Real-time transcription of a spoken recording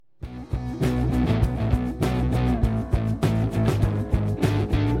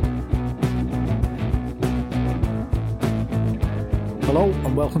Hello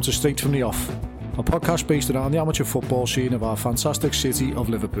and welcome to Straight From The Off, a podcast based around the amateur football scene of our fantastic city of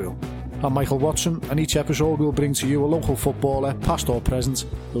Liverpool. I'm Michael Watson, and each episode we'll bring to you a local footballer, past or present,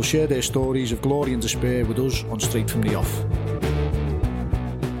 who'll share their stories of glory and despair with us on Straight From The Off.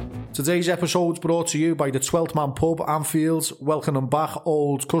 Today's episode is brought to you by the 12th Man Pub, Anfield, welcoming back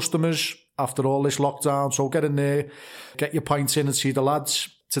old customers after all this lockdown, so get in there, get your pints in and see the lads.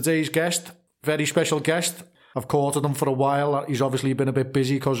 Today's guest, very special guest. I've courted him for a while. He's obviously been a bit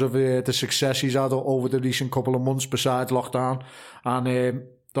busy because of the success he's had over the recent couple of months besides lockdown. And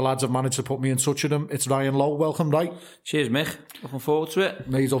the lads have managed to put me in touch with him. It's Ryan Lowe. Welcome, Ryan. Cheers, Mick. Looking forward to it.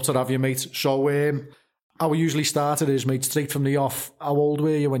 Made up to have you, mate. So, how we usually started is, mate, straight from the off. How old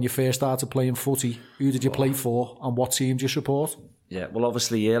were you when you first started playing footy? Who did you play for and what team do you support? Yeah, well,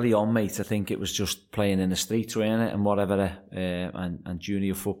 obviously early on, mate, I think it was just playing in the streets, and whatever, and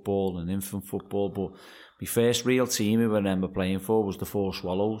junior football and infant football. But my first real team I remember playing for was the Four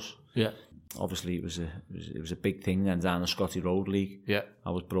Swallows. Yeah. Obviously, it was a big thing then down the Scotty Road League. Yeah. I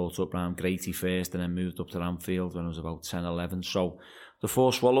was brought up around Grady first and then moved up to Anfield when I was about 10, 11. So the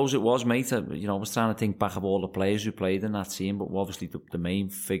Four Swallows it was, mate. I was trying to think back of all the players who played in that team, but obviously the main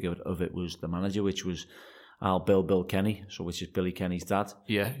figure of it was the manager, which was Bill Kenny, which is Billy Kenny's dad.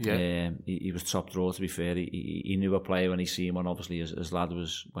 Yeah, yeah. He was top drawer, to be fair. He knew a player when he seen one. Obviously, his lad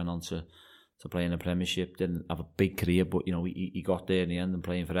went on to play in the Premiership. Didn't have a big career, but he got there in the end and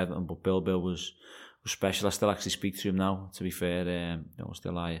playing for Everton. But Bill was special. I still actually speak to him now. To be fair,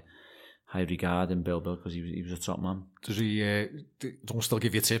 still high regard in Bill because he was a top man. Does he don't still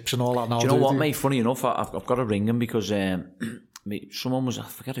give you tips and all that now? Do you know what, mate? Funny enough, I've got to ring him because someone was, I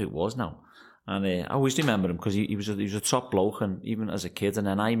forget who it was now. And I always remember him because he was a top bloke, and even as a kid. And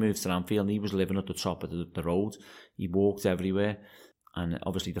then I moved to Anfield and he was living at the top of the road. He walked everywhere. And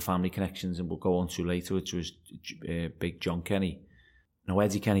obviously the family connections, and we'll go on to later, which was big John Kenny. No,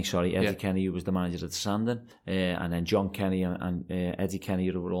 Eddie Kenny, sorry. Eddie Kenny, who was the manager at Sandon. And then John Kenny and Eddie Kenny,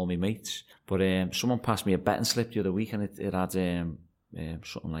 who were all my mates. But someone passed me a betting slip the other week, and it had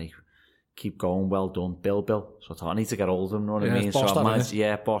something like, keep going, well done, Bill. So I thought, I need to get hold of him, you know what I mean? So I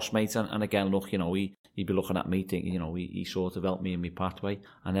managed, boss, mate. And again, look, he'd be looking at me, thinking, he sort of helped me in my pathway.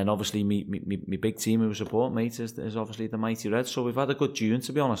 And then obviously, me big team who support, mate, is obviously the Mighty Reds. So we've had a good June,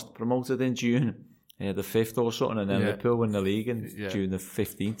 to be honest. Promoted in June, the 5th or something, and then Liverpool win the league in June the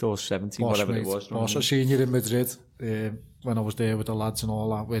 15th or 17th, boss, whatever mate. It was. Boss, I seen you in Madrid when I was there with the lads and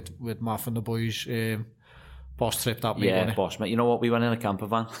all that, with Maff and the boys. Boss tripped at me, yeah, boss, mate. You know what? We went in a camper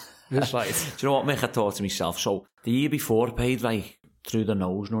van. That's right. Do you know what, Mick? I thought to myself, so the year before I paid like through the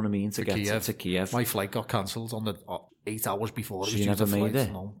nose, you know what I mean, to get to Kiev. My flight got cancelled on the 8 hours before. So you never made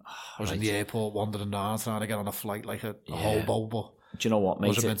it? No. I was in the airport wandering around trying to get on a flight like a hobo, but do you know what, mate?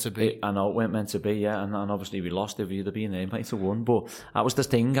 Was it meant to be? I know it weren't meant to be, yeah, and obviously we lost. If you'd have been there, might have won. But that was the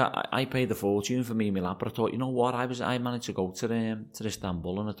thing. I paid the fortune for me and my lad, but I thought, you know what? I managed to go to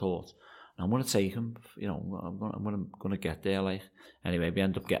Istanbul, and I thought, I'm going to take him. I'm going to get there. Like anyway, we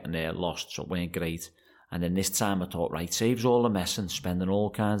ended up getting there, lost, so it weren't great. And then this time I thought, right, saves all the mess and spending all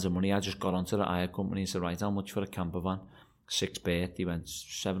kinds of money. I just got onto the hire company and said, right, how much for a camper van? 6 berth. He went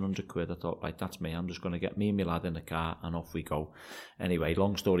 700 quid. I thought, right, that's me. I'm just going to get me and my lad in the car and off we go. Anyway,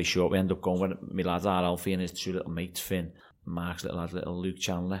 long story short, we ended up going with my lad Alfie and his 2 little mates, Finn, Mark's little lad, little Luke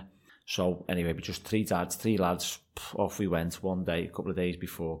Chandler. So anyway, but just 3 lads, off we went one day, a couple of days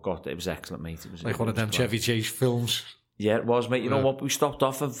before. God, it was excellent, mate. It was like one of them Chevy Chase films. Yeah, it was, mate. You know what? We stopped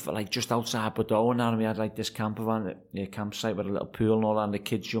off of like just outside Bordeaux, and we had like this camper van, campsite with a little pool and all that, and the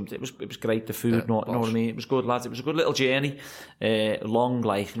kids jumped. It was great. The food, you know what I mean? It was good, lads. It was a good little journey. Long,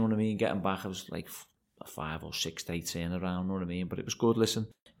 like, you know what I mean? Getting back, it was like a 5 or 6 day turnaround, you know what I mean? But it was good, listen.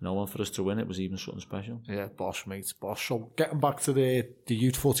 One for us to win, it was even something special. Yeah, boss, mate, boss. So getting back to the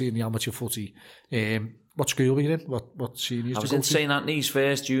youth footy and the amateur footy, what school were you in? What seniors? I was in St Anthony's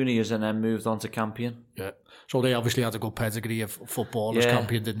first juniors and then moved on to Campion. Yeah. So they obviously had a good pedigree of footballers,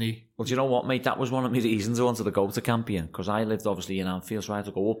 Campion, didn't they? Well, do you know what, mate? That was one of my reasons I wanted to go to Campion, because I lived obviously in Anfield, so I had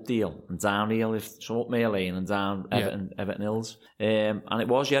to go up Deal and down Hill, so up Mayor Lane and down Everton Hills. And it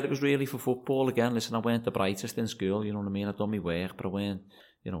was really for football again. Listen, I weren't the brightest in school, you know what I mean? I'd done my work, but I weren't,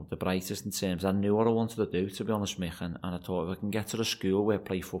 the brightest in terms. I knew what I wanted to do, to be honest, Mick, and I thought if I can get to the school where I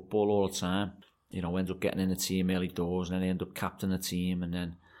play football all the time, end up getting in the team early doors, and then I end up captaining the team, and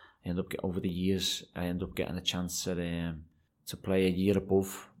then over the years, I end up getting a chance to play a year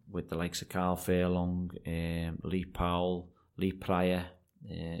above with the likes of Carl Fairlong, Lee Powell, Lee Pryor,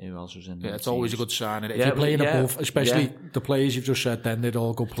 who else was in there? Yeah, it's always a good sign. If you're playing above, especially the players you've just said then, they're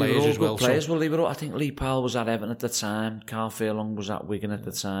all good players as well. Players. Well, they were, I think Lee Powell was at Everton at the time, Carl Fairlong was at Wigan at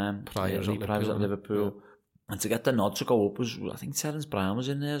the time, Lee Pryor was at Liverpool. And to get the nod to go up was, I think Terence Brown was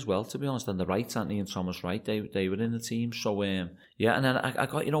in there as well, to be honest, and the Wright, Anthony and Thomas Wright, they were in the team. So, yeah, and then I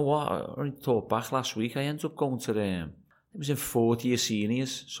got, you know what, I only thought back last week, I ended up going to it was in 40 year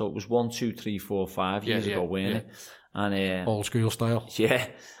seniors, so it was 1, 2, 3, 4, 5 years ago, weren't it? And old school style. Yeah.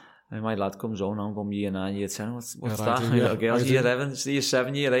 And my lad comes on, I'm going year 9, year 10, what's that? Yeah, girls, year 11, year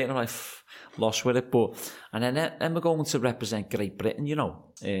 7, year 8, and I'm like, lost with it. But, and then we're going to represent Great Britain, you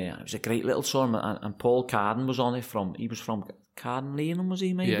know. It was a great little tournament, and Paul Carden was on it he was from Carden Leanham, was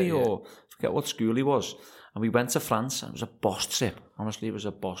he maybe? Yeah. Or I forget what school he was. And we went to France, and it was a boss trip. Honestly, it was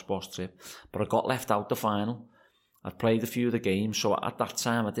a boss trip. But I got left out the final. I'd played a few of the games, so at that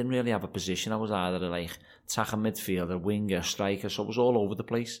time I didn't really have a position. I was either like attacking midfielder, winger, striker, so it was all over the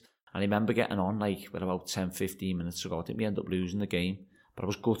place. And I remember getting on like with about 10-15 minutes ago. I think we ended up losing the game, but I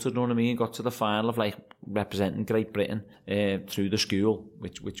was gutted, you know what I mean? Got to the final of like representing Great Britain through the school,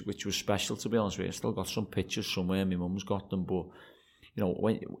 which was special, to be honest with you. I still got some pictures somewhere, my mum's got them, but you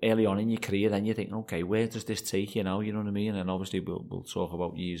know, early on in your career, then you think, okay, where does this take you now? You know what I mean? And obviously, we'll talk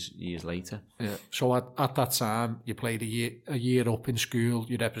about years later. Yeah. So at that time, you played a year up in school.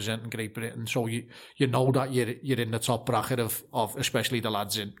 You're representing Great Britain, so you know that you're in the top bracket of especially the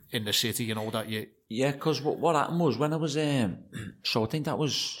lads in the city. You know that you. Yeah, because what happened was when I was so I think that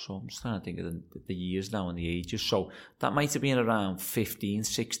was, so I'm just trying to think of the years now and the ages. So that might have been around 15,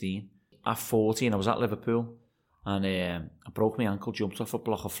 16. At 14, I was at Liverpool. And I broke my ankle, jumped off a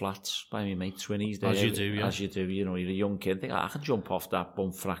block of flats by my mate Twinnies there. As you do, yeah. As you do, you know, you're a young kid. I think I can jump off that,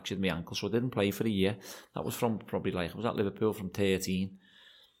 bum fractured my ankle, so I didn't play for a year. That was from probably like, I was at Liverpool from 13,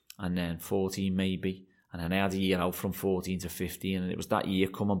 and then 14 maybe, and then I had a year out from 14 to 15, and it was that year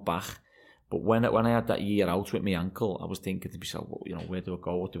coming back. But when I had that year out with my ankle, I was thinking to myself, well, you know, where do I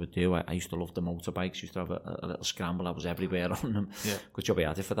go? What do I do? I used to love the motorbikes, used to have a little scramble. I was everywhere on them. Yeah. Good job I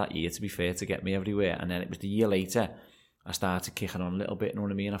had it for that year, to be fair, to get me everywhere. And then it was the year later, I started kicking on a little bit, you know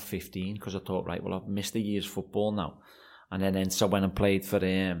what I mean, at 15, because I thought, right, well, I've missed a year's football now. And then so when I played for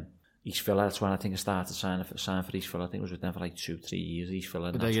East Villa, that's when I think I started signing for East Villa. I think it was with them for like 2-3 years, East Villa.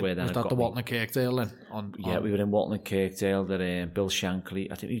 And that's where then was that the Walton and Kirkdale then? Yeah, we were in Walton and Kirkdale. Bill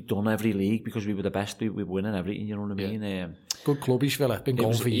Shankly. I think we'd done every league because we were the best. We were winning everything, you know what I mean? Good club, East Villa. Been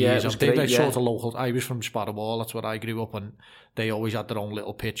going for years. I think they sort of local. I was from Sparrowall, that's where I grew up, and they always had their own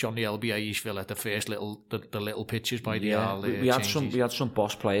little pitch on the LBA East Villa. The first the little pitches by the we had some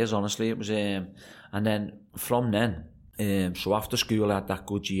boss players, honestly. It was and then from then. So after school I had that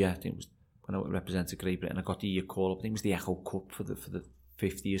good year. I think it was when I represented Great Britain. I got the year call up. I think it was the Echo Cup for the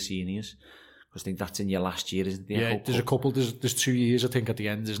 50 year seniors. Because I think that's in your last year, isn't it? Yeah, there's a couple. There's 2 years I think at the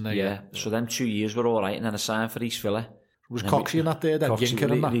end, isn't there? Yeah. So them 2 years were all right, and then I signed for East Villa. Was Coxey in that there then? Yinker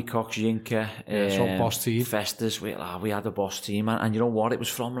and that? Lee Cox, Yinker. So boss team. Festus, we had a boss team. And you know what? It was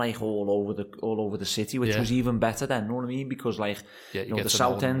from like all over the city, which was even better then, you know what I mean? Because like, you know, the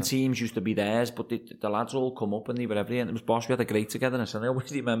South End teams used to be theirs, but the lads all come up and they were everywhere. And it was boss, we had a great togetherness. And I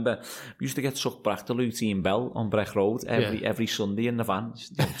always remember, we used to get sucked back to Lutein Bell on Breck Road every Sunday in the van.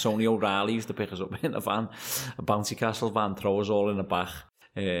 Tony O'Reilly used to pick us up in the van, a Bounty Castle van, throw us all in the back.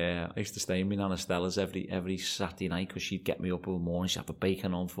 I used to stay in my Nana Stella's every Saturday night because she'd get me up in the morning, she'd have the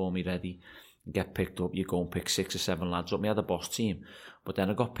bacon on for me ready, get picked up, you go and pick 6 or 7 lads up. We had a boss team, but then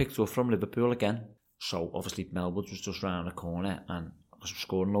I got picked up from Liverpool again, so obviously Melwood was just round the corner and I was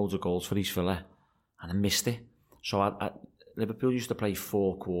scoring loads of goals for East Villa and I missed it. So Liverpool used to play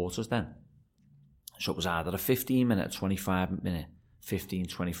 4 quarters then, so it was either a 15-minute, 25-minute,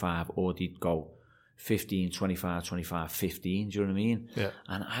 15-25, or they'd go 15, 25, 25, 15, do you know what I mean? Yeah.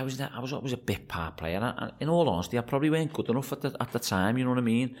 And I was always a bit part player, and in all honesty, I probably weren't good enough at the time, you know what I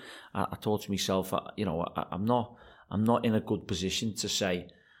mean? I thought to myself, you know, I'm not in a good position to say,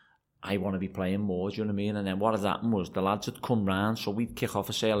 I want to be playing more, do you know what I mean? And then what had happened was, the lads had come round, so we'd kick off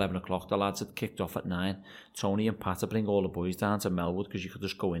at say 11 o'clock, the lads had kicked off at 9, Tony and Pat would bring all the boys down to Melwood, because you could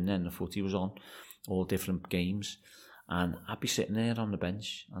just go in there and the footy was on, all different games. And I'd be sitting there on the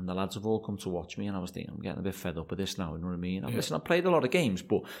bench, and the lads have all come to watch me, and I was thinking, I'm getting a bit fed up with this now, you know what I mean? Listen, I played a lot of games,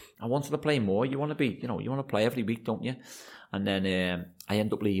 but I wanted to play more. You want to play every week, don't you? And then I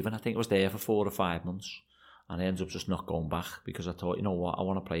ended up leaving. I think I was there for 4 or 5 months, and I ended up just not going back, because I thought, you know what, I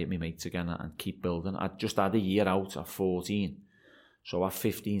want to play with my mates again and keep building. I just had a year out at 14, so at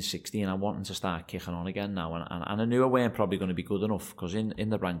 15, 16, I wanted to start kicking on again now, and I knew I weren't probably going to be good enough, because in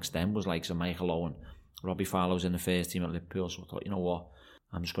the ranks then was like some Michael Owen, Robbie Farlow was in the first team at Liverpool, so I thought, you know what,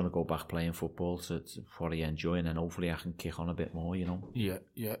 I'm just going to go back playing football to what I enjoy, and then hopefully I can kick on a bit more, you know. Yeah.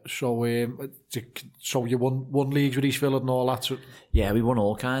 So you won leagues with East Villa and all that? Yeah, we won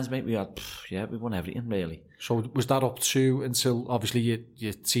all kinds, mate. We won everything, really. So was that up to until, obviously,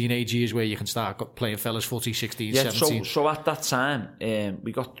 your teenage years where you can start playing fellas footy, 16, 17? So at that time,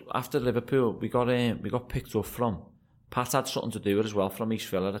 we got, after Liverpool, we got picked up from, Pat had something to do with it as well, from East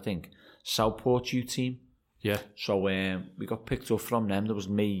Villa, I think, Southport U team. Yeah. So we got picked up from them. There was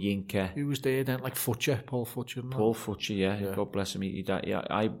me, Yinka. Who was there then? Like Futcher, Paul Futcher? Paul Futcher, yeah. God bless him.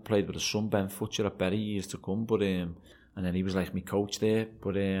 I played with his son, Ben Futcher, at Bury years to come, but and then he was like my coach there.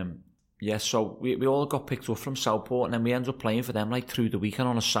 But yeah, so we all got picked up from Southport, and then we ended up playing for them like through the weekend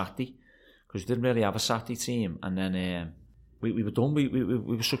on a Saturday, because we didn't really have a Saturday team. And then we were done. We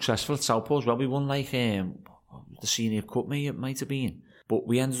were successful at Southport as well. We won like the Senior Cup, it might have been. But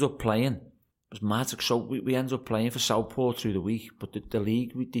we ended up playing. It was mad. So we ended up playing for Southport through the week, but the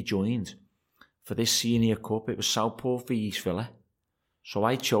league they joined for this Senior Cup, it was Southport v East Villa. So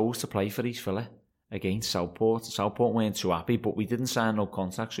I chose to play for East Villa against Southport. Southport weren't too happy, but we didn't sign no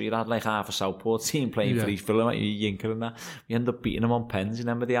contract, so you had like half a Southport team playing for East Villa, like Yinker and that. We ended up beating them on pens, you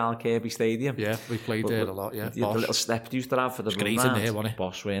remember the Al Kirby Stadium? Yeah, we played there a lot, yeah. The little step they used to have for the run round. There, wasn't it?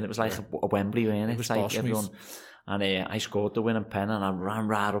 Boss, it was like a Wembley, wasn't it? It was like boss, everyone. And I scored the winning pen, and I ran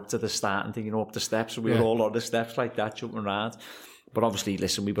right up to the starting thing, up the steps. So we were all on the steps like that, jumping around. But obviously,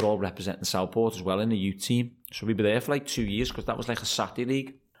 listen, we were all representing Southport as well in the youth team. So we were there for like 2 years, because that was like a Saturday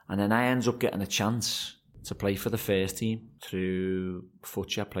league. And then I ended up getting a chance to play for the first team through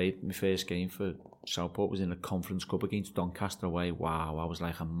Futcher. I played my first game for Southport, was in a Conference Cup against Doncaster away. Wow, I was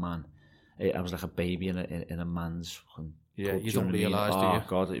like a man. I was like a baby in a man's fucking cup, you don't realise, do you? Oh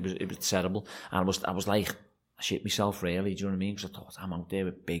God, it was terrible. And I was like, I shit myself really, do you know what I mean? Because I thought, I'm out there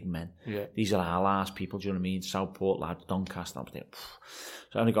with big men. Yeah. These are our last people, do you know what I mean? Southport lads, Doncaster, I was there.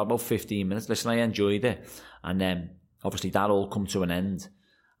 So I only got about 15 minutes. Listen, I enjoyed it. And then, obviously, that all come to an end.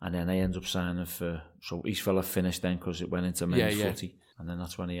 And then I ended up signing for... So East Villa finished then, because it went into men's footy. And then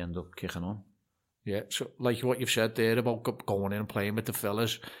that's when I ended up kicking on. Yeah, so like what you've said there about going in and playing with the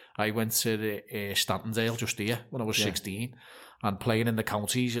fellas, I went to the Stantondale just here when I was 16, and playing in the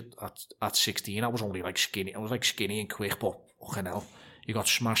counties at 16, I was only like skinny. I was like skinny and quick, but fucking hell, you got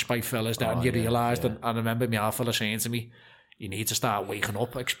smashed by fellas there, and you realised, and I remember my half fella saying to me, you need to start waking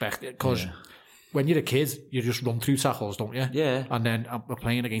up, expect it, because when you're a kid, you just run through tackles, don't you? Yeah. And then we're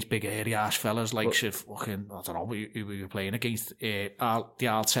playing against big hairy ass fellas like fucking, I don't know, we were playing against the Al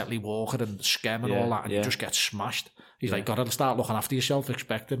Tetley Walker and Skem and all that, and you just get smashed. He's like, gotta start looking after yourself,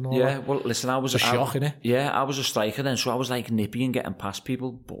 expected and all that. Well, listen, I was a shock, innit? Yeah, I was a striker then, so I was like nippy and getting past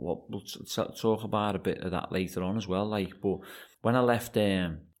people, but we'll talk about a bit of that later on as well. Like, but when I left,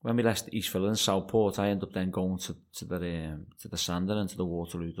 when we left East Villa and Southport, I ended up then going to the Sander and to the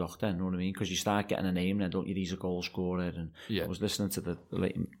Waterloo Dock then, you know what I mean? Because you start getting a name then, don't you? He's a goal scorer. And I was listening to the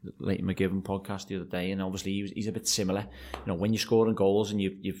Leighton McGivern podcast the other day, and obviously he's a bit similar. You know, when you're scoring goals and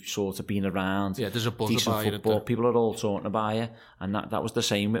you've sort of been around there's a buzz decent about football, it, people are all talking about you, and that was the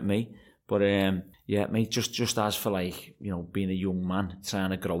same with me. But mate, just as for like, you know, being a young man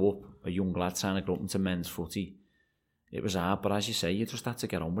trying to grow up, a young lad trying to grow up into men's footy, it was hard, but as you say, you just had to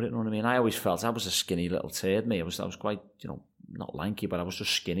get on with it, you know what I mean? I always felt I was a skinny little turd, mate. I was quite, you know, not lanky, but I was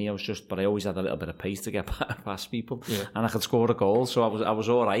just skinny. But I always had a little bit of pace to get past people, and I could score a goal, so I was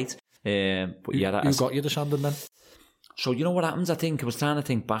all right. But who got you to Sandon then? So you know what happens? I was trying to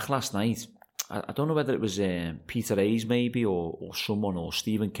think back last night. I don't know whether it was Peter Hayes maybe, or someone, or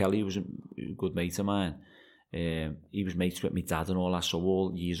Stephen Kelly, who was a good mate of mine. He was mates with my dad and all that. So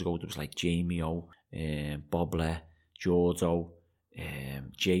all years ago, there was like Jamie O, Bob Blair, Jordo,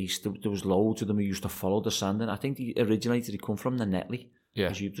 Jace, there was loads of them who used to follow the Sandon. I think he come from the Netley,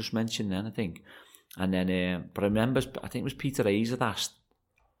 as you've just mentioned then, I think. And then, but I remember, I think it was Peter Hayes that asked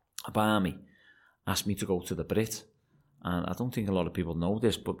me to go to the Brit. And I don't think a lot of people know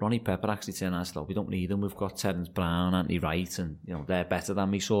this, but Ronnie Pepper actually turned and said, we don't need them, we've got Terence Brown, Anthony Wright, and, you know, they're better than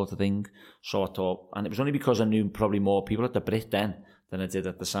me, sort of thing. So I thought, and it was only because I knew probably more people at the Brit then than I did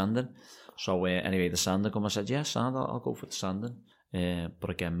at the Sandon. So anyway, the Sandon come, I said, yes, I'll go for the Sandon. But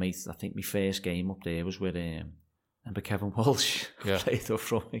again, mate, I think my first game up there was with remember Kevin Walsh. Played up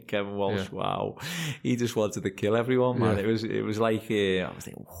front with Kevin Walsh. Wow, he just wanted to kill everyone, man. It was like I was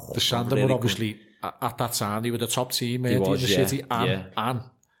thinking, the Sandon really were obviously at that time they were the top team in the city, and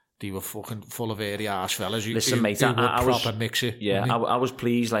they were fucking full of hairy ass fellas. Listen, mate, I was proper mix it. Yeah, I was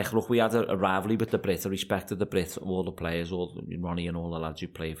pleased. Like, look, we had a rivalry with the Brit. I respected the Brit, all the players, Ronnie and all the lads who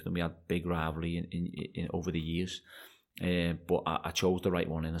played for them. We had big rivalry in over the years. But I chose the right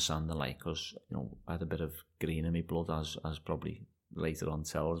one in the Sandon, like, because, you know, I had a bit of green in my blood, as probably later on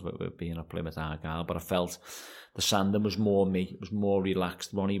tell us with being a Plymouth Argyle, but I felt the Sandon was more me. It was more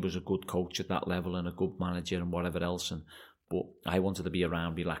relaxed. Ronnie was a good coach at that level and a good manager and whatever else. But I wanted to be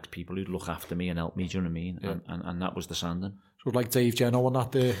around relaxed people who'd look after me and help me, do you know what I mean? Yeah. And that was the Sandon. So like Dave Geno and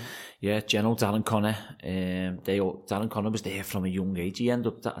that there? Yeah, Geno, Darren Connor. Darren Connor was there from a young age. He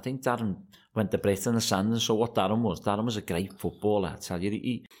ended up, I think Darren went to Britain and Sandon. So what Darren was a great footballer, I tell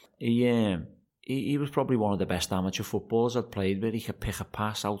you. He was probably one of the best amateur footballers I'd played with. He could pick a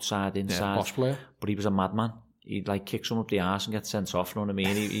pass outside, inside. Boss player. But he was a madman. He'd like kick someone up the arse and get sent off, you know what I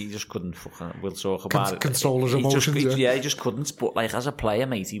mean? He just couldn't fucking, we'll talk about it. Control his emotions, he just couldn't. But like as a player,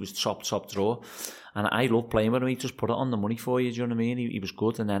 mate, he was top draw. And I loved playing with him. He just put it on the money for you, do you know what I mean? He was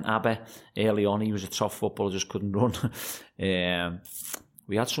good. And then Abbe, early on, he was a tough footballer, just couldn't run.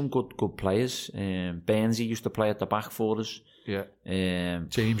 We had some good players. Bernsey used to play at the back for us. Yeah.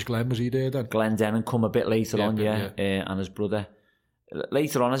 James Glenn, was he there then? Glenn Dennon come a bit later on, and his brother.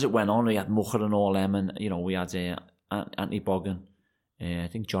 Later on, as it went on, we had Mucher and all them, and we had Anthony Bogan. I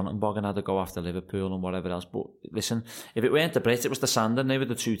think Jonathan Bogan had to go after Liverpool and whatever else. But listen, if it weren't the Brits, it was the Sandon. They were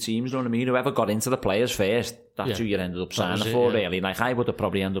the two teams, you know what I mean? Whoever got into the players first, that's who you ended up signing for, really. Like, I would have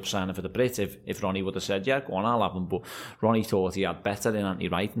probably ended up signing for the Brits if Ronnie would have said, yeah, go on, I'll have him. But Ronnie thought he had better than Anthony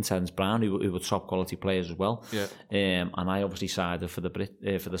Wright and Terence Brown, who were top quality players as well. Yeah. And I obviously sided for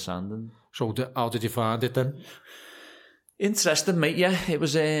the Sandon. So how did you find it then? Interesting, mate, yeah. It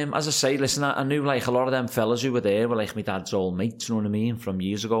was, as I say, listen, I knew like a lot of them fellas who were there were like my dad's old mates, you know what I mean, from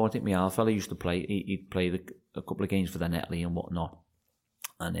years ago. I think my old fella used to play, he'd played a couple of games for the Netley and whatnot.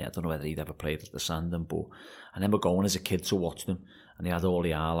 And I don't know whether he'd ever played at the Sandon, but I remember going as a kid to watch them. And they had all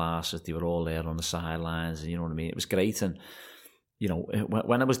the R-asses, they were all there on the sidelines, and you know what I mean? It was great. And,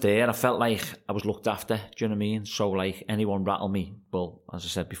 when I was there, I felt like I was looked after, do you know what I mean? So, like, anyone rattle me, well, as I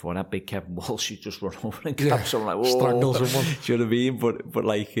said before, that big Kevin Walsh, he'd just run over and grab someone like, whoa. Strangle someone. Do you know what I mean? But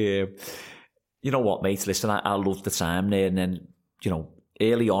like, you know what, mate, listen, I loved the time there, and then,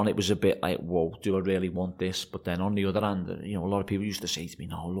 early on it was a bit like, whoa, do I really want this? But then on the other hand, a lot of people used to say to me,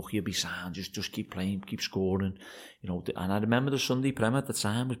 no, look, you'll be sound, just keep playing, keep scoring. And I remember the Sunday Prem at the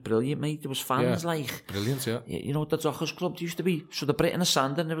time was brilliant, mate. There was fans like... Brilliant, yeah. The Dockers Club used to be... So the Brit and the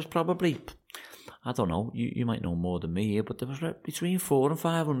Sandon, there was probably... I don't know, you might know more than me here, but there was between 400 and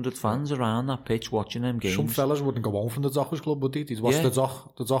 500 fans around that pitch watching them games. Some fellas wouldn't go home from the Dockers Club, would they? They'd watch the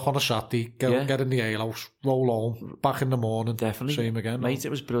Dock on a Saturday, get in the alehouse, roll home, back in the morning, definitely. Same again. Mate, it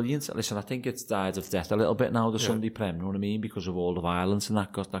was brilliant. Listen, I think it's died of death a little bit now, the Sunday Prem, you know what I mean? Because of all the violence and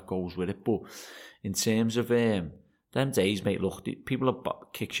that goes with it. But in terms of... them days, mate, look, people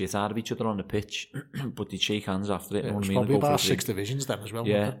kick shit out of each other on the pitch, but they'd shake hands after it. It was probably about 6 divisions then as well.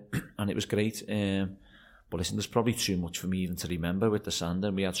 Yeah, and it was great. But listen, there's probably too much for me even to remember with the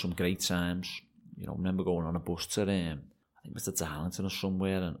Sandon. We had some great times. I remember going on a bus to, I think it was to Darlington or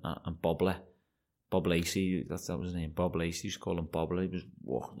somewhere, and Bob Lacey, that was his name, Bob Lacey, used to call him Bobbler. He was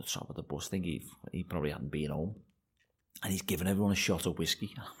walking the top of the bus. I think he probably hadn't been home. And he's giving everyone a shot of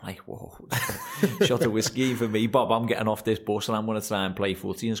whiskey. I'm like, whoa, shot of whiskey for me, Bob. I'm getting off this bus and I'm going to try and play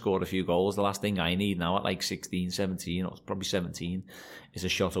footy and score a few goals. The last thing I need now at like 16, 17, or probably 17, is a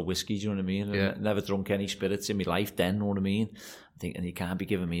shot of whiskey, do you know what I mean? Yeah. I've never drunk any spirits in my life then, you know what I mean? And you can't be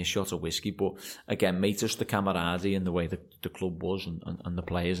giving me a shot of whiskey. But again, mate, just the camaraderie and the way the club was and the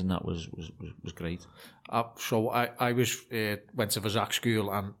players and that was great. So I was went to Vazak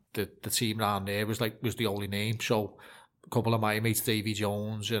school, and the team down there was the only name. So a couple of my mates, Davy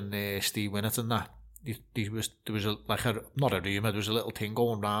Jones and Steve Winnett and that, there was not a rumour, there was a little thing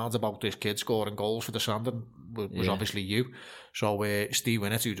going round about this kid scoring goals for the Sandon, was obviously you. So Steve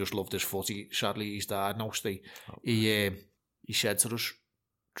Winnett, who just loved his footy, sadly he's died now, Steve, he said to us,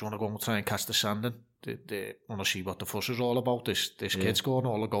 do you want to go and try and catch the Sandon? They want to see what the fuss is all about, this kid scoring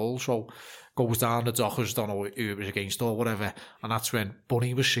all the goals. So goes down the Dockers, don't know who it was against or whatever, and that's when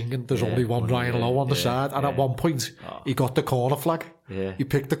Bunny was singing There's Only One Ryan Lowe on the side, and at one point he got the corner flag. He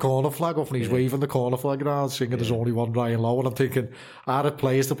picked the corner flag up and he's waving the corner flag around, singing There's Only One Ryan Lowe, and I'm thinking, I had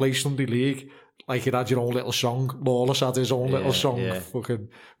players to play Sunday League, like you had your own little song. Lawless had his own little song fucking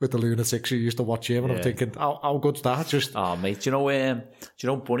with the Lunatics who used to watch him, and I'm thinking, how good's that? Just mate, do you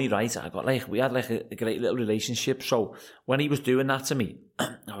know Bunny, right? We had a great little relationship. So when he was doing that to me,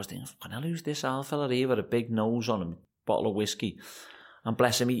 I was thinking, can I lose this old fella here with a big nose on him, bottle of whiskey, and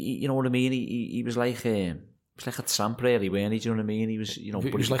bless him, he you know what I mean? He was like a tramp really, weren't he? Do you know what I mean? He was, he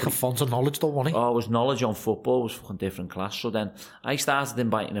was like a font of knowledge though, wasn't he? Oh, his knowledge on football was fucking different class. So then I started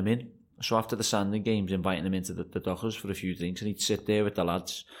inviting him in. So after the Sandon games, inviting him into the Dockers for a few drinks, and he'd sit there with the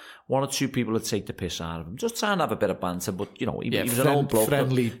lads. 1 or 2 people would take the piss out of him, just try and have a bit of banter. But he was an old bloke,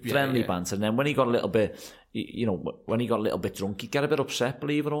 friendly banter. And then when he got a little bit, when he got a little bit drunk, he'd get a bit upset,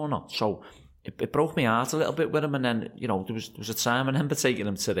 believe it or not. So it broke my heart a little bit with him. And then there was a time I remember taking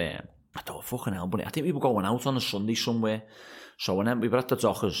him to there. I thought, fucking hell, buddy. I think we were going out on a Sunday somewhere. So and then we were at the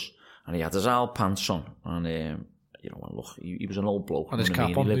Dockers, and he had his old pants on, and look, he was an old bloke. And his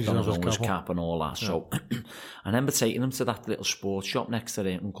cap on. He lived on his own, his cap and all that. Yeah. So I remember taking him to that little sports shop next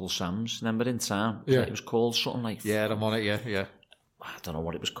to Uncle Sam's. Remember in town? Yeah. It was called something like... Yeah, I'm on it, yeah. I don't know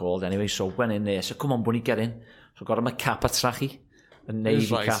what it was called anyway. So went in there, said, come on, buddy, get in. So got him a Kappa trackie. A navy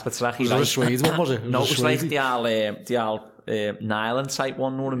Kappa trackie. Was it a suede one, was it? No, it was like the old nylon type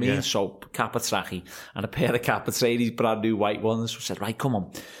one, know what I mean? Yeah. So Kappa trackie and a pair of Kappa tradies, brand new white ones. We said, right, come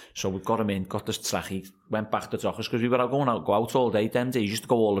on. So we got him in, got this trackie, went back to Dockers, because we were go out all day. Them days, used to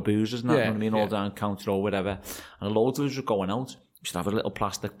go all the boozers and that, you know what I mean, all down counter or whatever. And a load of us were going out. We used to have a little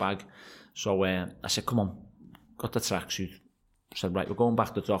plastic bag. So I said, come on, got the tracksuit. Said, right, we're going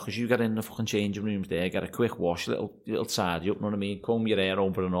back to Dockers. You get in the fucking changing rooms there, get a quick wash, little tidy up, you know what I mean? Comb your hair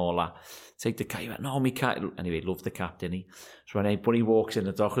over and all that. Take the cap. He went, no, me cat. Anyway, loved the cap, didn't he? So when anybody walks in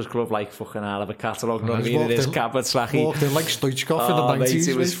the Dockers Club like fucking out of a catalogue, you know what I mean? It is cap and slacky. Walked in like Stoichkov in the 90s. Mate,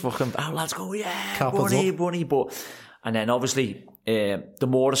 it was fucking, lads go, yeah, bunny. But, and then obviously, the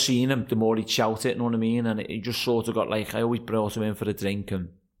more I seen him, the more he'd shout it, you know what I mean? And he just sort of got like, I always brought him in for a drink and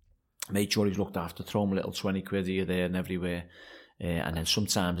made sure he was looked after, throw him a little 20 quid here, there and everywhere. And then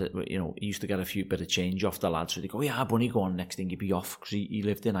sometimes, he used to get a few bit of change off the lads. So they go, yeah, bunny, go on, next thing he'd be off. Because he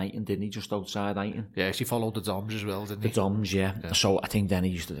lived in Eighton, didn't he? Just outside Eighton. Yeah, he followed the Doms as well, didn't he? The Doms, yeah. So I think then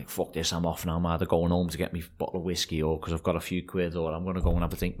he used to think, fuck this, I'm off now. I'm either going home to get me a bottle of whiskey, or because I've got a few quid, or I'm going to go and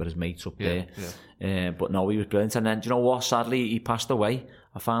have a drink with his mates up there. Yeah. But no, he was brilliant. And then, do you know what? Sadly, he passed away.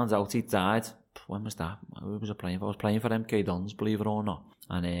 I found out he died. When was that? Who was I playing for? I was playing for MK Dons, believe it or not.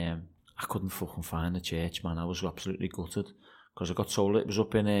 And I couldn't fucking find the church, man. I was absolutely gutted. Because I got told it was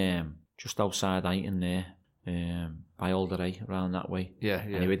up in just outside Eighton there, by Alderey, around that way. Yeah.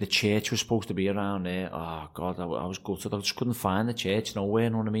 Anyway, the church was supposed to be around there. Oh, God, I was gutted. I just couldn't find the church nowhere,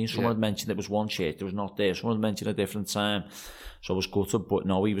 you know what I mean? Someone had mentioned there was one church, there was not there. Someone had mentioned a different time. So I was gutted, but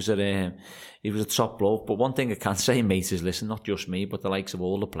no, he was a top bloke. But one thing I can say, mate, is listen, not just me, but the likes of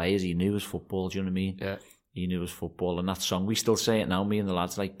all the players, he knew his football, do you know what I mean? Yeah. He knew his football, and that song, we still say it now, me and the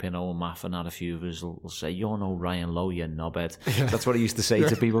lads like Pino and Maff and that, a few of us will say, you're no Ryan Lowe, you knobhead. Yeah. That's what he used to say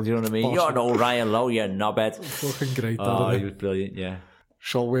to people, do you know what I mean? Awesome. You're no Ryan Lowe, you knobhead. Fucking great. He was brilliant, yeah.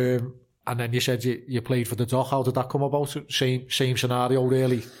 So, and then you said you played for the Dock. How did that come about? Same scenario,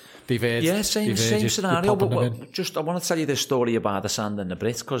 really? Same scenario, but just, I want to tell you this story about the Sand and the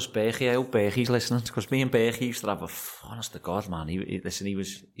Brits, because Bergie, I hope Bergie's listening, because me and Bergie used to have honest to God, man,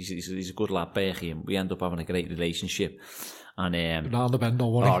 he's a good lad, Bergie, and we end up having a great relationship. And, the bend,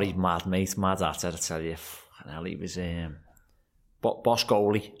 don't worry. He's mad, mate, mad at it, I tell you. Hell, he was, boss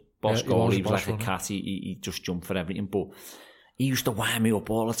goalie, he was like a cat, he just jumped for everything, but he used to wind me up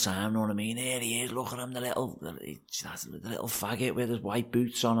all the time, know what I mean? Here he is, look at him, the little faggot with his white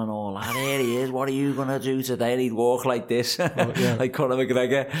boots on and all that. Here he is, what are you going to do today? And he'd walk like this, like Conor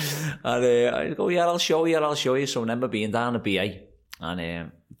McGregor. And I'd go, yeah, I'll show you. So I remember being down at BA,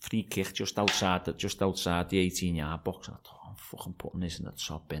 and free kick just outside the 18-yard box. I thought, I'm fucking putting this in the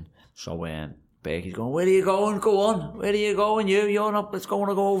top bin. So Bergie's going, where are you going? Go on, where are you going? You're not, it's going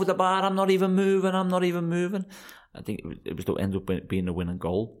to go over the bar. I'm not even moving. I think it was to end up being the winning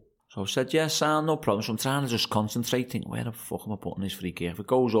goal. So I said, yes, Sam, no problem. So I'm trying to just concentrate, think, where the fuck am I putting this free kick? If it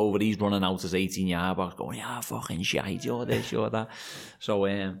goes over, he's running out his 18-yard box, going, yeah, fucking shite, you're this, you're that. So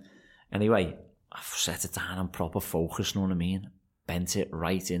anyway, I've set it down and proper focus, know what I mean? Bent it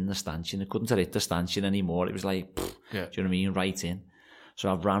right in the stanchion. I couldn't hit the stanchion anymore. It was like, do you know what I mean? Right in.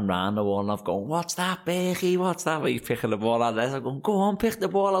 So I've ran round the wall and I've gone, what's that, Bergie? What's that? He's picking the ball out there. I'm going, go on, pick the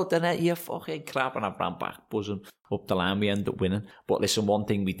ball out the net, you fucking crap. And I ran back, buzzing up the line. We ended up winning. But listen, one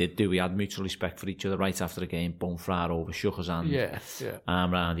thing we did do, we had mutual respect for each other right after the game. Bone fried over, shook his hand. Yeah.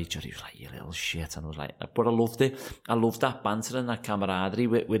 Arm round each other. He was like, you little shit. And I was like, but I loved it. I loved that banter and that camaraderie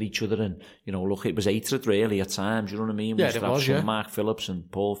with each other. And, you know, look, it was hatred really at times, you know what I mean? Yeah, it was, Mark Phillips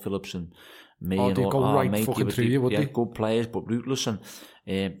and Paul Phillips and me and all, go right mate, fucking through you, would they? Good players, but ruthless.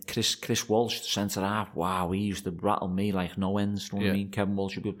 And Chris Walsh, the centre half, wow, he used to rattle me like no ends. You know what I mean? Kevin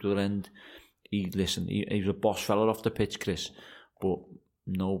Walsh would be up to the end. He was a boss fella off the pitch, Chris, but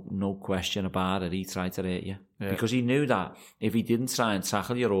no question about it. He tried to hurt you because he knew that if he didn't try and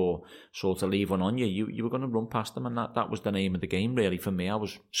tackle you or sort of leave one on you were going to run past him, and that was the name of the game really for me. I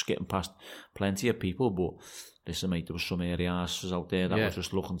was skipping past plenty of people, but listen, mate, there was some areas out there that were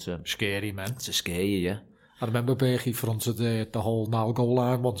just looking to scary, man. To scare you, yeah. I remember Berkey fronted the whole Nal goal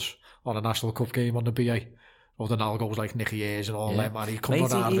line once on a National Cup game on the BA. Or the Nal goals like Nicky Ayres and all that, man. He come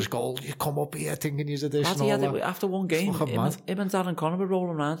on out of his goal, you come up here thinking he's a dish and all that. After one game, him and Darren Connor were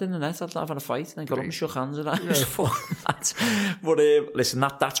rolling around in the net having a fight, and I got up and shook hands with that. But listen,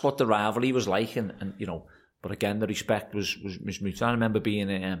 that's what the rivalry was like, and you know, but again, the respect was mutual. I remember being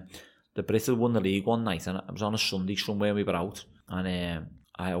the Brits won the league one night, and it was on a Sunday somewhere we were out, and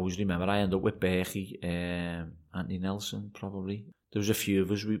I always remember I ended up with Berkey, Anthony Nelson probably. There was a few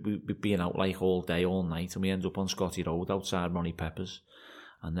of us, we'd been out like all day, all night, and we ended up on Scotty Road outside Ronnie Pepper's,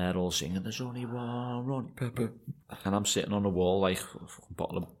 and they're all singing, there's only one Ronnie Pepper, and I'm sitting on the wall like a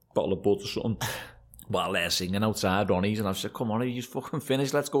bottle of bud or something, while they're singing outside Ronnie's, and I've said, come on, are you fucking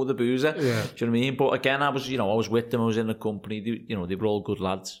finished, let's go to the boozer, do you know what I mean? But again, I was with them, I was in the company, they were all good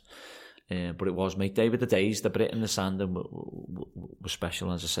lads, but it was, mate, David the Days, the Brit and the Sandon were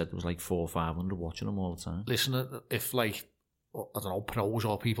special, as I said, there was like 400 or 500 watching them all the time. Listen, if like, I don't know, pros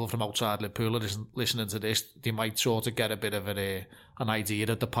or people from outside Liverpool are listening to this, they might sort of get a bit of an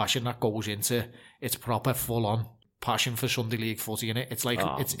idea of the passion that goes into it's proper full-on passion for Sunday League footy, innit? It's like,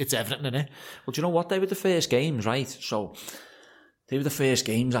 it's evident, innit? Well, do you know what? They were the first games, right? So, they were the first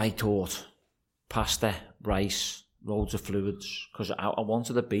games I taught. Pasta, rice, loads of fluids, because I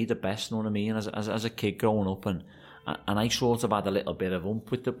wanted to be the best, you know what I mean? As a kid growing up, and I sort of had a little bit of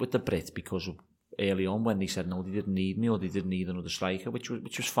ump with the Brits because of early on when they said no, they didn't need me or they didn't need another striker, which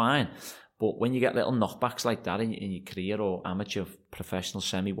was fine. But when you get little knockbacks like that in your career or amateur, professional,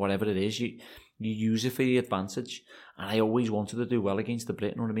 semi, whatever it is, you use it for your advantage. And I always wanted to do well against the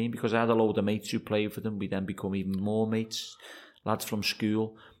Brit, you know what I mean? Because I had a load of mates who played for them. We then become even more mates, lads from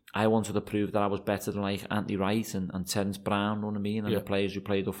school. I wanted to prove that I was better than like Anthony Wright and Terence Brown, you know what I mean? And the players who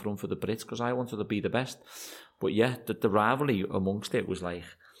played up front for the Brits, because I wanted to be the best. But yeah, the rivalry amongst it was like,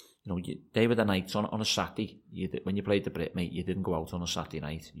 you know, they were the nights on a Saturday. When you played the Brit, mate, you didn't go out on a Saturday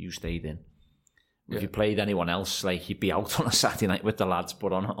night. You stayed in. If you played anyone else, like, you'd be out on a Saturday night with the lads.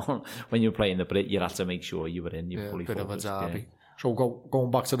 But when you were playing the Brit, you had to make sure you were in. You're fully focused. Bit of a derby. So going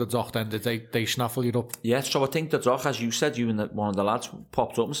back to the dock then, did they snaffle you up? Yeah, so I think the dock, as you said, one of the lads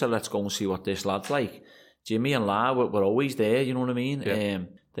popped up and said, let's go and see what this lad's like. Jimmy and La were always there, you know what I mean? Yeah.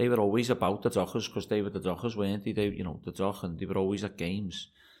 They were always about the dockers, because they were the dockers, weren't they? You know, the dock, and they were always at games.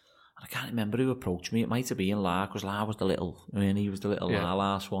 I can't remember who approached me. It might have been La, because La was the little, I mean, he was the little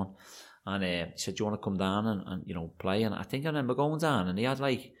last one. And he said, do you want to come down and you know, play? And I think I remember going down, and he had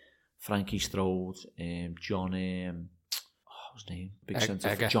like Frankie Strode, John, what's his name? Big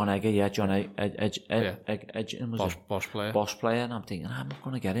centre, John Egger, yeah, John Edgerton was boss player. And I'm thinking, I'm not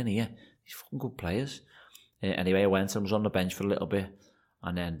going to get in here. These fucking good players. Anyway, I went and was on the bench for a little bit,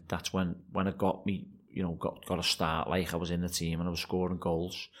 and then that's when it got me, you know, got a start. Like, I was in the team and I was scoring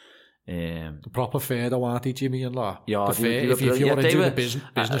goals. The proper fair though, aren't they, Jimmy and La? Yeah, if you want to do the business.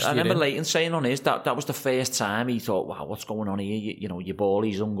 I remember Leighton saying on his that was the first time he thought, wow, what's going on here? You know, your ball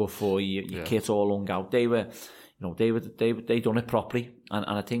is hung up for you, your kit all hung out. They were, you know, they done it properly, and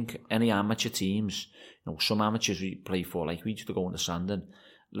I think any amateur teams, you know, some amateurs we play for, like we used to go in the Sandon.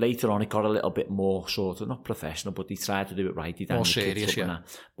 Later on, it got a little bit more sort of, not professional, but they tried to do it right. More serious, yeah.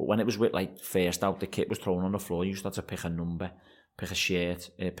 But when it was with, like, first out, the kit was thrown on the floor. You used to have to pick a number, pick a shirt,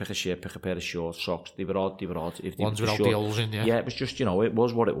 pick a pair of shorts, socks. They were odd. If they ones without the holes in, yeah. Yeah, it was just, you know, it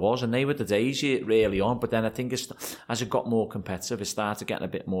was what it was. And they were the days really on. But then I think as it got more competitive, it started getting a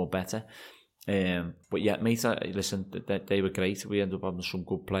bit more better. But yeah, mate, listen, they were great. We ended up having some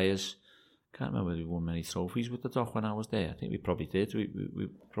good players. Can't remember if we won many trophies with the dock when I was there. I think we probably did. We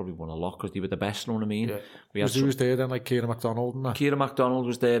probably won a lot because they were the best, you know what I mean? Yeah. Who was there then, like Kieran MacDonald and that? Kieran MacDonald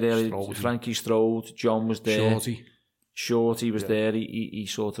was there. Frankie Strode, John was there. Shorty was there. He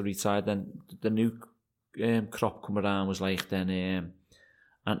sort of retired. Then the new crop come around was like then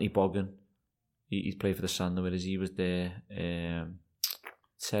Anthony Bogan. He played for the Sandon with us. He was there.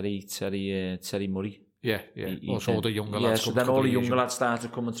 Terry Murray. Yeah. Also all the younger lads. Yeah, so then all the younger lads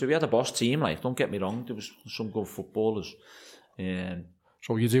started coming through. We had a boss team, like, don't get me wrong, there was some good footballers.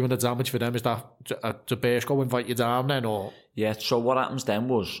 So you're doing the damage for them, is that to Bersco invite you down then, or? Yeah, so what happens then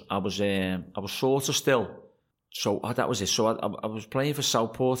was, I was sort of still, so that was it. So I was playing for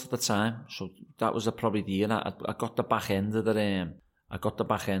Southport at the time, so that was probably the year. I got the back end of the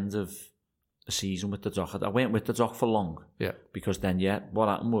season with the dock. I went with the dock for long. Yeah. Because then, what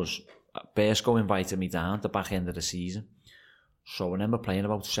happened was, Bersco invited me down at the back end of the season. So I remember playing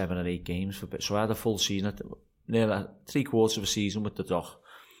about 7 or 8 games so I had a full season, nearly 3/4 of a season with the dock.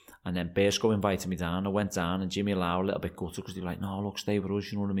 And then Bersco invited me down. I went down, and Jimmy Lau a little bit gutted because they were like, no, look, stay with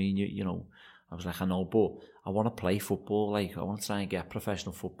us, you know what I mean? You know, I was like, I know, but I want to play football. Like, I want to try and get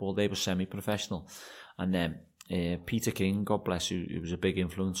professional football. They were semi-professional. And then Peter King, God bless you, he was a big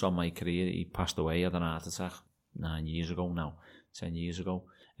influence on my career. He passed away at an heart attack 10 years ago.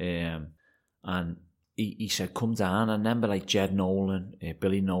 And he said, come down. And I remember like Jed Nolan,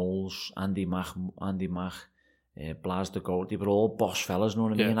 Billy Knowles, Andy Mack, Blas de Goat, they were all boss fellas, you know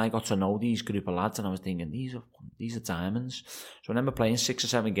what I mean? I got to know these group of lads and I was thinking, these are diamonds. So I remember playing 6 or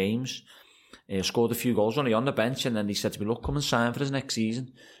 7 games, scored a few goals, only on the bench, and then he said to me, look, come and sign for us next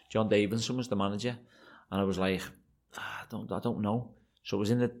season. John Davidson was the manager. And I was like, I don't know. So it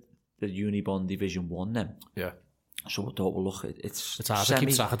was in the Unibond Division 1 then. Yeah. So I thought, well, look, it's hard to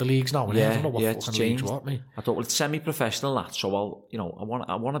keep track of the leagues now. I don't know what it's changed. Leagues, mate. I thought, well, it's semi-professional, that. So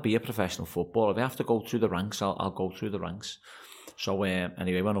I want to be a professional footballer. If I have to go through the ranks, I'll go through the ranks. So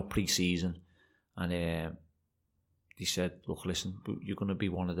anyway, I went up pre-season, and he said, look, listen, you're going to be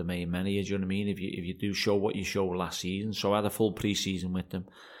one of the main managers. You know what I mean? If you do show what you showed last season. So I had a full pre-season with them,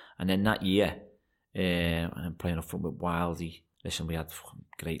 and then that year, I'm playing up front with Wildy. Listen, we had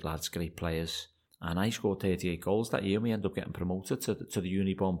great lads, great players. And I scored 38 goals that year. We ended up getting promoted to the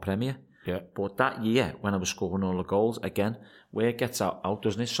Unibond Premier. Yeah. But that year, when I was scoring all the goals, again, where it gets out,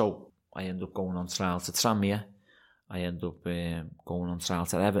 doesn't it? So I ended up going on trial to Tranmere. I ended up going on trial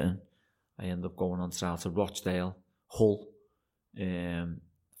to Everton. I ended up going on trial to Rochdale, Hull.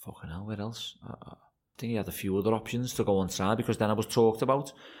 Fucking hell, where else? I think he had a few other options to go on trial because then I was talked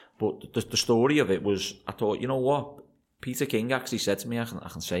about. But the story of it was, I thought, you know what? Peter King actually said to me, I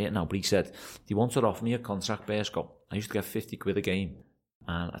can say it now, but he said, he wanted to offer me a contract, Bearscough. I used to get 50 quid a game,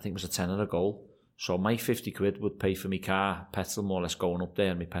 and I think it was a tenner a goal. So my 50 quid would pay for my car, petrol more or less going up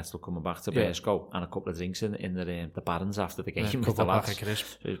there, and my petrol coming back to Bearscough, and a couple of drinks in the Barons after the game with the lads.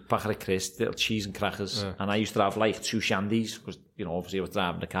 Packet of crisps, little cheese and crackers. Yeah. And I used to have like 2 shandies, because, obviously I was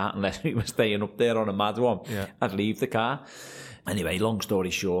driving the car, unless we were staying up there on a mad one. Yeah. I'd leave the car. Anyway, long story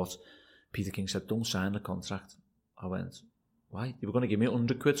short, Peter King said, don't sign the contract. I went, why? You were going to give me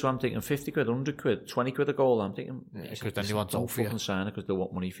 100 quid, so I'm taking 50 quid, 100 quid, 20 quid a goal. I'm thinking, because then you want to fucking sign it because they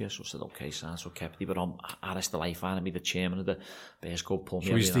want money for you. So I said, okay, son. So kept he, but on Aris the life out of me, the chairman of the Bearscough pulled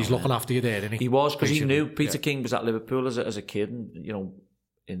me. So he's looking after you there, isn't he? He was, because he knew Peter King was at Liverpool as a kid, and,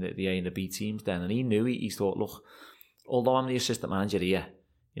 in the A and the B teams then, and he knew, he thought, look, although I'm the assistant manager here,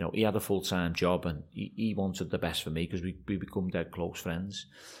 he had a full-time job, and he wanted the best for me because we become dead close friends.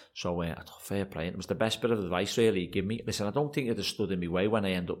 So I thought, fair play. It was the best bit of advice really he gave me. Listen, I don't think it has stood in my way when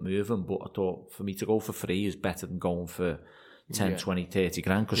I end up moving, but I thought for me to go for free is better than going for 10, 20, 30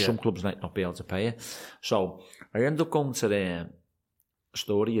 grand, because some clubs might not be able to pay it. So I ended up going to the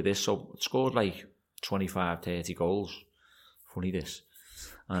story of this. So I scored like 25, 30 goals. Funny this.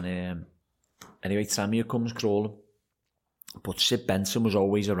 And anyway, Tranmere comes crawling. But Sid Benson was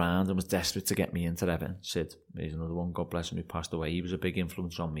always around and was desperate to get me into Everton. Sid, he's another one, God bless him, who passed away. He was a big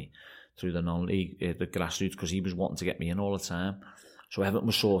influence on me through the non-league, the grassroots, because he was wanting to get me in all the time. So Everton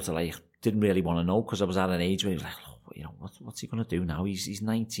was sort of like, didn't really want to know, because I was at an age where he was like, oh, what's he going to do now? He's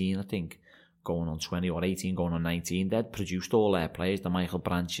 19, I think, going on 20, or 18, going on 19. They'd produced all their players, the Michael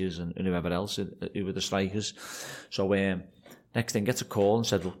Branches and whoever else, who were the strikers. So next thing, gets a call and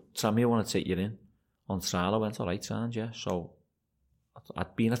said, well, Sammy, I want to take you in. On trial, I went, all right, sound, yeah. So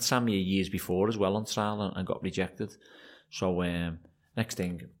I'd been at Tranmere years before as well on trial and got rejected. So next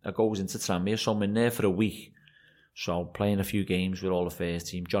thing, I goes into Tranmere, so I'm in there for a week. So playing a few games with all the first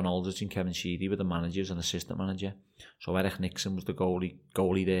team. John Aldridge and Kevin Sheedy were the managers and assistant manager. So Eric Nixon was the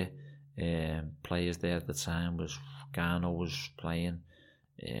goalie there. Players there at the time was Garno was playing.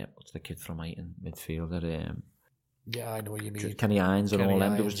 What's the kid from Ayton, midfielder? Yeah, I know what you mean. Kenny Hines and all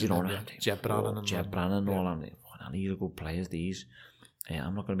them. There was, Jeb Brannan and all them. These are good players, these.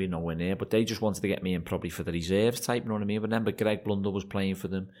 I'm not going to be nowhere near, but they just wanted to get me in probably for the reserves type, you know what I mean? But remember, Greg Blunder was playing for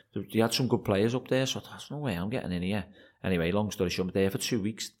them. They had some good players up there, so I thought, there's no way I'm getting in here. Anyway, long story short, I'm there for 2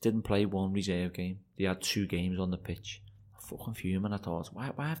 weeks, didn't play one reserve game. They had 2 games on the pitch. I'm fucking fuming. I thought,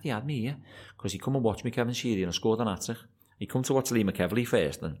 why have they had me here? Because he come and watch me, Kevin Sheedy, and I scored an hat-trick. He come to watch Lee McEvely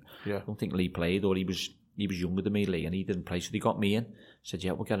first, and I don't think Lee played, or he was younger than me, Lee, and he didn't play, so they got me in. Said,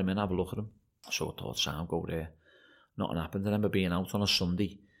 yeah, we'll get him in, have a look at him. So I thought, Sam, go there. Nothing happened. I remember being out on a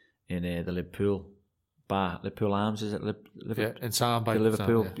Sunday in the Liverpool bar, Liverpool Arms, is it? In Sam by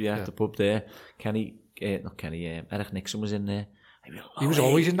Liverpool, the pub there. Eric Nixon was in there. He was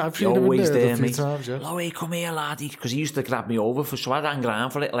always in that. Always there, mate. Louie, come here, laddie. Because he used to grab me over so I'd hang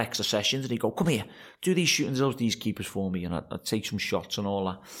around for little extra sessions, and he'd go, come here, do these shooting drills, these keepers for me, and I'd take some shots and all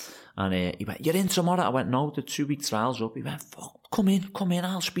that. And he went, you're in tomorrow? I went, no, the 2-week trial's up. He went, fuck, come in,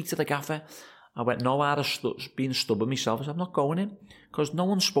 I'll speak to the gaffer. I went, no, I'd have been stubborn myself. I said, I'm not going in. because no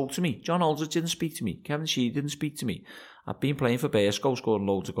one spoke to me. John Aldridge didn't speak to me. Kevin Sheedy didn't speak to me. I've been playing for Bearsco, scoring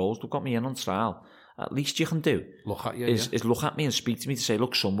loads of goals. They've got me in on trial. At least you can do look at you, is look at me and speak to me to say,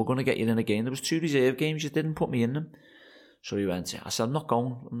 look, son, we're going to get you in again. There was 2 reserve games, you didn't put me in them. So he went, I said, I'm not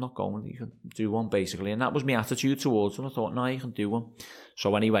going. You can do one, basically. And that was my attitude towards him. I thought, no, you can do one.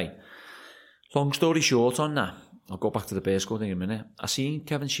 So anyway, long story short on that, I'll go back to the Bearsco thing in a minute. I seen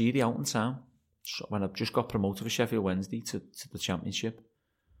Kevin Sheedy out in town when I just got promoted for Sheffield Wednesday to the Championship.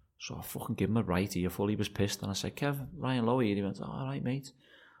 So I fucking give him a right earful. He was pissed. And I said, Kev, Ryan Lowe here. He went, all right, mate.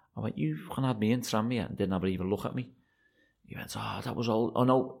 I went, you fucking had me in Tranmere and didn't even look at me. He went, that was all. Oh,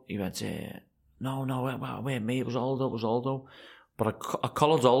 no. He went, no, wait, mate, it was Aldo. But I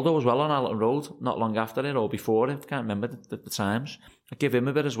collared Aldo as well on Allerton Road, not long after it or before it. I can't remember the times. I give him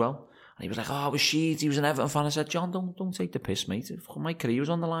a bit as well. And he was like, it was Sheeds, he was an Everton fan. I said, John, don't take the piss, mate. My career was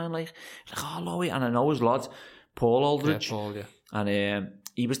on the line, like. He's like, Lowe, and I know his lad, Paul Aldridge. Yeah, Paul, yeah. And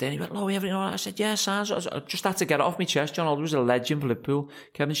he was there, he went, Lowe, everything all right? I said, yeah, sounds. I just had to get it off my chest. John Aldridge was a legend for Liverpool.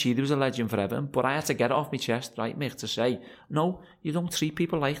 Kevin Sheedy was a legend for Everton. But I had to get it off my chest, right, mate, to say, no, you don't treat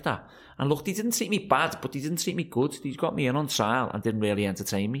people like that. And look, he didn't treat me bad, but he didn't treat me good. He got me in on trial and didn't really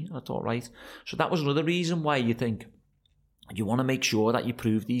entertain me. I thought, right. So that was another reason why you think you want to make sure that you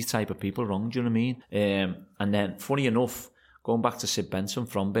prove these type of people wrong, do you know what I mean? And then, funny enough, going back to Sid Benson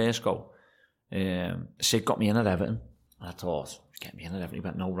from Bearsco, Sid got me in at Everton. And I thought, get me in at Everton. He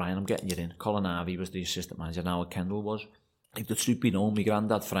went, no, Ryan, I'm getting you in. Colin Harvey was the assistant manager, now Kendall was. Like the truth be known, my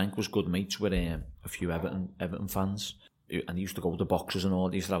granddad Frank was good mates with a few Everton fans. And he used to go to the boxes and all.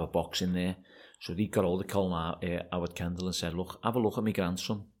 They used to have a box in there. So he got hold of Colin Howard Kendall and said, look, have a look at my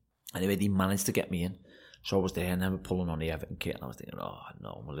grandson. Anyway, he managed to get me in. So I was there and then we're pulling on the Everton kit. And I was thinking, oh,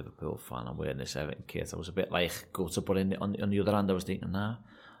 no, I'm a Liverpool fan. I'm wearing this Everton kit. I was a bit like, go to put in. On the other hand, I was thinking, nah,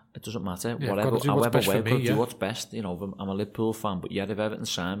 it doesn't matter. Yeah, whatever, however way, I've got to do what's best. You know, I'm a Liverpool fan, but yeah, if Everton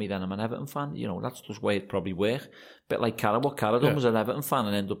sign me, then I'm an Everton fan. You know, that's just the way it probably work. A bit like what Carradon was an Everton fan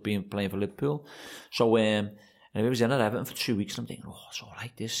and ended up playing for Liverpool. So, and I was in at Everton for 2 weeks and I'm thinking, oh, it's all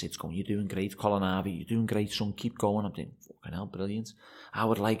right, this, it's going, you're doing great. Colin Harvey, you're doing great, son, keep going. I'm thinking, fucking hell, brilliant.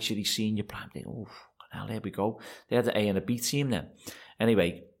 Howard likes you, he's seen you play. I'm thinking, oh, fucking hell, there we go. They had the A and a B team then.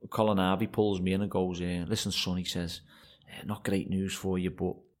 Anyway, Colin Harvey pulls me in and goes, listen, son, he says, not great news for you,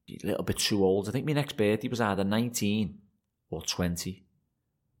 but you're a little bit too old. I think my next birthday was either 19 or 20.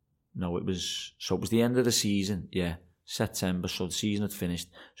 No, it was the end of the season, yeah, September, so the season had finished.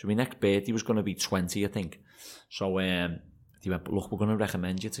 So my next birthday was going to be 20, I think. So he went, look, we're going to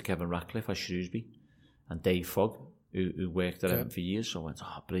recommend you to Kevin Ratcliffe at Shrewsbury and Dave Fogg, who worked there for years. So I went,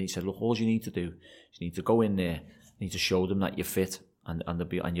 oh, brilliant. He said, look, all you need to do is you need to go in there, you need to show them that you're fit and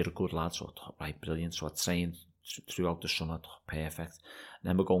you're a good lad. So I thought, right, brilliant. So I trained throughout the summer. I thought, perfect. And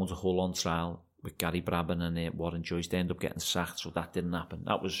then we're going to Hull on trial with Gary Brabham and Warren Joyce. They ended up getting sacked, so that didn't happen.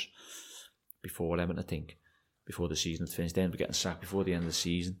 That was before Everton, I think, before the season had finished. They ended up getting sacked before the end of the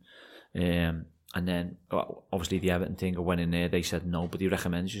season. And then, obviously, the Everton thing, I went in there, they said no, but he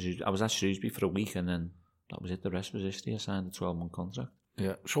recommends you. I was at Shrewsbury for a week, and then that was it. The rest was history. I signed a 12-month contract.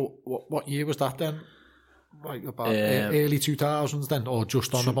 Yeah. So, what year was that then? Like about early 2000s then, or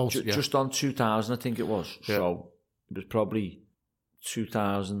just on about? Just on 2000, I think it was. Yeah. So, it was probably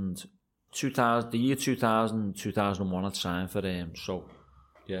 2000, the year 2000, 2001 I'd signed for them. So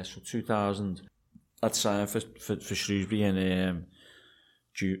 2000 I'd signed for Shrewsbury in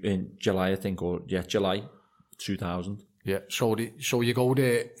July, I think, July 2000. Yeah, so you go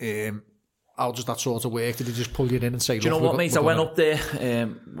there, how does that sort of work? Did he just pull you in and say, do you know what, mate, I went up there,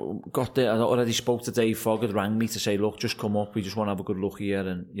 got there, I already spoke to Dave Fogg, had rang me to say, look, just come up, we just want to have a good look here,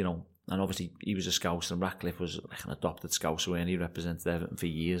 and, you know, and obviously he was a Scouser, and Ratcliffe was like an adopted Scouser, and he represented Everton for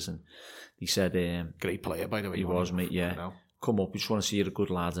years, and he said... great player, by the way. He was, mate, yeah. Come up, we just want to see you're a good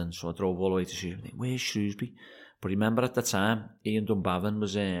lad, and so I drove all the way to Shrewsbury. Where's Shrewsbury? But remember at the time, Ian Dunbavin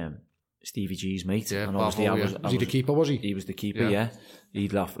was Stevie G's mate. Yeah, and obviously was he the keeper, was he? He was the keeper, yeah.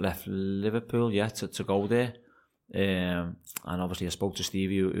 He'd left Liverpool, to go there. And obviously I spoke to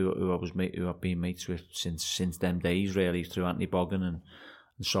Stevie, who I've been mates with since them days, really, through Anthony Bogan and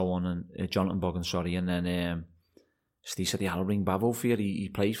so on, and Jonathan Bogan, sorry. And then Steve said, yeah, I'll ring Bavo for you. He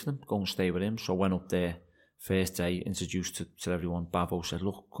plays for them, go and stay with him. So I went up there. First day, introduced to everyone. Bavo said,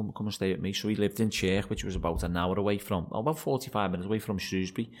 look, come and stay with me. So he lived in Chirk, which was about an hour away from, about 45 minutes away from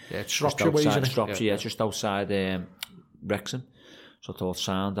Shrewsbury. Yeah, it's Shropshire ways, isn't it? Shropshire, just outside Wrexham. So I thought,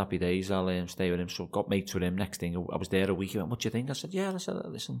 sound, happy days, I'll stay with him. So got mates with him. Next thing, I was there a week. He went, what do you think? I said, yeah. I said,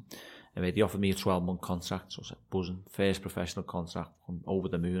 listen. Anyway, they offered me a 12-month contract. So I said, buzzing. First professional contract. I'm over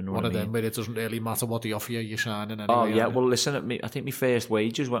the moon. One of them where it doesn't really matter what they offer you, you're signing anyway. Oh, yeah. Well, listen, I think my first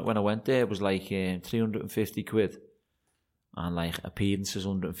wages when I went there was like 350 quid and like appearances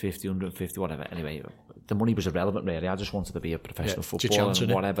 150, whatever. Anyway, the money was irrelevant really. I just wanted to be a professional footballer,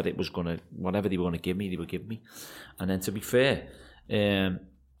 and whatever they were gonna give me, they would give me. And then to be fair,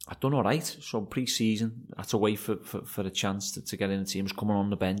 I'd done all right. So pre-season, I had to wait for a chance to get in the team. I was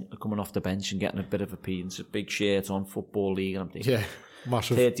coming off the bench and getting a bit of appearance, a big shirt on, Football League, and I'm thinking,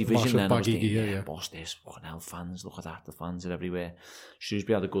 massive, third division. massive then I was thinking, gear, boss, this fucking hell, fans, look at that, the fans are everywhere.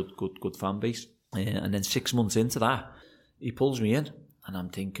 Shrewsbury had a good fan base, and then 6 months into that, he pulls me in, and I'm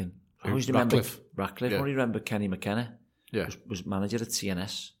thinking, I always remember Ratcliffe. I only remember Kenny McKenna. Was manager at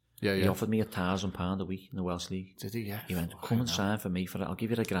CNS. He offered me £1,000 a week in the Welsh League. Did he? Yeah. He went, come and sign for me I'll give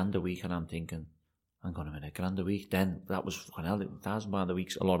you £1,000 a week. And I'm thinking, hang on a minute, £1,000 a week. Then that was fucking hell, £1,000 a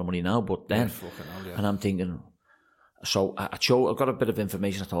week's a lot of money now, but then, and I'm thinking, so I got a bit of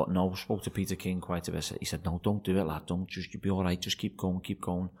information. I thought, no, I spoke to Peter King quite a bit. He said, no, don't do it, lad. You'll be all right. Just keep going.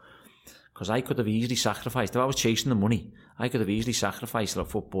 Because I could have easily sacrificed, if I was chasing the money, I could have easily sacrificed the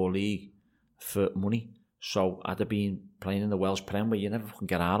Football League for money. So I'd have been playing in the Welsh Prem where you never fucking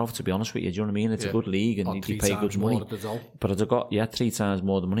get out of, to be honest with you. Do you know what I mean? It's a good league and you pay good money. But I'd have got, 3 times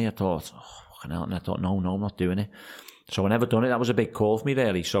more than money. I thought, fucking hell. And I thought, no, I'm not doing it. So I never done it. That was a big call for me,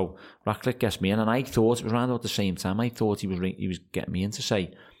 really. So Ratcliffe gets me in, and I thought, it was around about the same time, I thought he was getting me in to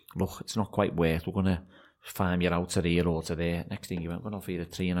say, look, it's not quite worth, we're going to farm you out to here or to there. Next thing he went, we're going to offer you a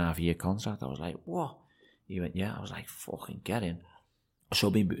 3.5-year contract. I was like, what? He went, yeah. I was like, fucking get in. So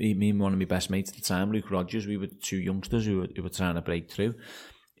me and one of my best mates at the time, Luke Rogers, we were 2 youngsters who were trying to break through.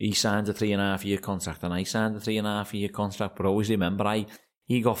 He signed a 3.5-year contract, and I signed a 3.5-year contract. But I always remember,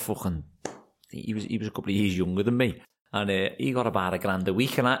 he got fucking, he was a couple of years younger than me, and he got about $1,000 a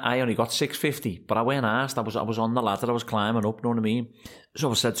week, and I only got $650. But I went asked, I was on the ladder, I was climbing up, know what I mean? So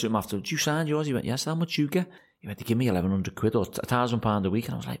I said to him after, did you sign yours? He went, yes. How much you get? He went, to give me £1,100 or £1,000 a week,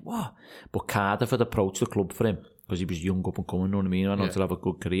 and I was like, what? But Cardiff had approached the club for him, because he was young up and coming, know what I mean? I wanted to have a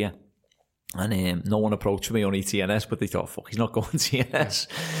good career. And no one approached me, only TNS, but they thought, fuck, he's not going TNS.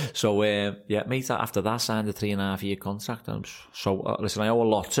 So, mate, after that, signed a 3.5-year contract. And so, listen, I owe a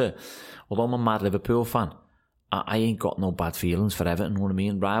lot to, although I'm a mad Liverpool fan, I ain't got no bad feelings for Everton, know what I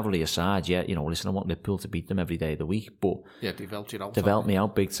mean? Rivalry aside, listen, I want Liverpool to beat them every day of the week, but they've helped me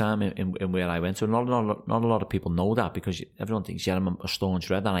out big time in where I went. So not a lot of people know that, because everyone thinks, I'm a staunch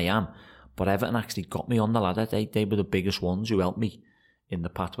Red, and I am. But Everton actually got me on the ladder. They were the biggest ones who helped me in the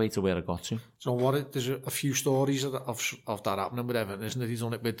pathway to where I got to. So there's a few stories of that happening with Everton, isn't it? He's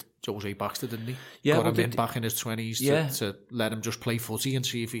done it with Jose Baxter, didn't he? Yeah, got him in back in his 20s to let him just play footy and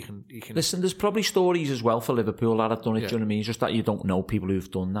see if he can. Listen, there's probably stories as well for Liverpool that have done it. Do you know what I mean? It's just that you don't know people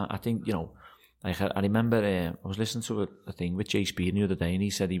who've done that. I think like I remember I was listening to a thing with Jay Speed the other day, and he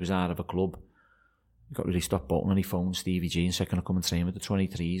said he was out of a club. He got really stopped bolting, and he phoned Stevie G and said, can I come and train with the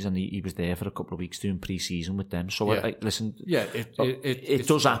 23s? And he was there for a couple of weeks doing pre-season with them. So listen, it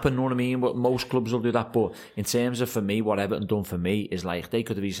does happen, know what I mean? But most clubs will do that. But in terms of, for me, what Everton done for me is like, they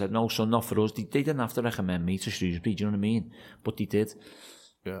could have said, no, son, not for us. They didn't have to recommend me to Shrewsbury, do you know what I mean? But they did.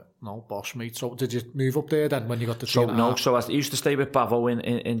 Yeah, no, boss, mate. So did you move up there then when you got the 3.5? So no, so I used to stay with Bavo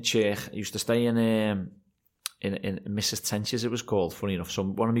in Czech. I used to stay in Mrs. Tench's, it was called, funny enough. So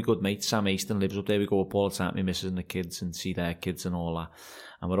one of my good mates, Sam Easton, lives up there. We go up all the time, my missus and the kids, and see their kids and all that.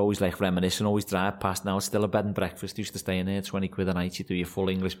 And we're always like reminiscing, always drive past. Now it's still a bed and breakfast. Used to stay in there, £20 a night. You do your full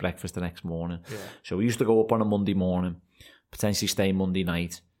English breakfast the next morning. Yeah. So we used to go up on a Monday morning, potentially stay Monday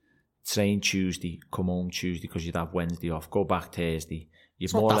night, train Tuesday, come home Tuesday because you'd have Wednesday off, go back Thursday.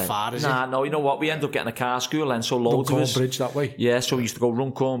 It's not that far, is it? No, you know what? We end up getting a car school then, so loads of us. Runcorn Bridge that way? Yeah, so we used to go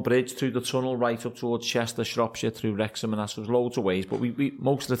Runcorn Bridge through the tunnel right up towards Chester, Shropshire, through Wrexham, and that. So there's loads of ways, but we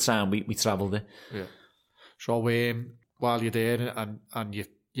most of the time we travelled it. Yeah. So while you're there and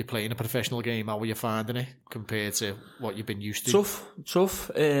you're playing a professional game, how are you finding it compared to what you've been used to?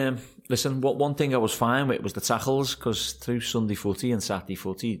 Tough. Listen, one thing I was fine with was the tackles, because through Sunday footy and Saturday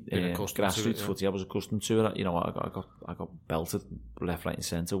footy, grassroots footy, I was accustomed to it. You know, I got belted left, right and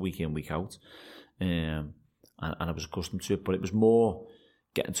centre week in, week out. And I was accustomed to it, but it was more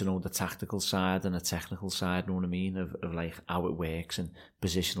getting to know the tactical side and the technical side, know what I mean, of like how it works and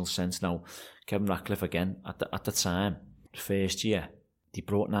positional sense. Now, Kevin Ratcliffe again, at the time, first year, they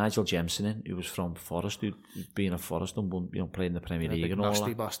brought Nigel Jemson in, who was from Forest, who'd been at Forest and won, playing the Premier League and all that.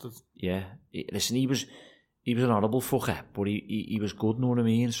 Nasty bastard. Yeah. Listen, he was an horrible fucker, but he was good, know what I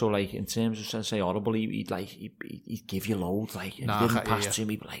mean? So, like, in terms of, say, horrible, he'd give you loads, like, if he didn't pass to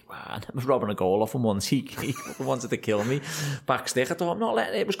me, he'd be like, wow, I was robbing a goal off him once, he wanted to kill me. Backstick, I thought, I'm not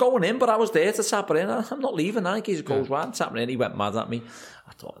letting it was going in, but I was there to tap it in, I'm not leaving, I think it goes wide, tapping in, he went mad at me.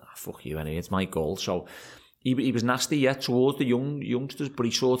 I thought, fuck you anyway, it's my goal, so he was nasty, yeah, towards the youngsters, but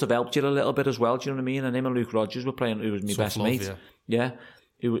he sort of helped you a little bit as well, do you know what I mean? And him and Luke Rogers were playing, who was my best mate. Yeah,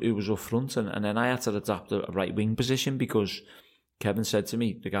 who was up front, and then I had to adapt a right wing position because Kevin said to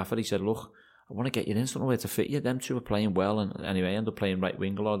me, the gaffer, he said, look, I want to get you in, so I don't know where to fit you. Them two were playing well, and anyway, I ended up playing right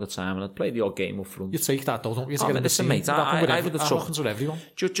wing a lot of the time, and I'd play the odd game up front. You take that, though, don't you? To get listen, mate, I would have took with everyone.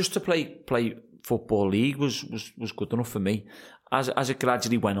 Just to play football league was good enough for me. As it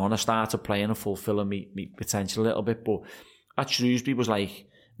gradually went on, I started playing and fulfilling me potential a little bit. But at Shrewsbury was like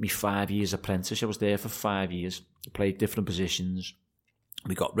me 5 years apprentice. I was there for 5 years, played different positions.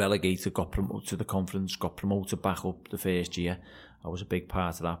 We got relegated, got promoted to the conference, got promoted back up the first year. I was a big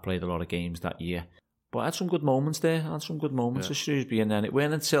part of that, played a lot of games that year. But I had some good moments there, at Shrewsbury. And then it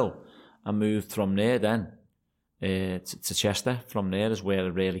went until I moved from there then to Chester. From there is where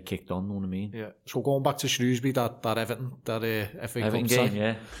it really kicked on, you know what I mean? Yeah. So going back to Shrewsbury, that Everton, that FA Cup game,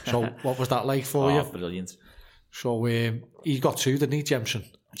 yeah. So what was that like for you? Brilliant. So he got 2, didn't he, Jemson?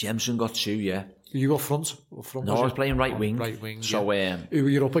 Jemson got 2, yeah. You up front? No, I was playing right wing. Right wing, so, yeah. Who were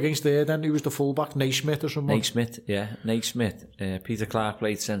you up against there then? Who was the fullback? Naismith or someone? Naismith, yeah. Naismith. Peter Clark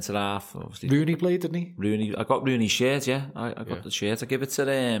played centre half. Obviously. Rooney played, didn't he? Rooney. I got Rooney's shirt, yeah. I got the shirt. I gave it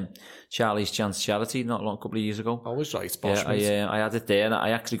to Charlie's Chance Charity not long, a couple of years ago. I was right, boss. Yeah, I had it there, and I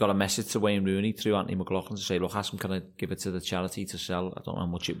actually got a message to Wayne Rooney through Anthony McLaughlin to say, look, ask him, can I give it to the charity to sell? I don't know how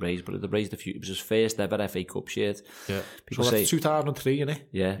much it raised, but it raised a few. It was his first ever FA Cup shirt. Yeah. People so that's 2003, innit?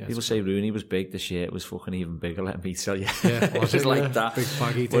 Yeah. People say Rooney was big. The shirt was fucking even bigger, let me tell you. Yeah, it was like that. Big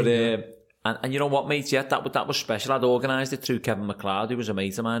baggy thing. But, and you know what, mate? Yeah, that was special. I'd organised it through Kevin McLeod, who was a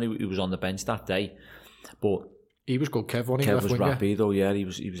mate of mine who was on the bench that day. But he was good, Kev, wasn't he? Kev was rapid, though, yeah. He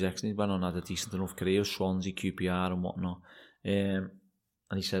was excellent. He went on, had a decent enough career, Swansea, QPR and whatnot. And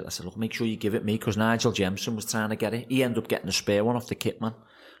I said, look, make sure you give it me, because Nigel Jemson was trying to get it. He ended up getting a spare one off the kit man.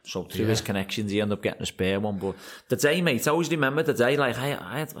 So through his connections, he ended up getting a spare one. But the day, mate, I always remember the day, like,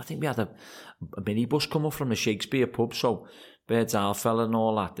 I think we had a minibus come up from the Shakespeare pub, so Birds Isle fella and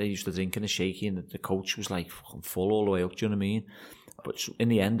all that, they used to drink in a shaky, and the coach was like fucking full all the way up, do you know what I mean? But in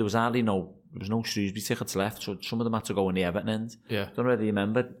the end, there was no Shrewsbury tickets left, so some of them had to go in the Everton end. Yeah. Don't really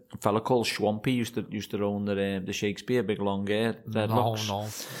remember. A fella called Swampy used to own the Shakespeare, big long hair, dreadlocks. No.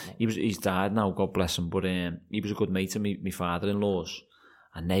 He's died now, God bless him, but he was a good mate of me father-in-law's.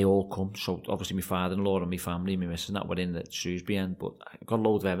 And they all come, so obviously my father-in-law and my family, my missus and that were in the Shrewsbury end, but I got a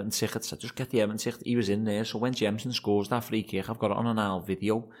load of Everton tickets. I just get the Everton ticket. He was in there, so when Jemson scores that free kick, I've got it on an old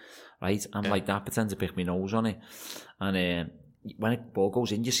video, right? I'm like that, pretend to pick my nose on it. And when a ball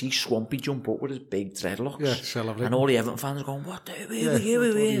goes in, you see Swampy jump up with his big dreadlocks. Yeah, celebrating. And all the Everton fans are going, what are you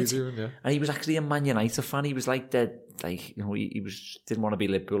doing? And he was actually a Man United fan. He was like dead, like, you know, he didn't want to be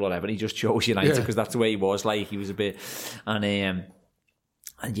Liverpool or whatever. He just chose United because that's the way he was. Like, he was a bit,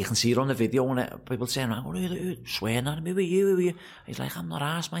 and you can see it on the video, and people saying, "Oh, swearing at me, who are you? He's like, I'm not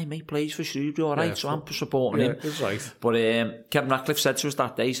arsed, my mate plays for Shrewsbury, all right, so I'm supporting him. That's right. But Kevin Ratcliffe said to us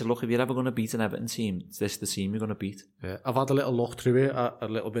that day, he said, look, if you're ever going to beat an Everton team, it's this the team you're going to beat. Yeah, I've had a little look through it, a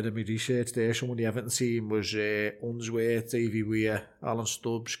little bit of my research there. Some of the Everton team was Unsworth, Davy Weir, Alan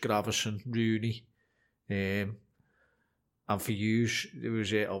Stubbs, Gravison, Rooney, and for yous, there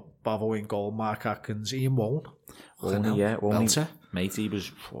was Bavo in goal, Mark Atkins, Ian Wone. Belter. Mate, he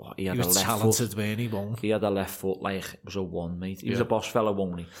had a left talented, foot. He had a left foot like it was a one, mate. He was a boss fella,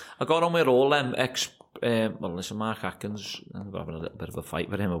 won't he? I got on with all them well, listen, Mark Atkins, I'm having a little bit of a fight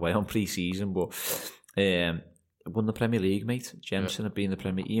with him away on pre-season, but won the Premier League, mate. Jemson had been in the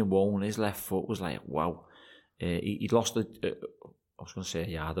Premier League. Ian Wone, his left foot was like, wow. He'd lost I was going to say a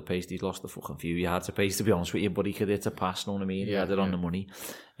yard of pace. He'd lost a fucking few yards of pace, to be honest with you, but he could hit a pass, know what I mean? He had it on the money.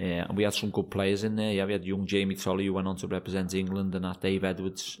 And we had some good players in there. Yeah, we had young Jamie Tolley, who went on to represent England, and that Dave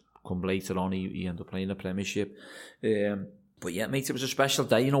Edwards come later on. He ended up playing the Premiership. But yeah, mate, it was a special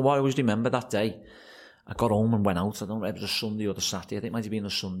day. You know what? I always remember that day. I got home and went out. I don't know if it was a Sunday or the Saturday. I think it might have been a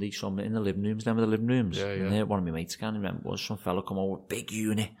Sunday. So I'm in the living rooms. Remember the living rooms? Yeah. And there, one of my mates, I can't remember, was some fella come over with big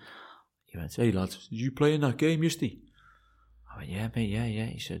unit. He went, hey lads, did you play in that game yesterday? I went, yeah, mate, yeah.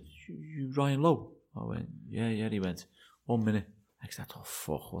 He said, you Ryan Lowe? I went, yeah. He went, 1 minute. I said, oh,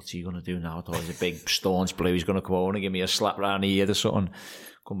 fuck, what's he going to do now? I thought he was a big staunch blue. He's going to come over and give me a slap round the ear or something.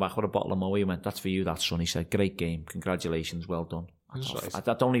 Come back with a bottle of Moe. He went, that's for you, that son. He said, great game. Congratulations, well done. I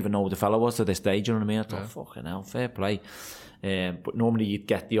don't even know who the fellow was to this day, do you know what I mean? I thought, fucking hell, fair play. But normally you'd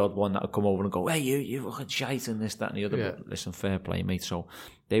get the odd one that would come over and go, hey, you fucking shite and this, that and the other. Yeah. But listen, fair play, mate. So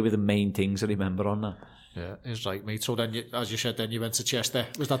they were the main things I remember on that. Yeah, it's right, mate. So then, as you said, then you went to Chester.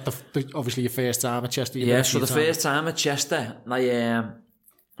 Was that obviously your first time at Chester? Yeah, so the first time at Chester, I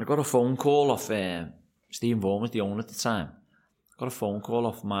got a phone call off Stephen Vaughan was the owner at the time. I got a phone call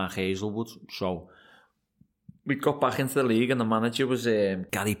off Mark Hazelwood. So we got back into the league and the manager was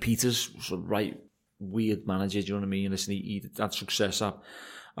Gary Peters, was a right weird manager, do you know what I mean? Listen, he had success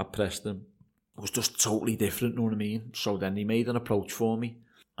at Preston. It was just totally different, you know what I mean? So then he made an approach for me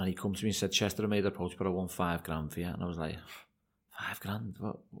and he come to me and said, Chester, I made an approach, but I won $5,000 for you. And I was like,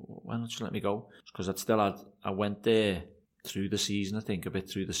 $5,000? Why not just let me go? Because I went there through the season, I think, a bit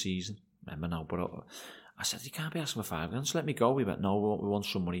through the season. Remember now, but I said, you can't be asking for $5,000, just let me go. He went, no, we want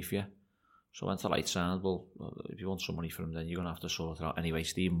some money for you. So I went to Lightsand, well, if you want some money from him, then you're going to have to sort it out. Anyway,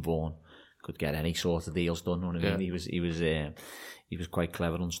 Stephen Vaughan could get any sort of deals done, you know what I mean? He was quite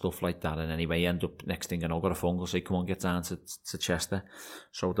clever and stuff like that. And anyway, he ended up, next thing I know, got a phone call, say, come on, get down to Chester.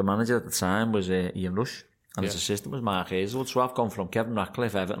 So the manager at the time was Ian Rush, and his assistant was Mark Hazelwood. So I've gone from Kevin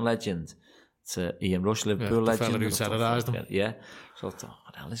Ratcliffe, Everton legend, to Ian Rush, Liverpool legend. The fella who terrorised them. Yeah. So I thought,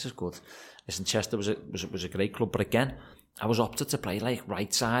 oh, this is good. Listen, Chester was a great club, but again, I was opted to play like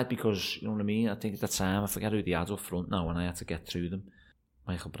right side because, you know what I mean? I think at the time, I forget who they had up front now when I had to get through them.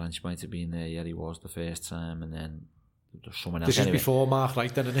 Michael Branch might have been there, yeah, he was the first time, and then there's someone else. This is before Mark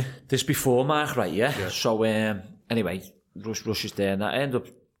Wright, then, isn't it? This before Mark Wright, yeah. So, anyway, Rush is there, and I ended up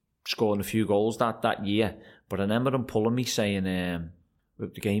scoring a few goals that year, but I remember him pulling me saying,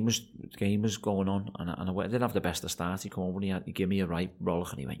 the game was going on, and I didn't have the best of start. He come over and he gave me a right roll,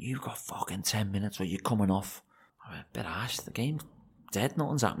 and he went, you've got fucking 10 minutes or you're coming off. I went, bit harsh, the game's dead,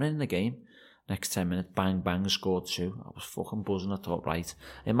 nothing's happening in the game. Next 10 minutes, bang, bang, scored 2. I was fucking buzzing. I thought, right,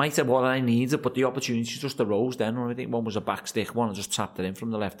 it might have what I needed, but the opportunity just arose then. I think one was a back stick, one I just tapped it in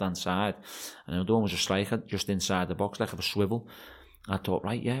from the left-hand side, and the other one was a striker just inside the box, like of a swivel. I thought,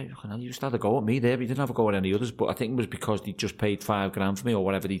 right, yeah, you just had a go at me there, but you didn't have a go at any others. But I think it was because he just paid $5,000 for me, or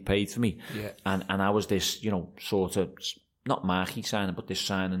whatever he paid for me. Yeah. And I was this, you know, sort of, not marquee signing, but this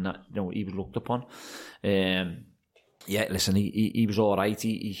signing that, you know, he was looked upon. Yeah, listen, he was all right.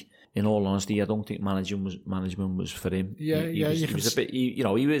 He in all honesty, I don't think management was for him. He was a bit,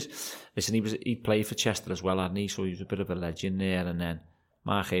 he played for Chester as well, hadn't he? So he was a bit of a legend there. And then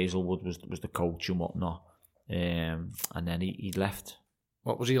Mark Hazelwood was the coach and whatnot. And then he left.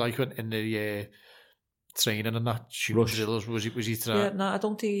 What was he like in the training and that? Drills? Was he trying? Yeah, no, I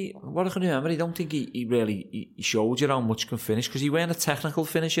don't think. What I can remember, I don't think he really showed you how much he can finish, because he weren't a technical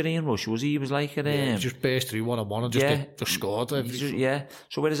finisher, Ian Rush, was he? He was like he just burst through one-on-one and just scored.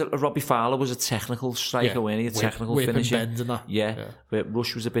 So whereas Robbie Fowler was a technical striker, weren't he? A technical finisher. And bend and that. Yeah. Where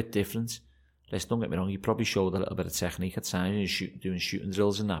Rush was a bit different. Listen, don't get me wrong, he probably showed a little bit of technique at times, doing shooting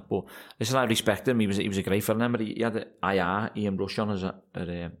drills and that. But listen, I respect him. He was a great fella. Remember, he had Ian Rush on as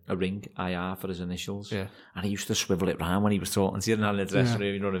a ring, IR for his initials. Yeah. And he used to swivel it round when he was talking to you in the dressing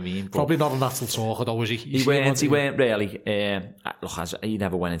room, you know what I mean? But probably not a natural talker though, was he? He weren't really. Look, he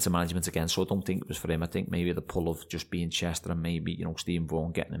never went into management again, so I don't think it was for him. I think maybe the pull of just being Chester and maybe, you know, Stephen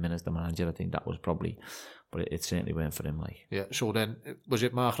Vaughan getting him in as the manager, I think that was probably... But it certainly went for him, like. Yeah, so then, was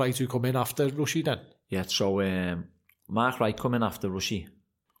it Mark Wright who come in after Rushy then? Yeah, so Mark Wright come in after Rushy.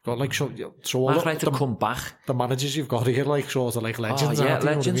 Got like, so Mark Wright to come back. The managers you've got here, like, sort of like legends. Oh, yeah,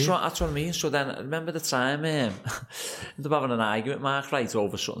 legends, that's what I mean. So then, remember the time, ended up having an argument with Mark Wright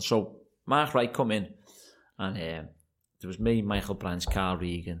over something. So Mark Wright come in, and there was me, Michael Branch, Carl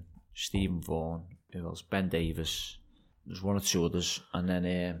Regan, Stephen Vaughan, who else? Ben Davis, there's one or two others, and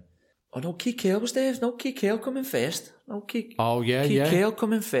then... Oh no, Keith Cale was there. No, Keith Cale coming first. Keith Cale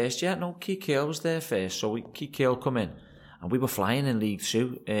coming first, yeah. No, Keith Cale was there first. So Keith Cale come in. And we were flying in League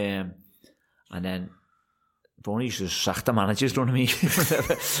 2. And then Bonnie used to sack the managers, you know what I mean?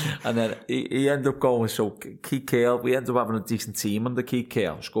 And then he ended up going, so Keith Cale, we ended up having a decent team under Keith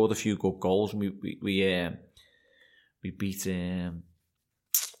Cale. Scored a few good goals, and we beat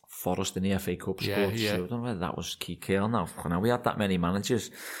Forest in the FA Cup. Scored 2. I don't know whether that was Keith Cale now. We had that many managers.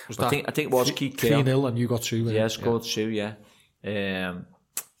 I think it was Keith Cale. 3-0 and you got 2. Yeah, scored 2, yeah.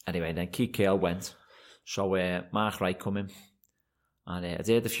 Anyway, then Keith Cale went. So Mark Wright come in. And I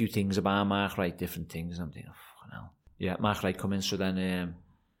heard a few things about Mark Wright, different things. I'm thinking, fucking hell. Yeah, Mark Wright come in. So then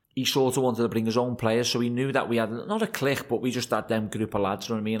he sort of wanted to bring his own players. So he knew that we had, not a clique, but we just had them group of lads,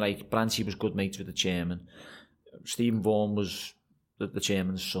 you know what I mean? Like, Branchy was good mates with the chairman. Stephen Vaughan was the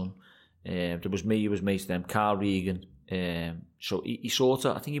chairman's son. There was me, he was mates with them, Carl Regan. So he sort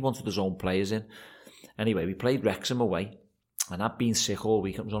of, I think he wanted his own players in. Anyway, we played Wrexham away, and I'd been sick all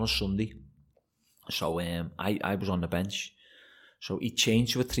week. It was on a Sunday. So I was on the bench. So he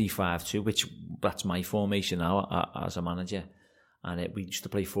changed to a 3-5-2, which that's my formation now as a manager. And we used to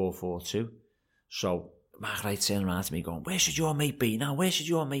play 4-4-2. So Mark Wright turning around to me going, where should your mate be now? Where should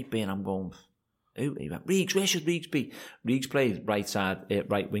your mate be? And I'm going... Who? He went, Reegs, where should Reegs be? Reegs played right side,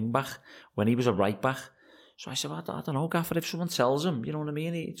 right wing back when he was a right back. So I said, well, I don't know, Gaffer, if someone tells him, you know what I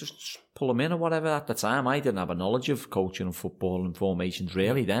mean? He just pull them in or whatever. At the time, I didn't have a knowledge of coaching and football and formations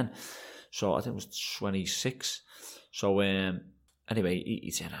really then. So I think it was 26. So anyway,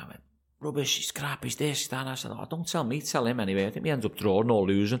 he said, I went, rubbish, he's crap, he's this, he's that. I said, oh, don't tell me, tell him anyway. I think we ended up drawing or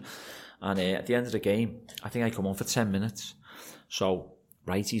losing. And at the end of the game, I think I come on for 10 minutes. So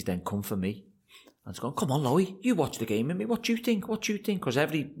righties then come for me. And he's going, come on, Louie, you watch the game with me. What do you think? What do you think? Because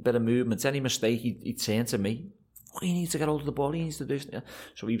every bit of movement, any mistake, he'd turn to me. He needs to get hold of the ball, he needs to do this.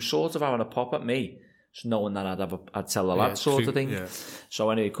 So he was sort of having a pop at me, knowing that I'd tell the lad sort of thing. Yeah. So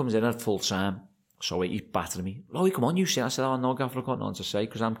anyway, he comes in at full time. So he's battering me. Louie, come on, you say. I said, oh, no, Gaffer, I've got nothing to say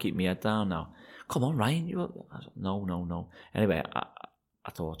because I'm keeping my head down now. Come on, Ryan. I said, no. Anyway,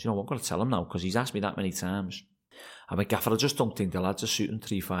 I thought, you know what, I'm going to tell him now because he's asked me that many times. I went, Gaffer, I just don't think the lads are shooting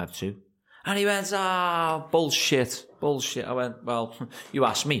 3-5-2. And he went, bullshit. I went, well, you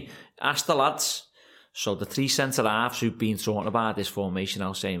asked me. Ask the lads. So the 3 centre-halves who've been talking about this formation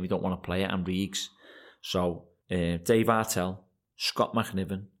now saying we don't want to play it, and Reegs. So Dave Artell, Scott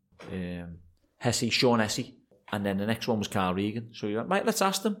McNiven, Sean Hesse, and then the next one was Carl Regan. So he went, right, let's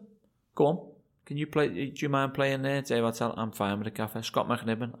ask them. Go on. Can you play? Do you mind playing there? Dave Artell, I'm fine with the Gaffer. Scott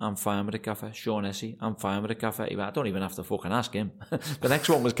McNiven, I'm fine with the Gaffer. Sean Hesse, I'm fine with the Gaffer. I don't even have to fucking ask him. The next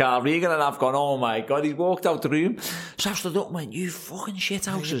one was Carl Regan, and I've gone, oh my God, he's walked out the room. So I stood up and went, you fucking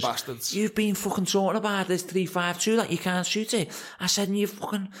shithouses. You bastards. You've been fucking talking about this 3-5-2 that you can't shoot it. I said, and you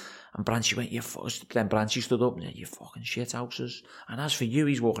fucking... And Branchy went, then Branchy stood up and said, you fucking shithouses. And as for you,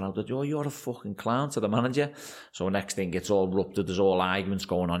 he's walking out the door, you're a fucking clown to the manager. So next thing, it's all erupted, there's all arguments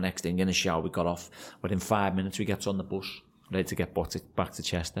going on. Next thing, in the shower, we got off. Within 5 minutes, we get on the bus, ready to get back to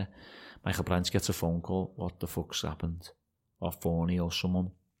Chester. Michael Branch gets a phone call, what the fuck's happened? Or Forney or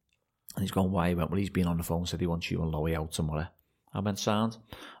someone. And he's going, why? He went, well, he's been on the phone, said he wants you and Louie out tomorrow. I went, sound,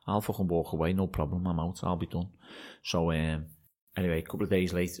 I'll fucking walk away, no problem, I'm out, I'll be done. So, anyway, a couple of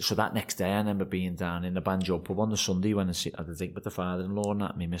days later, so that next day I remember being down in the Banjo pub on the Sunday when I had a drink with the father-in-law and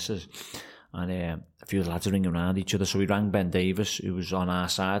that, me missus, and a few of the lads are ringing around each other, so we rang Ben Davis, who was on our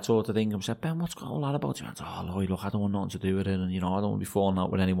side sort of thing, and said, Ben, what's got all that about? He went, oh, look, I don't want nothing to do with it, and you know, I don't want to be falling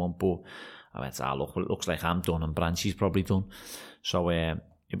out with anyone, but I went, look, well, it looks like I'm done, and Branchy's probably done. So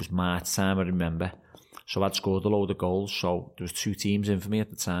it was March time, I remember, so I'd scored a load of goals, so there was 2 teams in for me at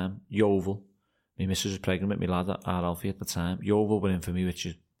the time, Yeovil. My missus was pregnant with my lad at Alfie at the time. Yeovil were in for me, which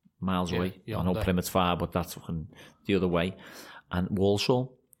is miles away. I know Plymouth's far, but that's fucking the other way. And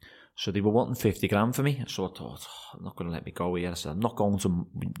Walsall. So they were wanting 50 grand for me. So I thought, I'm not going to let me go here. I said, I'm not going to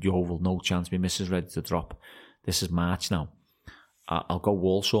Yeovil, no chance. My missus ready to drop. This is March now. I'll go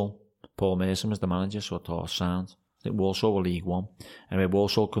Walsall. Paul Mason was the manager, so I thought, sound. I think Walsall were League One. Anyway,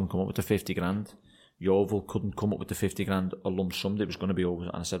 Walsall couldn't come up with the 50 grand. Yeovil couldn't come up with the 50 grand, a lump sum that was going to be over.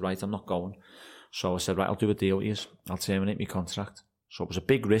 And I said, right, I'm not going. So I said, right, I'll do a deal with you. I'll terminate my contract. So it was a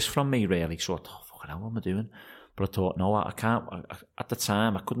big risk from me, really. So I thought, fucking hell, what am I doing? But I thought, no, I can't. At the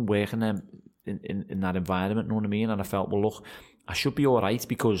time, I couldn't work in that environment, you know what I mean? And I felt, well, look, I should be all right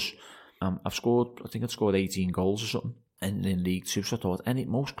because I've scored, I think I'd scored 18 goals or something in League Two. So I thought,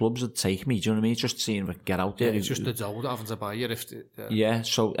 most clubs would take me, do you know what I mean? Just seeing if I could get out there. Yeah, it's just the dough having to buy you. Yeah,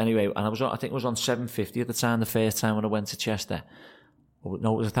 so anyway, and I think it was on 750 at the time, the first time when I went to Chester.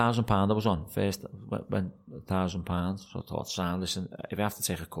 No, it was £1,000 I was on. First, went £1,000. So I thought, Sam, listen, if I have to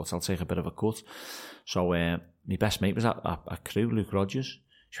take a cut, I'll take a bit of a cut. So my best mate was at Crewe, Luke Rogers.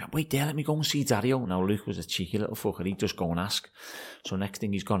 She went, wait there, let me go and see Dario. Now, Luke was a cheeky little fucker. He'd just go and ask. So next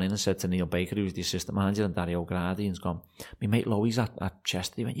thing, he's gone in and said to Neil Baker, who was the assistant manager, and Dario Gradi, and he's gone, my mate Louie's at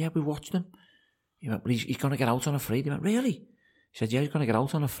Chester. He went, yeah, we watched him. He went, but he's going to get out on a free. He went, really? He said, yeah, he's going to get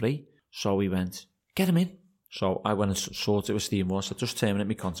out on a free. So he went, get him in. So I went and sorted it with Steve Moore. I said, just terminate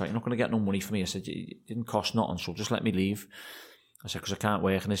my contract. You're not going to get no money for me. I said, it didn't cost nothing, so just let me leave. I said, because I can't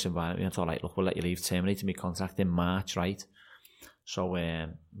work in this environment. He went, all right, look, we'll let you leave. Terminated my contract in March, right? So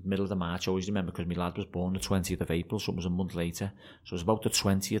middle of the March, I always remember, because my lad was born the 20th of April, so it was a month later. So it was about the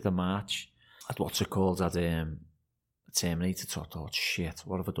 20th of March. I'd terminated. So I thought, shit,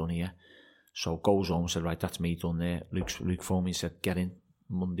 what have I done here? So goes home, said, right, that's me done there. Luke phoned me and said, get in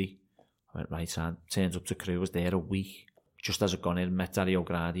Monday. I went, right, son. Turns up to Crewe, was there a week. Just as I'd gone in, met Dario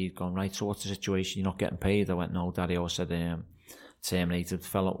Gradi. He'd gone, right, so what's the situation? You're not getting paid? I went, no, Dario. I said, terminated,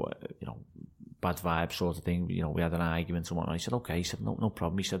 fell, bad vibe sort of thing. We had an argument and whatnot. He said, okay. He said, no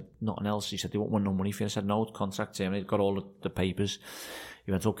problem. He said, nothing else. He said, they won't want no money for you. I said, no, contract terminated, got all the papers.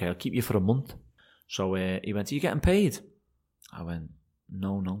 He went, okay, I'll keep you for a month. So he went, are you getting paid? I went,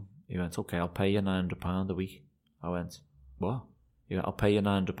 no. He went, okay, I'll pay you £900 a week. I went, what? He went, I'll pay you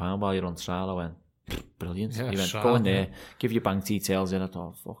 £900 while you're on trial. I went, brilliant. Yeah, He went, sure, go in there, give your bank details in. I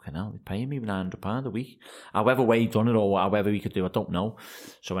thought, fucking hell, they're paying me £900 a week. However way he done it or however he could do, I don't know.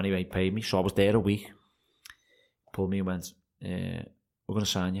 So anyway, he paid me. So I was there a week. Pulled me and went, we're going to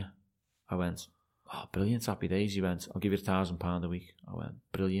sign you. I went, oh, brilliant, happy days. He went, I'll give you £1,000 a week. I went,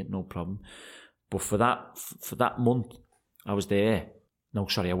 brilliant, no problem. But for that month, I was there. No,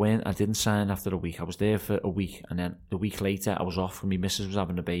 sorry, I didn't sign after a week. I was there for a week, and then the week later, I was off, and my missus was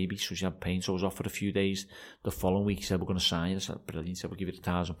having a baby, so she had pain, so I was off for a few days. The following week, he said, we're going to sign you. I said, brilliant. He said, we'll give you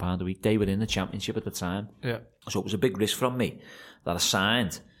 £1,000 a week. They were in the championship at the time. Yeah. So it was a big risk from me that I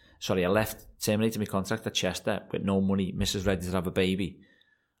terminated my contract at Chester with no money, missus ready to have a baby.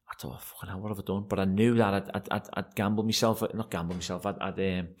 I thought, fucking hell, what have I done? But I knew that I'd gambled myself, I'd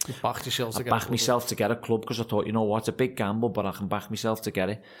backed myself to get a club, because I thought, you know what, it's a big gamble, but I can back myself to get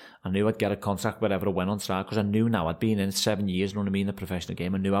it. I knew I'd get a contract wherever I went on start, because I knew now, I'd been in it 7 years, you know what I mean, in the professional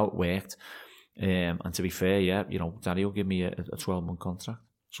game, I knew how it worked. And to be fair, yeah, you know, Daddy will give me a 12-month contract.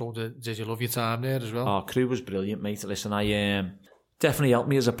 So did you love your time there as well? Oh, Crewe was brilliant, mate. Listen, I definitely helped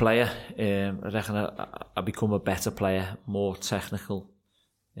me as a player. I reckon I become a better player, more technical,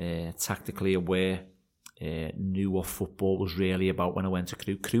 tactically aware, knew what football was really about when I went to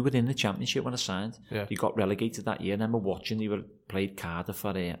Crewe. Crewe were in the championship when I signed. Yeah. They got relegated that year. I remember watching, they played Cardiff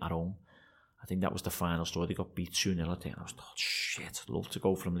at home. I think that was the final score. They got beat 2-0. I think I was shit, I'd love to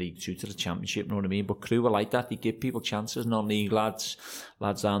go from League 2 to the championship, you know what I mean? But Crewe were like that. They give people chances, non-league lads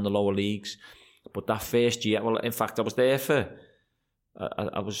down the lower leagues. But that first year, well, in fact, I was there for,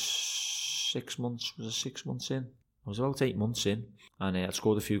 I was 6 months. Was I 6 months in? I was about 8 months in, and I'd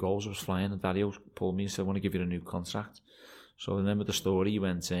scored a few goals. I was flying, and Dario pulled me and said, I want to give you a new contract. So I remember the story. He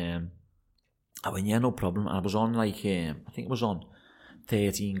went, I went, yeah, no problem. And I was on, I think it was on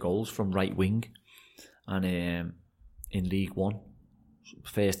 13 goals from right wing, and in League One.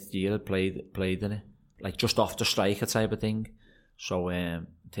 First year I played in it, like just off the striker type of thing. So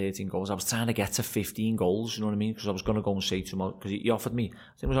 13 goals. I was trying to get to 15 goals, you know what I mean? Because I was going to go and say to him, because he offered me,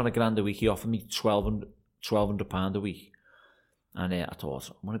 I think it was on £1,000 a week, he offered me £1,200 a week. And I thought,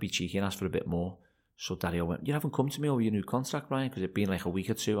 I'm going to be cheeky and ask for a bit more. So Dario went, you haven't come to me over your new contract, Ryan? Because it'd been like a week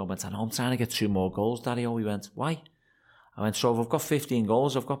or two. I went, I know, I'm trying to get 2 more goals, Dario. He went, why? I went, so if I've got 15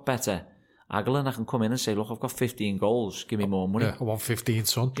 goals, I've got better haggling. I can come in and say, look, I've got 15 goals, give me more money. Yeah, I want 15,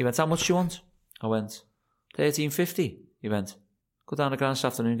 son. He went, how much do you want? I went, $13.50. He went, go down the ground this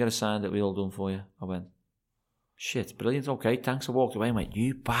afternoon, get a sign that we all done for you. I went, shit, brilliant, okay, thanks. I walked away and went,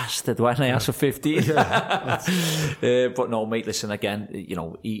 you bastard, why didn't I ask for 15? But no, mate, listen, again, you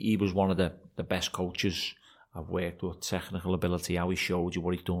know, he was one of the best coaches I've worked with, technical ability, how he showed you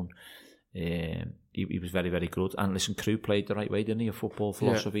what he'd done. He was very, very good. And listen, Crewe played the right way, didn't he? A football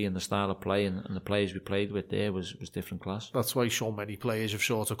philosophy and the style of play, and the players we played with there was different class. That's why so many players have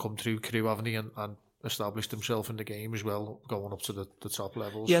sort of come through Crewe, haven't they, and established himself in the game as well, going up to the top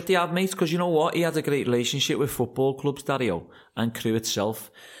levels. Yeah, they have, mate, because you know what? He had a great relationship with football clubs, Dario, and Crewe itself.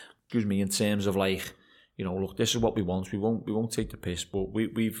 Excuse me, in terms of like, you know, look, this is what we want. We won't take the piss, but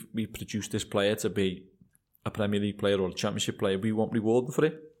we've produced this player to be a Premier League player or a Championship player. We want rewarding for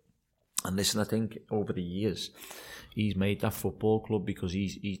it. And listen, I think over the years, he's made that football club because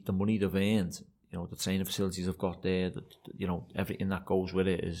he's the money they've earned. You know, the training facilities they've got there. You know, everything that goes with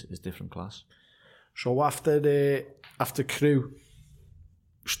it is different class. So after Crewe,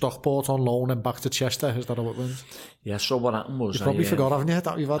 Stockport on loan and back to Chester, is that how it went? Yeah, so what happened was... You've probably forgot, haven't you,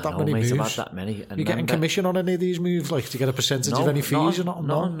 that you've had that many moves? I've had that many. You're getting commission on any of these moves? Like, do you get a percentage of any fees or not?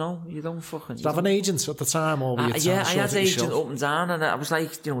 No, you don't fucking... Did you have an agent at the time? Or yeah, I had agents up and down, and I was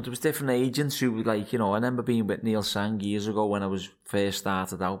like, you know, there was different agents who were like, you know, I remember being with Neil Sang years ago when I was first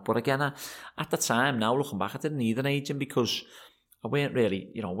started out. But again, at the time, now looking back, I didn't need an agent because... I weren't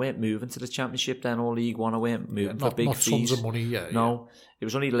really, you know, weren't moving to the Championship then or League One. I weren't moving for big fees. Not tons of money, No, it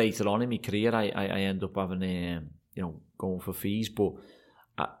was only later on in my career I ended up having, you know, going for fees. But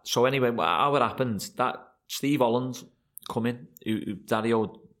so anyway, how it happened, that Steve Holland come in, who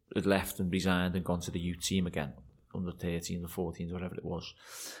Dario had left and resigned and gone to the youth team again, under 13 or 14, whatever it was.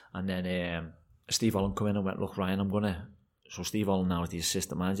 And then Steve Holland come in and went, look, Ryan, So Steve Holland now is the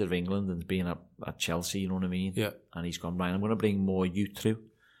assistant manager of England and being at Chelsea, you know what I mean? Yeah. And he's gone, Ryan, I'm going to bring more youth through.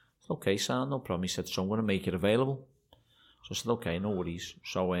 I said, okay, Sam, no problem. He said, so I'm going to make it available. So I said, okay, no worries.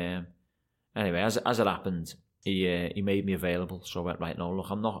 So anyway, as it happened, he made me available. So I went, right, no, look,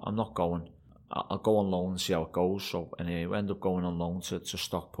 I'm not going. I'll go on loan and see how it goes. So anyway, we ended up going on loan to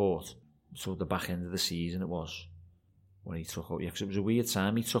Stockport. So the back end of the season it was when he took over. Yeah, because it was a weird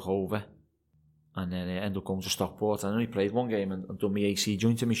time. He took over. And then I ended up going to Stockport. I only played one game and done my AC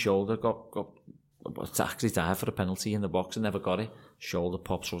joint in my shoulder. Got actually dived for a penalty in the box and never got it. Shoulder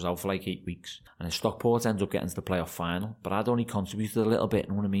pops, so I was out for like 8 weeks. And then Stockport ended up getting to the playoff final, but I'd only contributed a little bit,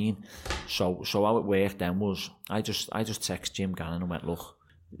 you know what I mean? So how it worked then was, I just texted Jim Gannon and went, look,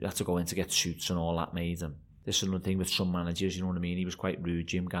 you had to go in to get suits and all that made, and this is another thing with some managers, you know what I mean? He was quite rude,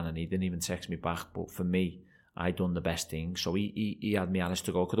 Jim Gannon. He didn't even text me back, but for me, I'd done the best thing. So he had me Alice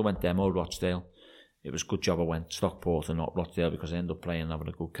to go. Could have went demo Rochdale. It was a good job I went Stockport and not Rochdale because I ended up playing and having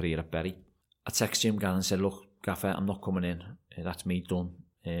a good career at Bury. I texted Jim Gannon and said, look, Gaffer, I'm not coming in. That's me done.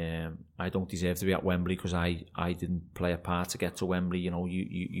 I don't deserve to be at Wembley because I didn't play a part to get to Wembley. You know,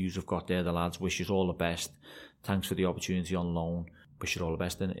 you have got there, the lads. Wish you all the best. Thanks for the opportunity on loan. Wish you all the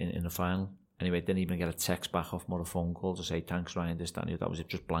best in the final. Anyway, didn't even get a text back off, more a phone call to say, thanks, Ryan, this, that, and that was it,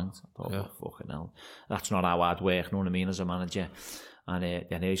 just blanked. I thought, oh, fucking hell. That's not how I'd work, you know what I mean, as a manager. And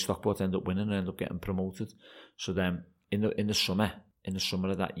then Stockport ended up winning and ended up getting promoted. So then, in the summer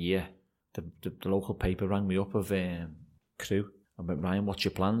of that year, the local paper rang me up of Crewe. I went, Ryan, what's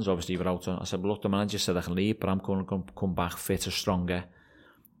your plans? Obviously, we're out. I said, well, look, the manager said I can leave, but I'm going to come back fitter, stronger.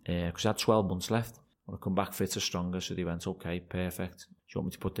 Because I had 12 months left. I want to come back fitter, stronger. So they went, okay, perfect. Do you want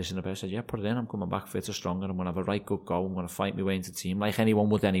me to put this in the bed? I said, yeah, put it in. I'm coming back fitter, stronger. I'm going to have a right good go. I'm going to fight my way into the team. Like anyone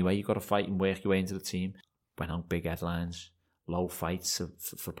would anyway. You've got to fight and work your way into the team. Went on big headlines. Low fights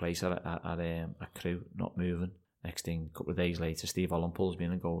for place at Crewe, not moving. Next thing, a couple of days later, Steve Holland pulls me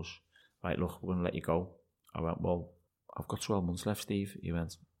in and goes, right, look, we're going to let you go. I went, well, I've got 12 months left, Steve. He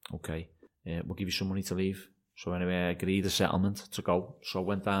went, okay, we'll give you some money to leave. So anyway, I agreed a settlement to go. So I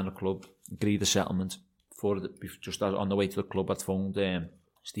went down the club, agreed a settlement. Just on the way to the club, I'd phoned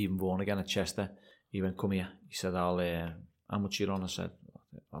Stephen Vaughan again at Chester. He went, come here. He said, how much you on? I said,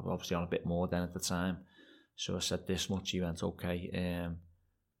 I was obviously on a bit more then at the time. So I said, this much. He went, okay,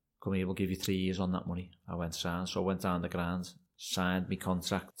 come here, we'll give you 3 years on that money. I went, signed. So I went down the ground, signed my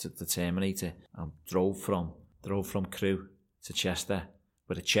contract to terminate it, and drove from Crewe to Chester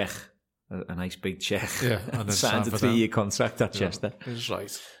with a cheque, a nice big cheque. Yeah, and then signed a 3-year contract at Chester. That's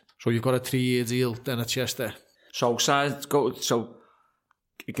right. So you've got a 3-year deal then at Chester. So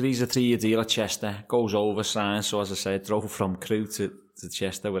agrees a 3-year deal at Chester, goes over, signs. So as I said, drove from Crewe to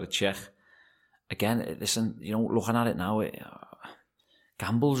Chester with a cheque. Again, listen, you know, looking at it now,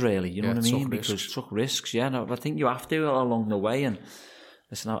 gambles really, you know what I mean? Because took risks, yeah. No, I think you have to along the way. And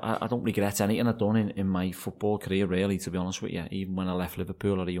listen, I don't regret anything I've done in my football career, really, to be honest with you. Even when I left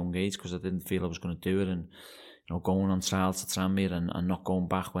Liverpool at a young age, because I didn't feel I was going to do it, and you know, going on trial to Tranmere and not going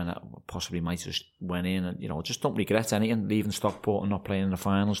back when I possibly might have just went in, and you know, just don't regret anything. Leaving Stockport and not playing in the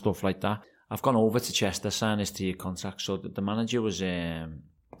final, stuff like that. I've gone over to Chester, signed this 2-year contract. So the manager was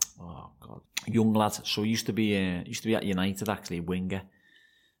oh God, young lad. So he used to be at United actually, winger.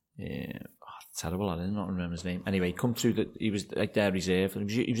 Terrible, I didn't remember his name. Anyway, come through he was like their reserve.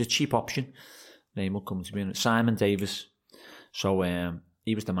 He was a cheap option. Name will come to me. Simon Davis. So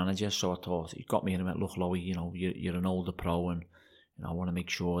he was the manager. So I thought, he got me in and went, look, Lowy, you know, you're an older pro, and you know, I want to make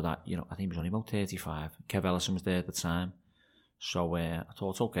sure that, you know, I think he was only about 35. Kev Ellison was there at the time. So I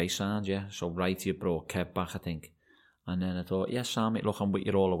thought, okay, sound, yeah. So right, you brought Kev back, I think. And then I thought, yes, Sam, look, I'm with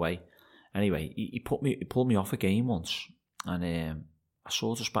you all the way. Anyway, he pulled me off a game once, and I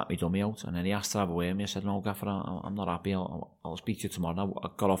sort of spat my dummy out, and then he asked to have a word with me. I said, no, Gaffer, I'm not happy. I'll speak to you tomorrow. I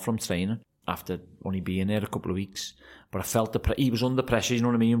got off from training after only being there a couple of weeks, but I felt he was under pressure, you know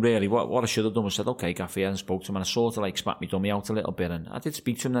what I mean, really. What I should have done was said, okay, Gaffer, and spoke to him, and I sort of like spat my dummy out a little bit, and I did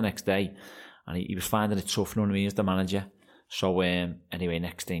speak to him the next day, and he was finding it tough, you know what I mean, as the manager. So anyway,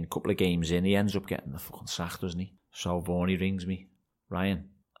 next thing, a couple of games in, he ends up getting the fucking sack, doesn't he? So Vaughan rings me, Ryan.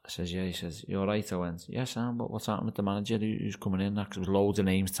 I says, yeah. He says, you all right? I went, yes, Sam, but what's happening with the manager who's coming in? Because there was loads of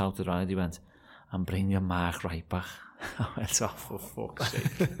names touted around. He went, I'm bringing Mark Wright back. I went, oh, for fuck's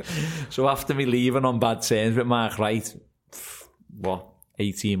sake. So after me leaving on bad terms with Mark Wright,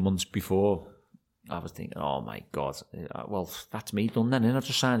 18 months before, I was thinking, oh my God, well, that's me done then, innit? I've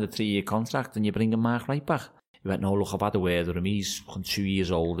just signed a 3-year contract and you're bringing Mark Wright back. He went, no, look, I've had a word with him. He's 2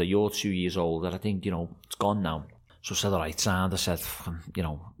 years older. You're 2 years older. I think, you know, it's gone now. So I said, all right, sound. I said, you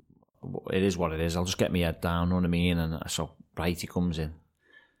know, it is what it is. I'll just get my head down, you know what I mean? And so, right, he comes in,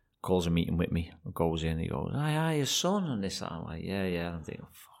 calls a meeting with me, goes in, he goes, hi, your son, and this, I'm like, yeah. I'm thinking,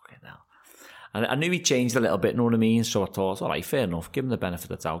 fucking hell. And I knew he changed a little bit, you know what I mean? So I thought, all right, fair enough, give him the benefit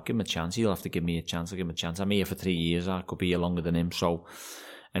of the doubt, give him a chance. He'll have to give me a chance, I'll give him a chance. I'm here for 3 years, I could be here longer than him. So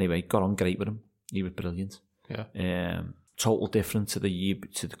anyway, got on great with him. He was brilliant. Yeah. Total different to the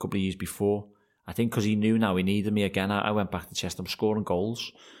couple of years before. I think because he knew now he needed me again. I went back to Chester, I'm scoring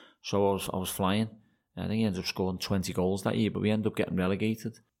goals. So I was flying. I think he ended up scoring 20 goals that year, but we ended up getting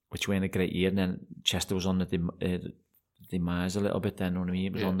relegated, which weren't a great year. And then Chester was on the demise a little bit then, you know what I mean?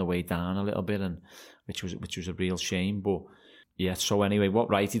 It was on the way down a little bit, and which was a real shame. But yeah, so anyway, what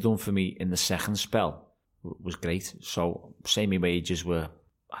Wrighty done for me in the second spell was great. So say my wages were,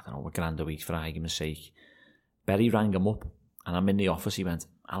 I don't know, £1,000 a week for argument's sake. Berry rang him up, and I'm in the office. He went,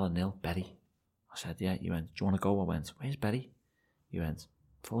 Alan Hill, Berry. I said, yeah. He went, do you want to go? I went, where's Berry? He went,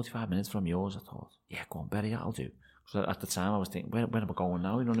 45 minutes from yours. I thought, yeah, go on, Berry, I'll do. Because at the time I was thinking, where am I going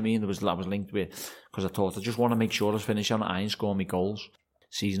now? You know what I mean? I was linked with, because I thought, I just want to make sure I was finished on iron, score my goals.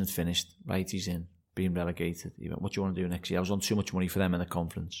 Season's finished, Wrighty's in, being relegated. He went, what do you want to do next year? I was on too much money for them in the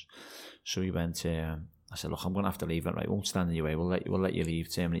conference. So he went, I said, look, I'm going to have to leave it, right? Won't stand in your way. We'll let you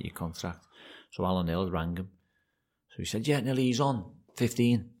leave, terminate your contract. So Alan Hill rang him. So he said, yeah, nearly he's on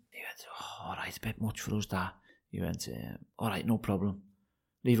 15. He went, oh, all right, a bit much for us, that. He went, all right, no problem.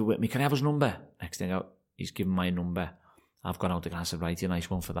 Leave it with me. Can I have his number? Next thing out, he's given my number. I've gone out the ground. I said, right, a nice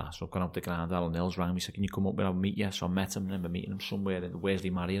one for that. So I've gone out the ground. Alan Hills rang me. He said, can you come up and I'll meet you? So I met him. I remember meeting him somewhere in Wesley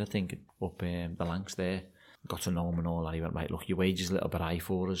Marion, I think, up the Lancs there. Got to know him and all that. He went, right, look, your wage is a little bit high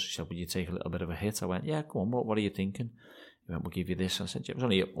for us. He said, would you take a little bit of a hit? I went, yeah, go on, what are you thinking? He went, we'll give you this. I said, yeah, it was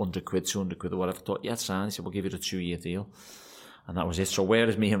only 100 quid, 200 quid or whatever. I thought, yeah, it's fine. He said, we'll give you the 2-year deal. And that was it. So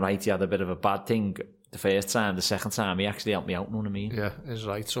whereas me and Wrighty had a bit of a bad thing the first time, the second time, he actually helped me out, you know what I mean? Yeah, it's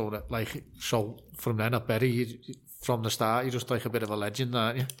right. So that, so from then at Berry, from the start, you're just like a bit of a legend,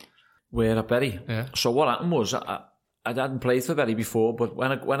 aren't you? Where at Berry? Yeah. So what happened was, I hadn't played for Berry before, but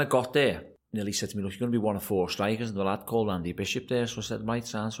when I got there, Nearly said to me, look, you're going to be one of 4 strikers, and the lad called Andy Bishop there. So I said, right,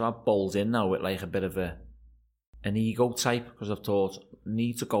 son. So I bowled in now with like a bit of an ego type, because I've thought,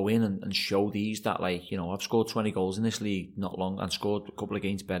 need to go in and show these that, like, you know, I've scored 20 goals in this league not long, and scored a couple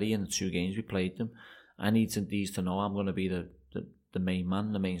against Berry in the 2 games we played them. I need these to know I'm going to be the main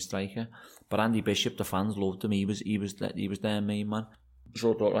man, the main striker. But Andy Bishop, the fans loved him. He was their main man.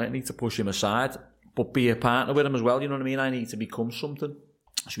 So I thought, right, I need to push him aside, but be a partner with him as well. You know what I mean? I need to become something.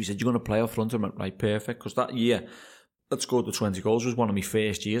 So he said, you're going to play up front. I went, right, perfect. Because that year, I'd scored the 20 goals. It was one of my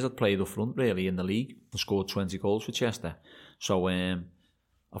first years I'd played up front, really, in the league. I scored 20 goals for Chester. So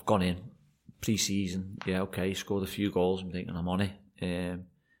I've gone in pre-season. Yeah, okay, scored a few goals. I'm thinking, I'm on it.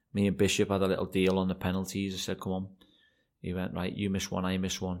 Me and Bishop had a little deal on the penalties. I said, come on. He went, right, you miss one, I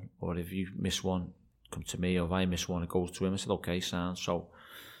miss one. Or if you miss one, come to me. Or if I miss one, it goes to him. I said, okay, sound. So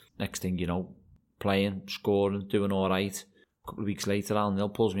next thing you know, playing, scoring, doing all right. A couple of weeks later, Alan Hill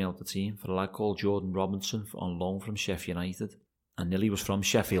pulls me out the team for a lad called Jordan Robinson on loan from Sheffield United. And Nilly was from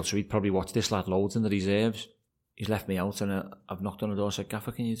Sheffield, so he'd probably watched this lad loads in the reserves. He's left me out, and I've knocked on the door and said,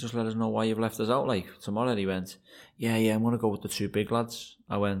 Gaffer, can you just let us know why you've left us out, like, tomorrow? He went, yeah, I'm going to go with the 2 big lads.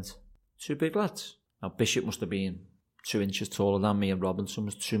 I went, 2 big lads? Now, Bishop must have been 2 inches taller than me, and Robinson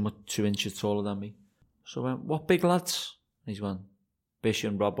was 2 inches taller than me. So I went, what big lads? And he's went, Bishop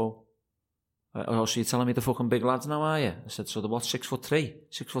and Robbo. Oh, so you're telling me the fucking big lads now, are you? I said, so they're what, 6'3",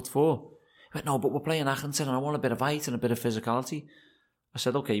 6'4"? He went, no, but we're playing Accrington and I want a bit of height and a bit of physicality. I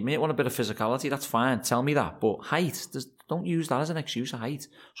said, okay, you may want a bit of physicality, that's fine, tell me that, but height, don't use that as an excuse of height.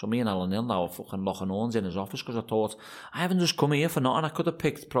 So me and Alan Hill now are fucking locking horns in his office, because I thought, I haven't just come here for nothing. I could have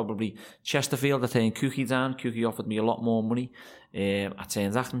picked probably Chesterfield. I turned Cookie down. Cookie offered me a lot more money. I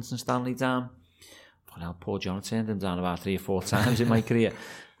turned Accrington Stanley down. Fucking hell, poor John, I turned him down about 3 or 4 times in my career.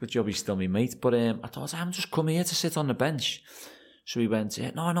 Good job he's still my mate. But I thought, I haven't just come here to sit on the bench. So he went,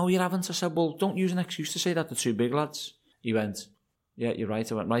 no, you haven't. I said, well, don't use an excuse to say that to 2 big lads. He went, yeah, you're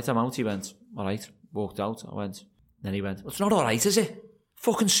right. I went, right, I'm out. He went, all right, walked out. I went, then he went, well, it's not all right, is it?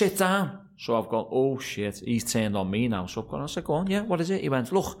 Fucking sit down. So I've gone, oh shit, he's turned on me now. So I've gone, I said, go on, yeah, what is it? He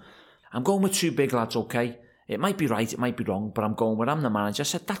went, look, I'm going with 2 big lads, okay? It might be right, it might be wrong, but I'm going with, I'm the manager. I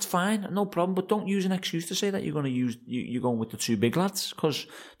said, that's fine, no problem, but don't use an excuse to say that you're going with the 2 big lads, because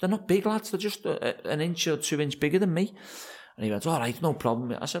they're not big lads, they're just an inch or 2 inch bigger than me. And he went, all right, no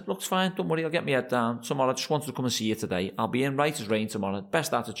problem. I said, look, it's fine, don't worry, I'll get my head down. Tomorrow, I just wanted to come and see you today. I'll be in right as rain tomorrow.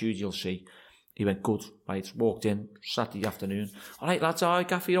 Best attitude you'll see. He went, good, right, walked in, Saturday afternoon. All right, lads, all right,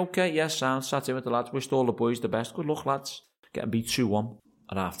 Gaffy, okay? Yes, sound, sat in with the lads, wished all the boys the best. Good luck, lads. Getting beat 2-1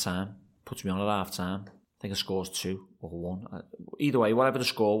 at half-time. Puts me on at half-time. I think I scores 2 or 1. Either way, whatever the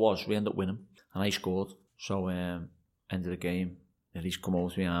score was, we ended up winning. And I scored. So, end of the game, he's come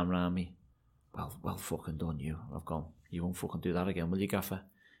over to me, arm around me. Well fucking done, you. I've gone, you won't fucking do that again, will you, Gaffer?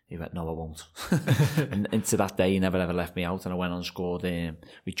 He went, no, I won't. And to that day, he never ever left me out, and I went on and scored.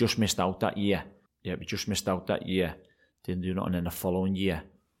 We just missed out that year. Yeah, we just missed out that year. Didn't do nothing in the following year.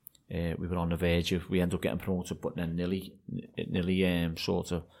 We were on the verge of, we ended up getting promoted, but then nearly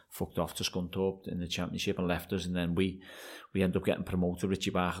sort of fucked off to Scunthorpe in the Championship and left us, and then we ended up getting promoted.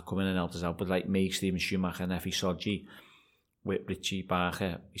 Richie Barker coming in and helped us out, but like me, Stephen Schumacher and Effie Sodji, with Richie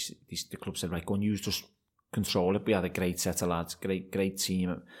Barker, the club said, right, go and use just control it. We had a great set of lads, great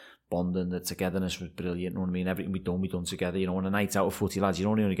team, bonding, the togetherness was brilliant, you know what I mean? Everything we done together, you know, on a night out of footy, lads, you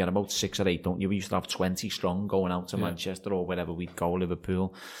only get about 6 or 8, don't you? We used to have 20 strong going out to Manchester or wherever we'd go,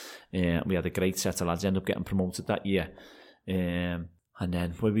 Liverpool. We had a great set of lads, ended up getting promoted that year. And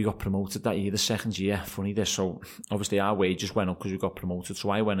then when we got promoted that year, the second year, funny this, so obviously our wages went up because we got promoted, so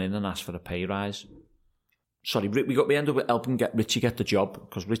I went in and asked for a pay rise. Sorry, we ended up helping Richie get the job,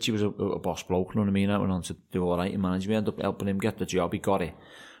 because Richie was a boss bloke, you know what I mean? I went on to do all right in management. We ended up helping him get the job, he got it.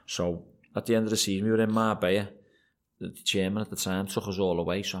 So at the end of the season, we were in Marbella. The chairman at the time took us all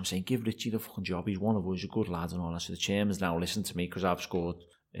away, so I'm saying, give Richie the fucking job, he's one of us, he's a good lad and all that. So the chairman's now listened to me, because I've scored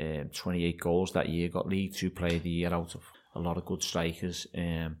 28 goals that year, got League 2 Player of the Year out of a lot of good strikers.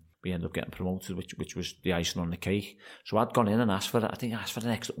 We ended up getting promoted, which was the icing on the cake. So I'd gone in and asked for an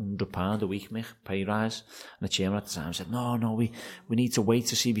extra £100 a week, Mick, pay rise. And the chairman at the time said, no, we need to wait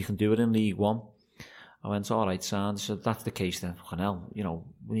to see if we can do it in League 1. I went, all right, son. So that's the case then. Fucking hell, you know,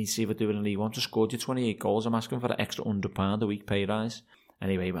 we need to see if we do it in League 1. Just scored you 28 goals. I'm asking for an extra £100 a week pay rise.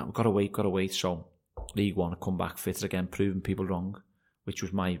 Anyway, man, we've got to wait. So League 1, I come back fitter again, proving people wrong, which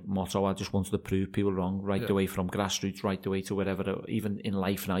was my motto. I just wanted to prove people wrong, right the way from grassroots, right the way to wherever. Even in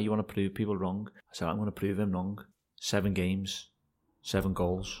life now, you want to prove people wrong. So I'm going to prove him wrong. 7 games, 7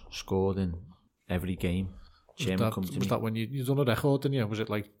 goals, scored in every game. Chairman comes to me. Was that when you done a record, didn't you? Was it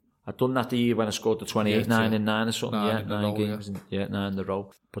like... I'd done that the year when I scored the 28, 9 and 9 or something, 9 games, 9 in a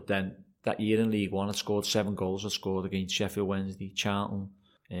row. But then that year in League 1, I'd scored 7 goals. I scored against Sheffield Wednesday, Charlton,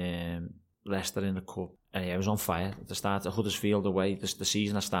 Leicester in the Cup. And I was on fire at the start of Huddersfield away. The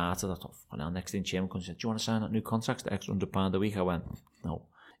season I started, I thought, well, next thing Chairman comes and said, do you want to sign that new contract, the extra £100 a week? I went, no.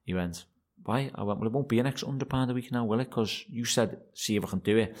 He went, why? I went, well, it won't be an extra £100 a week now, will it? Because you said, see if I can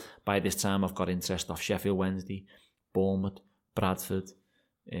do it. By this time, I've got interest off Sheffield Wednesday, Bournemouth, Bradford.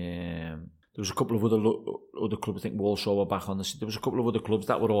 There was a couple of other clubs, I think Walsall were back on the... There was a couple of other clubs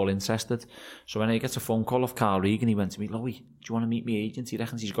that were all interested. So when I get a phone call off Carl Regan, he went to me, Louie, do you want to meet my agent? He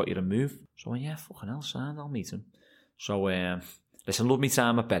reckons he's got you to move. So I went, yeah, fucking hell, son, I'll meet him. So, listen, love me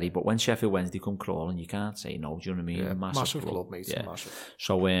time at Bury, but when Sheffield Wednesday come crawling, you can't say no, do you know what I mean? Yeah, massive club, mate, yeah. Massive.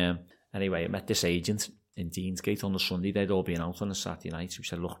 So, anyway, I met this agent in Deansgate on the Sunday. They'd all been out on a Saturday night. So he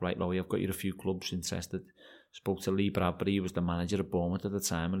said, look, right, Louie, I've got you a few clubs interested. Spoke to Lee Bradbury, who was the manager of Bournemouth at the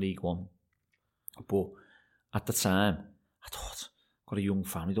time in League 1. But at the time, I thought, got a young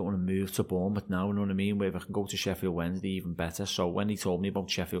family, don't want to move to Bournemouth now, you know what I mean? Where if I can go to Sheffield Wednesday, even better. So when he told me about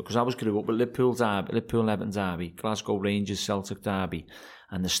Sheffield, because I was grew up with Liverpool Everton derby, Glasgow Rangers Celtic derby,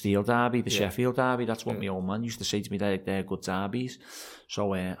 and the Steel derby, the Sheffield derby. That's what my old man used to say to me, they're good derbies.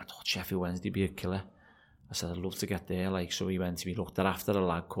 So I thought Sheffield Wednesday would be a killer. I said, I'd love to get there. So he went to me, look, they're after a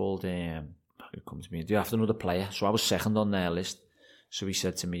lad called... He come to me, do you have another player? So I was second on their list. So he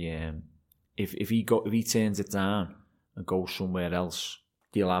said to me, if he turns it down and goes somewhere else,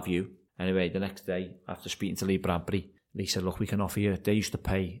 he'll have you. Anyway, the next day, after speaking to Lee Bradbury, Lee said, look, we can offer you, they used to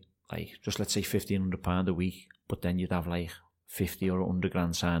pay, just let's say £1,500 a week, but then you'd have 50 or 100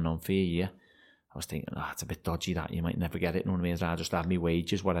 grand sign on fee a year. I was thinking, it's a bit dodgy that, you might never get it, you know what I mean? So I just have my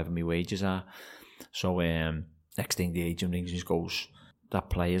wages, whatever my wages are. So next thing the agent rings and goes, that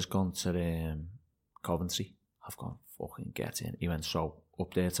player's gone to Coventry. I've gone, fucking get in. He went, so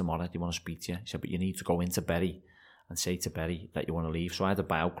up there tomorrow, do you want to speak to you? He said, but you need to go into Bury and say to Bury that you want to leave. So I had a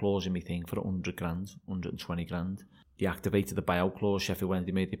buyout clause in my thing for 100 grand, 120 grand. He activated the buyout clause. Sheffield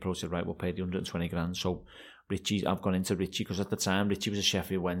Wednesday made the approach, said, right, we'll pay the 120 grand. So I've gone into Richie, because at the time, Richie was a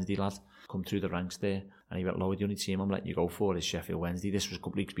Sheffield Wednesday lad, come through the ranks there. And he went, Louie, the only team I'm letting you go for is Sheffield Wednesday. This was a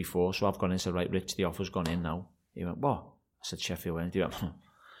couple of weeks before. So I've gone in and said, right, Rich, the offer's gone in now. He went, what? I said, Sheffield Wednesday. He went,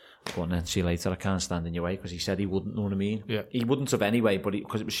 but then see you later, I can't stand in your way, because he said he wouldn't, know what I mean? Yeah. He wouldn't have anyway, but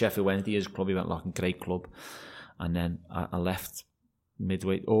because it was Sheffield Wednesday, his club, he went, like, a great club. And then I left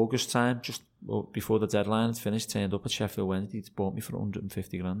midway August time, just before the deadline had finished, turned up at Sheffield Wednesday. It's bought me for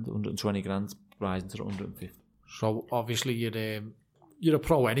 150 grand, 120 grand, rising to 150. So obviously you're a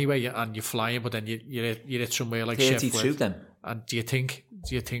pro anyway, and you're flying, but then you're at somewhere like Sheffield. 32 then. And do you think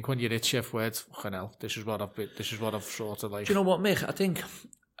when you're at Sheffield, fucking hell, this is what I've sort of like... Do you know what, Mick? I think,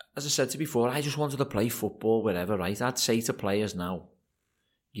 as I said to you before, I just wanted to play football wherever, right? I'd say to players now,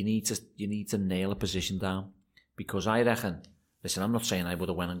 you need to nail a position down, because I reckon, listen, I'm not saying I would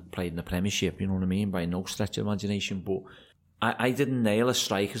have went and played in the Premiership, you know what I mean, by no stretch of imagination, but I didn't nail a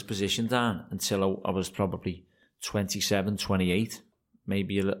striker's position down until I was probably 27, 28,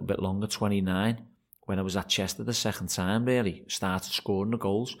 maybe a little bit longer, 29, when I was at Chester the second time, really, started scoring the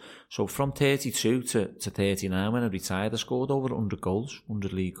goals. So from 32 to 39, when I retired, I scored over 100 goals,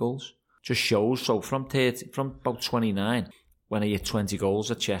 100 league goals. Just shows, so from about 29, when I hit 20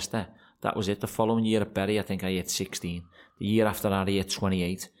 goals at Chester, that was it. The following year at Bury, I think I hit 16. The year after that, I hit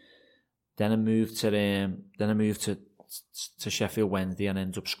 28. Then I moved to Sheffield Wednesday and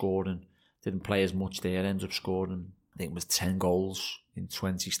ended up scoring. Didn't play as much there, ended up scoring, I think it was 10 goals in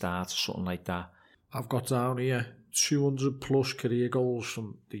 20 starts or something like that. I've got down here 200 plus career goals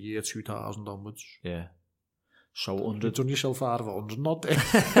from the year 2000 onwards. Yeah. So 100. You've done yourself out of 100, not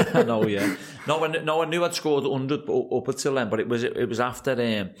there. No, yeah. No, I knew I'd scored 100 up until then, but it was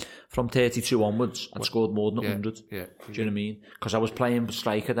after, from 32 onwards, I'd scored more than 100. Yeah. Do you know what I mean? Because I was playing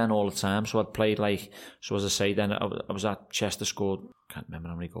striker then all the time, so I'd played so as I say, then I was at Chester, scored, can't remember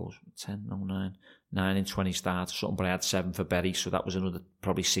how many goals, 10, no, 9 in 20 starts or something, but I had 7 for Bury, so that was another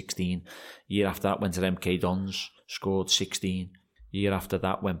probably 16. Year after that, went to MK Dons, scored 16. Year after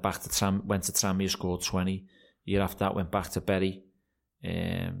that, went to Tranmere, scored 20. Year after that, went back to Bury,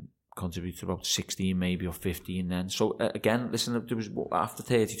 contributed about 16 maybe or 15 then. So again, listen, there was after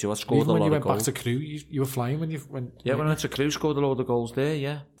 32, I scored a lot of goals. Even when you went back to Crewe, you were flying when you went... Yeah, when I went to Crewe, scored a load of goals there,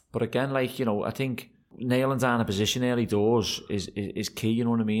 yeah. But again, I think nailing down a position early doors is key, you know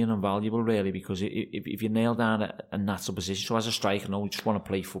what I mean, and valuable really, because if you nail down a natural position, so as a striker, you just want to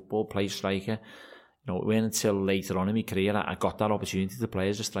play football, play striker, it wasn't until later on in my career I got that opportunity to play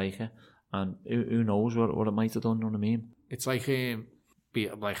as a striker. And who knows what it might have done, you know what I mean? It's like I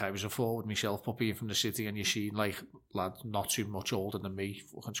was a forward myself, but being from the city and you see lads not too much older than me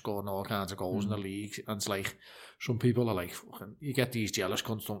fucking scoring all kinds of goals in the league, and it's like some people are like fucking, you get these jealous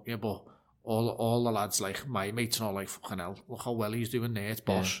cunts, don't you? But all the lads like my mates and all like fucking hell, look how well he's doing there. It's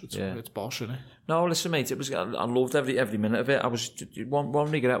boss. It's boss, isn't it? No, listen, mate. I loved every minute of it. I was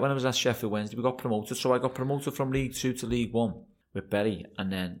one regret when I was at Sheffield Wednesday. We got promoted, so I got promoted from League 2 to League 1 with Bury,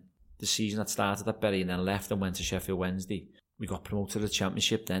 and then the season had started at Bury and then left and went to Sheffield Wednesday. We got promoted to the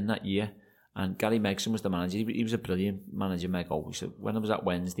Championship then that year, and Gary Megson was the manager. He was a brilliant manager, Meg. Always said when I was at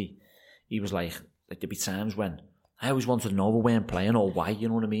Wednesday, he was like there'd be times when I always wanted to know we weren't playing or why, you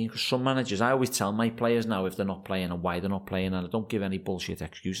know what I mean? Because some managers, I always tell my players now if they're not playing and why they're not playing, and I don't give any bullshit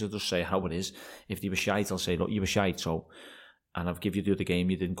excuses. I just say how it is. If they were shite, I'll say, look, you were shite, so, and I'll give you the other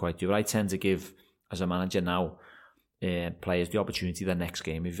game you didn't quite do. But I tend to give, as a manager now, players the opportunity the next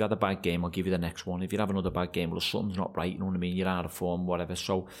game. If you've had a bad game, I'll give you the next one. If you have another bad game, well, something's not right, you know what I mean? You're out of form, whatever.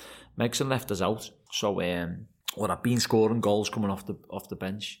 So Megson left us out. So I've been scoring goals coming off the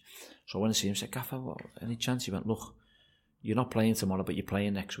bench. So when I see him, I said, Gaffer, any chance? He went, look, you're not playing tomorrow, but you're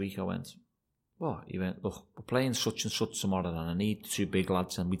playing next week. I went, what? He went, look, we're playing such and such tomorrow, and I need 2 big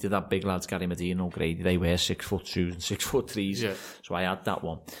lads. And we did have big lads, Gary Medina, O'Grady. They were 6'2" and 6'3". Yeah. So I had that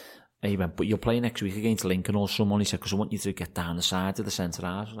one. And he went, but you'll play next week against Lincoln or someone. He said, because I want you to get down the side of the centre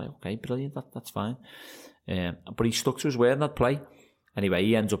half. I was like, okay, brilliant, that's fine. But he stuck to his word and I'd play. Anyway,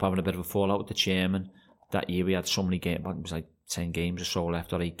 he ends up having a bit of a fallout with the chairman. That year we had so many games, it was like 10 games or so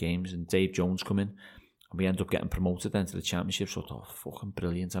left, or 8 games, and Dave Jones come in. And we ended up getting promoted then to the Championship. So I thought, fucking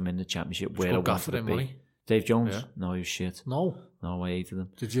brilliant, I'm in the Championship. Where I wanted to be. Money. Dave Jones? Yeah. No, he was shit. No, I hated him.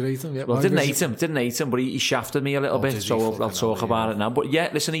 Did you hate him? Yeah. Well, didn't hate him, but he shafted me a little bit, so I'll talk about it now. But yeah,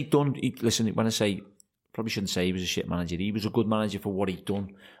 listen, listen, when I say, probably shouldn't say he was a shit manager, he was a good manager for what he'd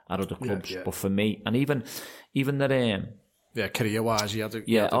done at other clubs, but for me, and even that... yeah, career-wise, he had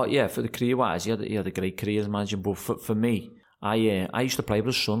for the career-wise, he had a great career as manager, but for me, I used to play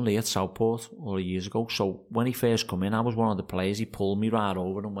with his son, Lee, at Southport, all years ago, so when he first come in, I was one of the players, he pulled me right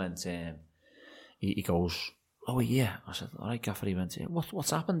over and went... He goes, oh yeah. I said, all right, Gaffer. He went, what's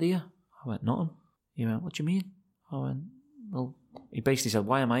happened here? I went, nothing. He went, what do you mean? I went, well, he basically said,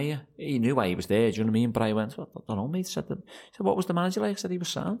 why am I here? He knew why he was there, do you know what I mean? But I went, I don't know, mate. He said, what was the manager like? I said, he was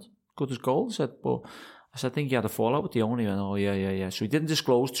sound, good as gold. I said, I think he had a fallout with the owner. He went, oh yeah. So he didn't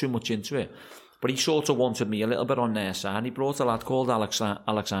disclose too much into it. But he sort of wanted me a little bit on their side. He brought a lad called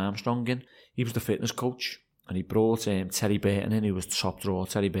Alex Armstrong in. He was the fitness coach. And he brought Terry Burton in, who was top drawer.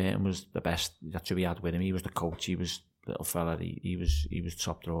 Terry Burton was the best. That's who he had with him. He was the coach. He was little fella. He was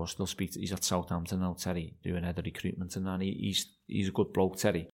top drawer. Still speaks. He's at Southampton now. Terry doing head of recruitment and that. He's a good bloke,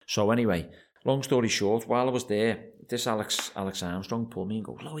 Terry. So anyway, long story short, while I was there, this Alex Armstrong pulled me and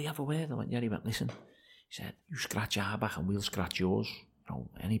goes, "Oh, you have a word?" I went, "Yeah." He went, "Listen," he said, "you scratch our back and we'll scratch yours. You know,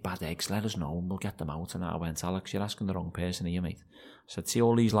 any bad eggs, let us know and we'll get them out." And I went, "Alex, you're asking the wrong person here, mate." I said, "See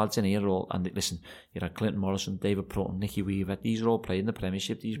all these lads in here, and listen, you had Clinton Morrison, David Prutton, Nicky Weaver, these are all playing the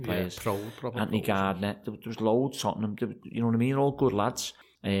Premiership, these players. Anthony Gardner, there was loads, Tottenham, you know what I mean, all good lads.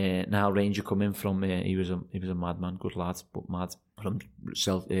 Now Ranger come in from, he was a madman, good lad, but mad, from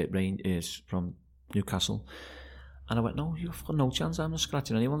Newcastle. And I went, no, you've got no chance. I'm not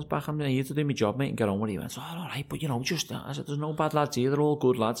scratching anyone's back. I'm here to do my job, mate, and get on with it. He went, all right, but I said, there's no bad lads here. They're all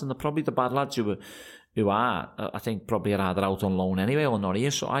good lads, and they're probably the bad lads who are, I think, probably are either out on loan anyway or not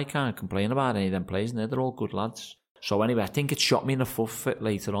here, so I can't complain about any of them players, and they're all good lads. So anyway, I think it shot me in the foot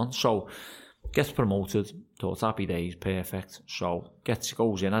later on. So gets promoted, thought happy days, perfect. So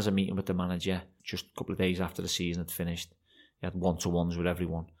goes in, has a meeting with the manager just a couple of days after the season had finished. He had one-to-ones with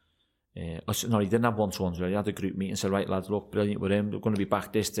everyone. No, he didn't have one-to-ones. He had a group meeting and said, right lads, look, brilliant with him. We're going to be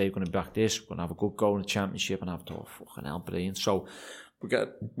back this day, we're going to be back this. We're going to have a good go in the championship. And I thought, fucking hell, brilliant. So we're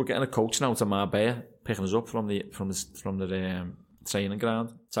getting a coach now to Marbella, picking us up from the training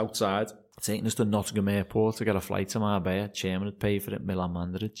ground. It's outside. Taking us to Nottingham Airport to get a flight to Marbella. Chairman had paid for it, Milan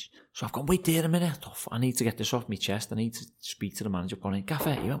Mandaric. So I've gone, wait there a minute. I need to get this off my chest. I need to speak to the manager. I've gone in,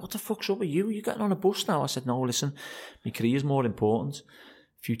 Gaffer, he went, what the fuck's up with you? You're getting on a bus now. I said, no, listen, my career's more important.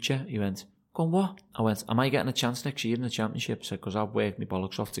 Future. He went, going, what? I went, am I getting a chance next year in the championship? I said, because I've worked my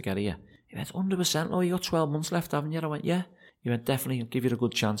bollocks off to get here. He went, 100%, you got 12 months left, haven't you? I went, yeah. He went, definitely, I'll give you a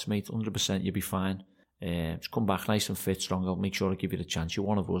good chance, mate. 100%, you'll be fine. Just come back nice and fit, strong. I'll make sure I give you the chance. You're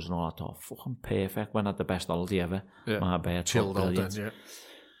one of us and all that. Fucking perfect. Went had the best holiday ever. Yeah. Marbella, chilled out then, yeah.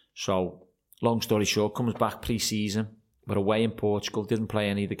 So, long story short, comes back pre-season. We're away in Portugal. Didn't play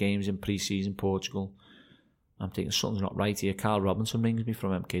any of the games in pre-season Portugal. I'm thinking something's not right here. Carl Robinson rings me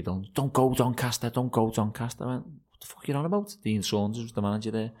from MK Dons. Don't go Doncaster. Don't go Doncaster. I went, what the fuck are you on about? Dean Saunders was the manager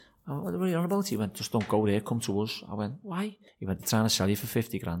there. I went, what are you on about? He went, just don't go there. Come to us. I went, why? He went, they're trying to sell you for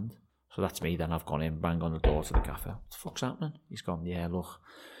 50 grand. So that's me then. I've gone in, bang on the door to the gaffer. What the fuck's happening? He's gone, yeah, look,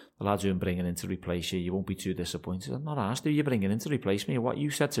 the lads who I'm bringing in to replace you, you won't be too disappointed. I'm not asked who you're bringing in to replace me. What you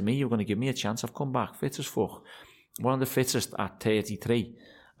said to me, you were going to give me a chance. I've come back fit as fuck. One of the fittest at 33.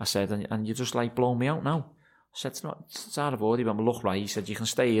 I said, and you just like blow me out now. I said, it's out of order. He went, well, look, right. He said, you can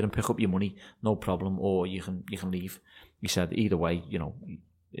stay here and pick up your money, no problem, or you can leave. He said, either way,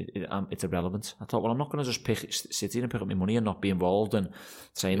 it's irrelevant. I thought, well, I'm not going to just sit here and pick up my money and not be involved and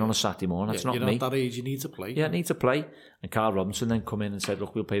saying on a Saturday morning. That's not me. You're not that age, you need to play. Yeah, I need to play. And Carl Robinson then come in and said,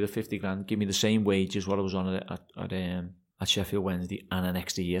 look, we'll pay the 50 grand, give me the same wages what I was on at Sheffield Wednesday and an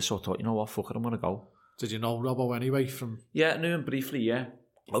extra year. So I thought, you know what, fuck it, I'm going to go. Did you know Robbo anyway Yeah, I knew him briefly, yeah.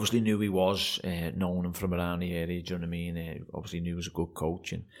 Obviously knew he was, known him from around the area, do you know what I mean? Obviously knew he was a good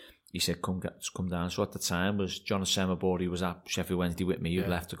coach, and he said, come down. So at the time was John Semabori, who was at Sheffield Wednesday with me, who'd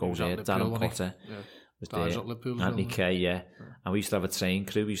left to go there. Darren Potter was there. Anthony Kay, yeah. And we used to have a train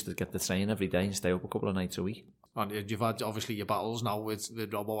crew. We used to get the train every day and stay up a couple of nights a week. And you've had, obviously, your battles now with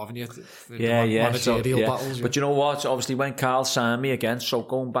Robbo, haven't you? Yeah. Battles, But you know what? Obviously, when Carl signed me again, so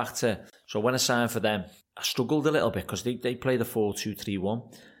going back to... So when I signed for them, I struggled a little bit because they played a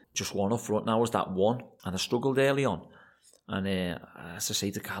 4-2-3-1. Just one up front. Now was that one. And I struggled early on. And as I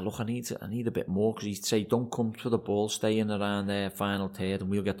say to Carl, look, I need a bit more, because he'd say, don't come for the ball, stay in around there, final third, and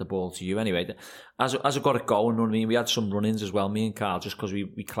we'll get the ball to you. Anyway, as I got it going, you know what I mean? We had some run-ins as well, me and Carl, just because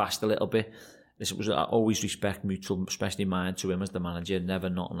we clashed a little bit. It was always respect mutual, especially mine to him as the manager.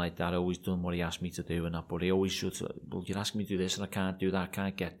 Never nothing like that. I always done what he asked me to do and that. But he always should. Well, you're asking me to do this and I can't do that. I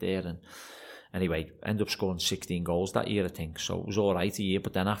can't get there. And anyway, ended up scoring 16 goals that year, I think. So it was all right a year.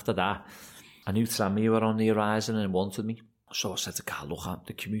 But then after that, I knew Tranmere were on the horizon and wanted me. So I said to Carl, look,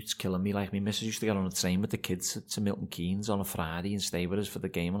 the commute's killing me. Like, my missus used to get on a train with the kids to Milton Keynes on a Friday and stay with us for the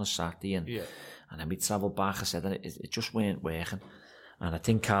game on a Saturday. And then we'd travel back. I said that it just weren't working. And I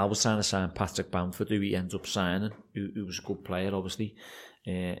think Carl was trying to sign Patrick Bamford, who he ended up signing, who was a good player, obviously.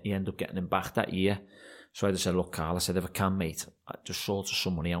 He ended up getting him back that year. So I just said, look, Carl, I said, if I can, mate, I just sort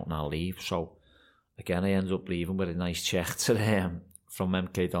some money out and I'll leave. So, again, I ended up leaving with a nice cheque to from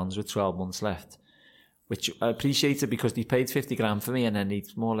MK Dons with 12 months left, which I appreciated because they paid 50 grand for me and then they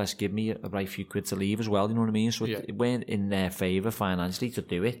more or less give me a right few quid to leave as well, you know what I mean? So it went in their favour financially to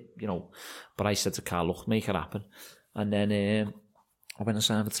do it, you know. But I said to Carl, look, make it happen. And then... I went and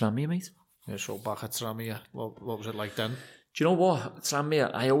signed for Tranmere, mate. Yeah, so back at Tranmere, what was it like then? Do you know what? Tranmere,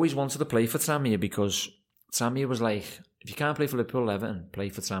 I always wanted to play for Tranmere because Tranmere was like, if you can't play for Liverpool or Everton, play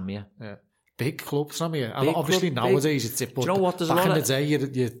for Tranmere. Yeah. Big club, Tranmere. And obviously nowadays it's it, but do you know what? There's back a lot in the day,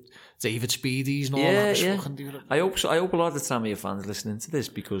 you David Speedies and all that. Yeah. I hope a lot of the Tranmere fans listening to this,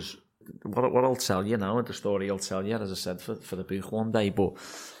 because what I'll tell you now, and the story I'll tell you, as I said, for the book one day, but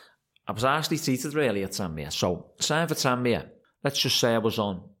I was actually treated really at Tranmere. So, signed for Tranmere. Let's just say I was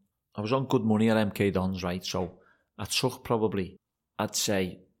on good money at MK Dons, right? So I took probably, I'd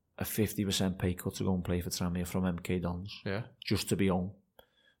say, a 50% pay cut to go and play for Tranmere from MK Dons. Yeah. Just to be home.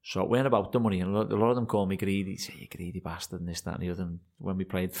 So it weren't about the money. And a lot of them call me greedy. Say, you greedy bastard and this, that and the other. And when we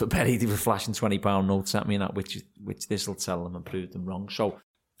played for Bury, they were flashing £20 notes at me and that, which this will tell them and prove them wrong. So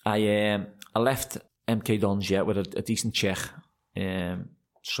I left MK Dons yet with a decent check.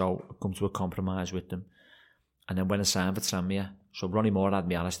 So I come to a compromise with them. And then when I signed for Tranmere, so Ronnie Moore had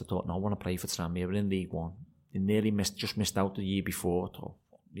me honest, I thought, no, I want to play for Tranmere. We're in League One. They nearly missed out the year before. I thought,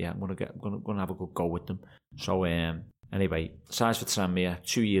 yeah, I'm gonna have a good go with them. So anyway, signed for Tranmere,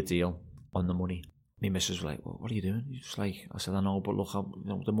 2-year deal on the money. My missus was like, well, what are you doing? He's like, I said, I know, but look,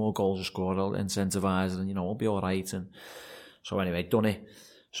 the more goals I score, I'll incentivise and, I'll be all right. And so anyway, done it.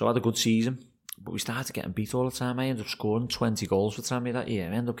 So I had a good season, but we started getting beat all the time. I ended up scoring 20 goals for Tranmere that year.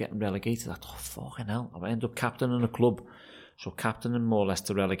 I ended up getting relegated. I thought, fucking hell. I ended up captaining the club. So captaining more or less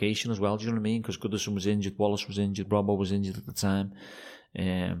to relegation as well, do you know what I mean? Because Goodison was injured, Wallace was injured, Robbo was injured at the time.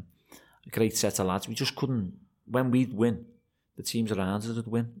 A great set of lads. We just couldn't, when we'd win, the teams around us would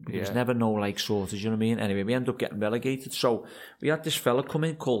win. There was never no sort of, you know what I mean? Anyway, we ended up getting relegated. So we had this fella come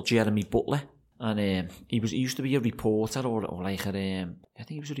in called Jeremy Butler, and he used to be a reporter or like I think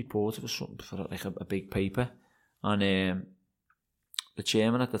he was a reporter for something, for like a big paper. And the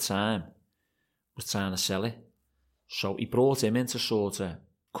chairman at the time was trying to sell it. So he brought him in to sort of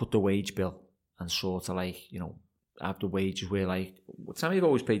cut the wage bill and sort of have the wages where time he'd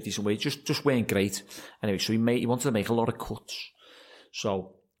always paid decent wages, just weren't great. Anyway, so he wanted to make a lot of cuts.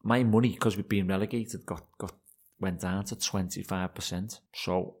 So my money, because we'd been relegated, went down to 25%.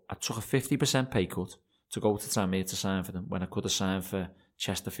 So I took a 50% pay cut to go to Tranmere to sign for them when I could have signed for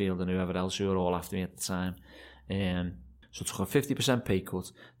Chesterfield and whoever else who were all after me at the time. So I took a 50% pay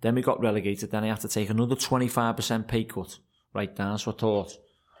cut. Then we got relegated. Then I had to take another 25% pay cut right down. So I thought,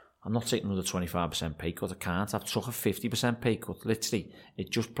 I'm not taking another 25% pay cut. I can't. I've took a 50% pay cut. Literally, it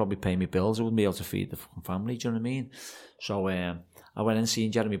just probably paid me bills. I wouldn't be able to feed the fucking family. Do you know what I mean? So I went and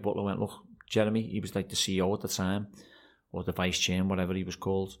seen Jeremy Butler. Went, look, Jeremy, he was like the CEO at the time, or the vice chair, whatever he was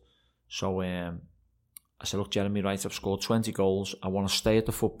called. So I said, look, Jeremy, right, I've scored 20 goals. I want to stay at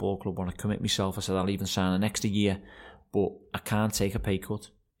the football club. I want to commit myself. I said, I'll even sign an extra year, but I can't take a pay cut.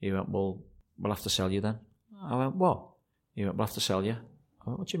 He went, well, we'll have to sell you then. I went, what? He went, we'll have to sell you. I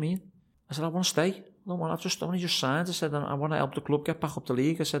went, what do you mean? I said, I want to stay. I've only just signed. I said, I want to help the club get back up the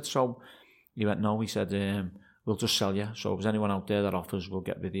league. I said, so he went, no. He said, we'll just sell you. So if there's anyone out there that offers, we'll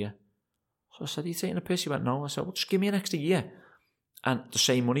get rid of you. So I said, are you taking a piss? He went, no. I said, well, just give me an extra year. And the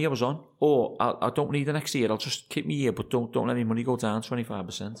same money I was on. Or I don't need an extra year. I'll just keep me here, but don't let my money go down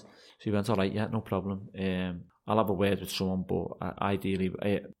 25%. So he went, all right, yeah, no problem. I'll have a word with someone, but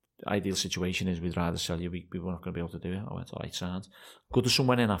ideal situation is we'd rather sell you. We were not going to be able to do it. I went, all right, sounds. Goodison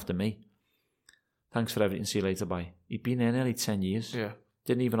went in after me. Thanks for everything, see you later, bye. He'd been there nearly 10 years. Yeah.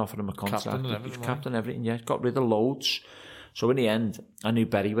 Didn't even offer him a contract. Captain everything, yeah. Got rid of loads. So in the end, I knew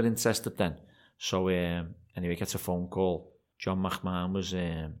Berry were interested then. So anyway, gets a phone call. John McMahon was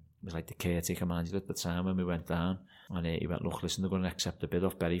like the caretaker manager at the time when we went down. And he went, look, listen, they're going to accept a bid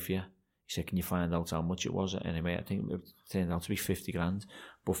off Berry for you. He said, can you find out how much it was? Anyway, I think it turned out to be 50 grand.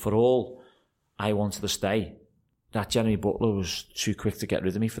 But for all I wanted to stay, that Jeremy Butler was too quick to get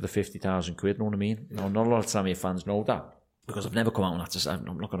rid of me for the 50,000 quid, you know what I mean? Not a lot of Tranmere fans know that. Because I've never come out and had to say, I'm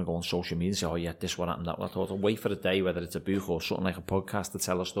not going to go on social media and say, oh yeah, this what happened, that what I thought. I'll wait for a day, whether it's a book or something like a podcast to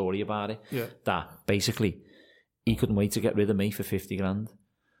tell a story about it. Yeah. That basically, he couldn't wait to get rid of me for 50 grand.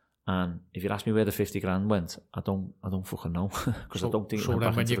 And if you ask me where the 50 grand went, I don't fucking know. Because I don't think. So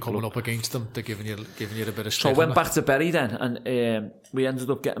then when you're coming up against them, they're giving you a bit of. So I went back to Berry then, and we ended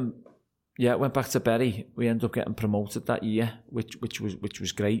up getting. Yeah, went back to Berry. We ended up getting promoted that year, which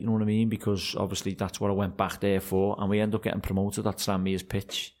was great. You know what I mean? Because obviously that's what I went back there for, and we ended up getting promoted at Tranmere's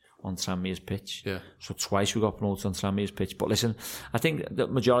pitch. On Tranmere's pitch. Yeah. So twice we got promoted on Tranmere's pitch. But listen, I think the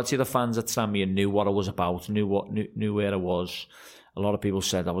majority of the fans at Tranmere knew what I was about, knew where I was. A lot of people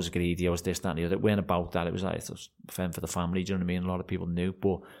said I was greedy, I was this, that, and the other. It weren't about that. It was like, it was fend for the family, do you know what I mean? A lot of people knew.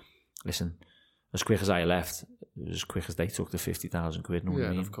 But listen, as quick as I left, it was as quick as they took the 50,000 quid, you know what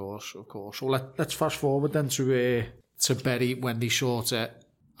I mean? Of course. So let's fast forward then to Berry when they sort of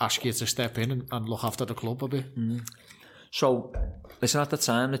ask you to step in and look after the club a bit. Mm. So, listen, at the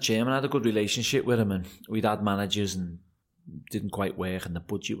time, the chairman had a good relationship with him, and we'd had managers and didn't quite work, and the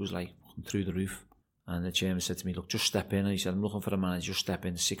budget was like through the roof. And the chairman said to me, look, just step in. And he said, I'm looking for a manager, just step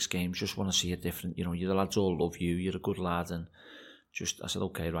in 6 games, just want to see it different. You know, the lads all love you, you're a good lad. And I said,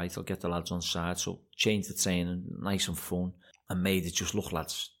 okay, right, I'll get the lads on side. So changed the training, nice and fun, and made it just look,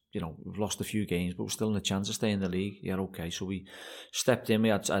 lads, you know, we've lost a few games, but we're still in a chance to stay in the league. Yeah, okay. So we stepped in. We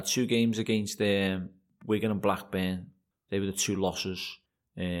had 2 games against Wigan and Blackburn. They were the 2 losses.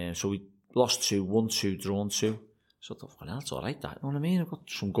 So we lost 2, won 2, drawn 2. So I thought, well, that's all right, that, you know what I mean? I've got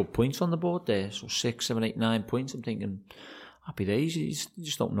some good points on the board there. So 6, 7, 8, 9 points. I'm thinking, happy days. You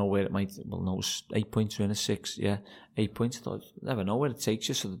just don't know where it might. Well, no, it's 8 points in a 6. Yeah, 8 points. I thought, never know where it takes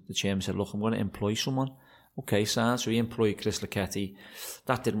you. So the chairman said, "Look, I'm going to employ someone." Okay, so he employed Chris Lucchetti.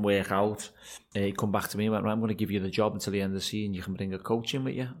 That didn't work out. He come back to me and went, "Right, I'm going to give you the job until the end of the season. You can bring a coach in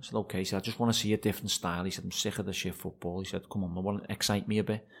with you." I said, "Okay." So I just want to see a different style. He said, "I'm sick of the shit football." He said, "Come on, I want to excite me a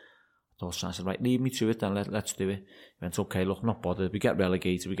bit." I said, "Right, leave me to it then, let's do it." He went, "Okay, look, I'm not bothered. We get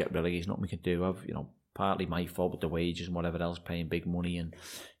relegated, nothing we can do. I've, partly my fault with the wages and whatever else, paying big money and,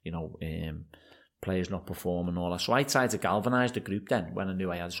 players not performing and all that." So I tried to galvanise the group then when I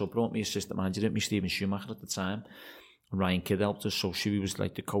knew I had. So I brought me assistant manager in, me Stephen Schumacher at the time. And Ryan Kidd helped us. So Shuey was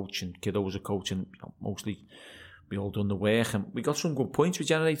like the coach and Kiddo was a coach, and mostly we all done the work. And we got some good points. We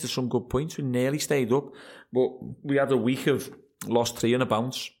generated some good points. We nearly stayed up. But we had a week of lost 3 on a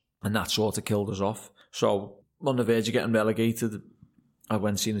bounce. And that sort of killed us off. So on the verge of getting relegated, I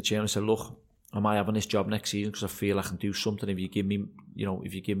went and seen the chairman and said, "Look, am I having this job next season? Because I feel I can do something if you give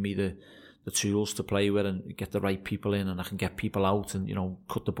me, the tools to play with and get the right people in, and I can get people out and,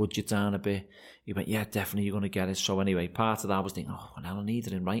 cut the budget down a bit." He went, "Yeah, definitely, you're going to get it." So anyway, part of that I was thinking, "Oh, well, I need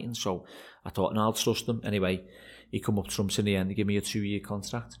it in writing." So I thought, no, I'll trust him. Anyway, he come up trumps in the end. He gave me a 2-year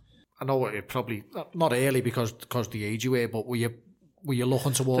contract. I know it probably, not early because the age you were, but were you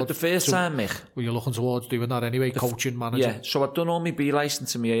looking towards... The first time, Mick. Were you looking towards doing that anyway, coaching, managing? Yeah, so I'd done all my B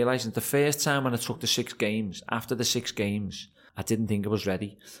licence and my A licence. The first time when I took the 6 games, after the 6 games, I didn't think I was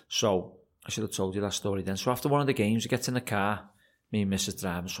ready. So I should have told you that story then. So after one of the games, I get in the car, me and Mrs.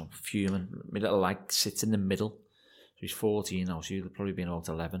 driving, so I'm fuming. My little lad sits in the middle. So he's 14 now, so he'll probably been about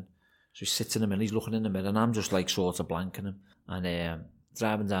 11. So he sits in the middle, he's looking in the mirror, and I'm just like sort of blanking him. And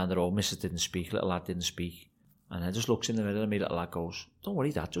driving down the road, Mrs. didn't speak, little lad didn't speak. And I just looks in the mirror and my little lad goes, "Don't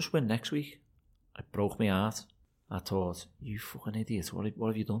worry, Dad, just win next week." It broke my heart. I thought, "You fucking idiot, what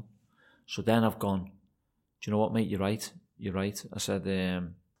have you done?" So then I've gone, "Do you know what, mate, you're right. I said,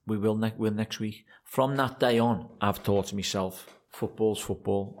 we will win next week." From that day on, I've thought to myself, football's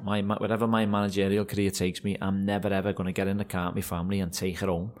football. Whatever my managerial career takes me, I'm never ever going to get in the car with my family and take it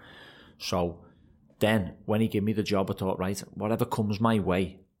home. So then, when he gave me the job, I thought, right, whatever comes my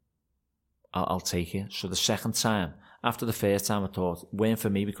way, I'll take it. So the second time, after the first time, I thought, it weren't for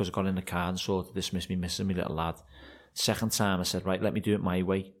me because I got in the car and sort of dismissed me missing my little lad. Second time, I said, right, let me do it my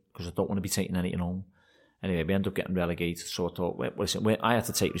way because I don't want to be taking anything home. Anyway, we ended up getting relegated. So I thought, listen, I had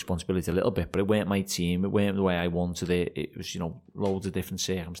to take responsibility a little bit, but it weren't my team. It weren't the way I wanted it. It was, loads of different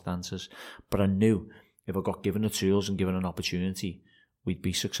circumstances. But I knew if I got given the tools and given an opportunity, we'd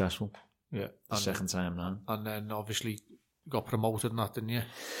be successful. Yeah. The second time now. And then obviously got promoted and that, didn't you?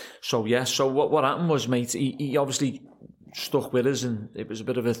 So yeah, so what happened was, mate, he obviously stuck with us, and it was a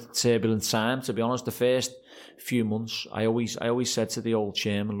bit of a turbulent time, to be honest. The first few months, I always said to the old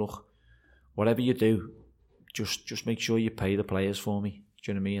chairman, "Look, whatever you do, just make sure you pay the players for me."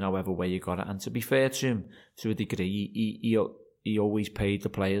 Do you know what I mean? However way you got it. And to be fair to him, to a degree, he always paid the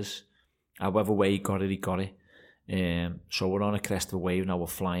players. However way he got it. So we're on a crest of a wave now. We're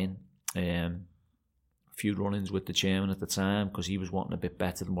flying. Few run-ins with the chairman at the time because he was wanting a bit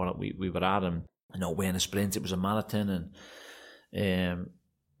better than what we were at, and wearing a sprint, it was a marathon, and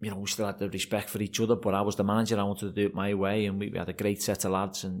we still had the respect for each other, but I was the manager, I wanted to do it my way, and we had a great set of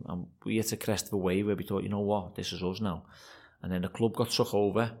lads, and we hit a crest of a wave where we thought, you know what, this is us now. And then the club got took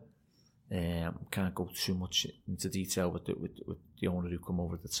over. Can't go too much into detail with the owner who come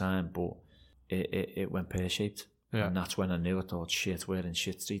over at the time, but it went pear-shaped. Yeah. And that's when I knew. I thought, shit, we're in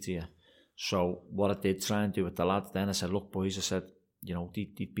shit street here. So what I did try and do with the lads then, I said, "Look, boys," I said,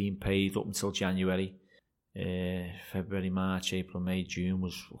 they'd been paid up until January. February, March, April, May, June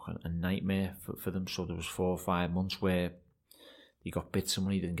was a nightmare for them. So there was 4 or 5 months where they got bits of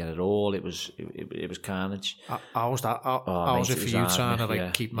money, didn't get it all. It was carnage. How was that? How was it for you trying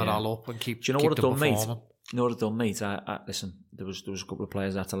to keep morale up and keep? Do you know what I've done, mate? You know what I've done, mate? I listen, there was a couple of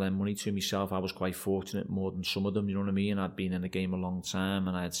players I had to lend money to myself. I was quite fortunate, more than some of them, you know what I mean? I'd been in the game a long time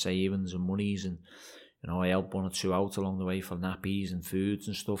and I had savings and monies, and I helped 1 or 2 out along the way for nappies and foods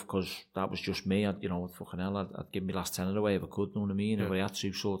and stuff, because that was just me. I'd give me last tenner away if I could, you know what I mean? If I had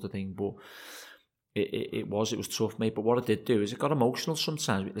to, sort of thing. But it was tough, mate. But what I did do is it got emotional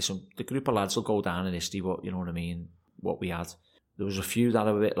sometimes. Listen, the group of lads will go down in history, what, you know what I mean, what we had. There was a few that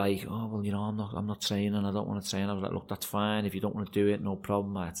were a bit like, "Oh, well, I'm not training, I don't want to train." I was like, "Look, that's fine. If you don't want to do it, no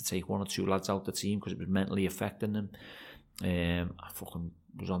problem." I had to take 1 or 2 lads out the team because it was mentally affecting them. I fucking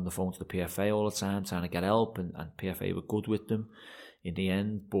was on the phone to the PFA all the time trying to get help, and PFA were good with them in the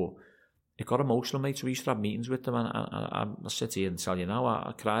end. But it got emotional, mate. So we used to have meetings with them, and I sit here and tell you now,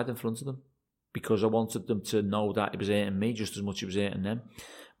 I cried in front of them because I wanted them to know that it was hurting me just as much as it was hurting them.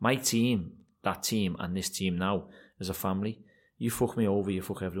 My team, that team, and this team now is a family. you fuck me over, you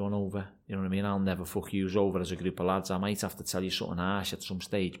fuck everyone over. You know what I mean? I'll never fuck you over as a group of lads. I might have to tell you something harsh at some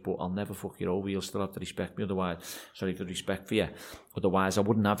stage, but I'll never fuck you over. You'll still have to respect me the respect for you. Otherwise, I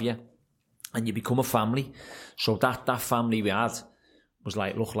wouldn't have you. And you become a family. So that family we had was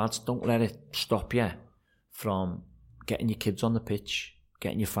like, look, lads, don't let it stop you from getting your kids on the pitch,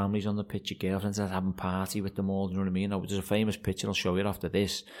 getting your families on the pitch, your girlfriends, having a party with them all, you know what I mean? There's a famous picture, I'll show you after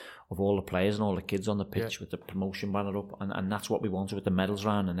this, of all the players and all the kids on the pitch with the promotion banner up, and that's what we wanted with the medals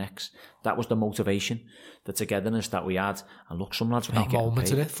round the necks. That was the motivation, the togetherness that we had. And look, some lads make it.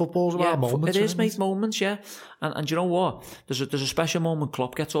 Moments in it, football's about moments. It is, mate, moments, yeah. And you know what? There's a special moment.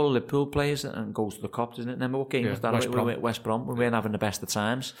 Klopp gets all the Liverpool players and goes to the Kop, doesn't it? Remember what game was that? West Brom. We weren't having the best of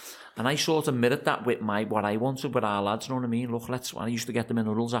times. And I sort of mirrored that with what I wanted with our lads, you know what I mean? Look, I used to get them in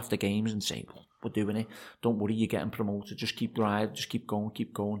the huddles after games and say, well, we're doing it. Don't worry, you're getting promoted. Just keep driving, just keep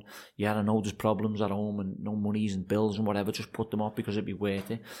going. Yeah, I know there's problems at home and no monies and bills and whatever. Just put them up because it'd be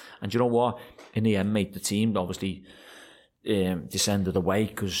worth it. And you know what? In the end, mate, the team obviously descended away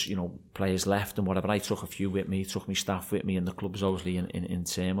because, you know, players left and whatever. I took a few with me, took my staff with me, and the club's obviously in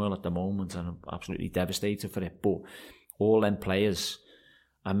turmoil at the moment, and I'm absolutely devastated for it. But all them players,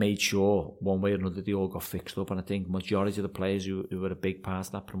 I made sure one way or another they all got fixed up, and I think majority of the players who were a big part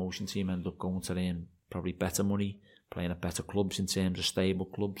of that promotion team ended up going to earn probably better money, playing at better clubs in terms of stable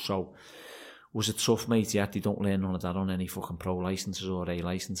clubs. So was it tough, mate? Yeah, they don't learn none of that on any fucking pro licenses or A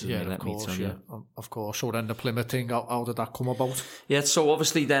licenses. Yeah, of course. So then the Plymouth thing, how did that come about? Yeah, so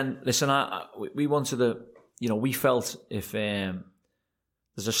obviously then, listen, we wanted to, you know, we felt if there's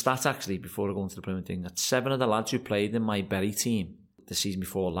a stat actually before I go into the Plymouth thing, that 7 of the lads who played in my Bury team the season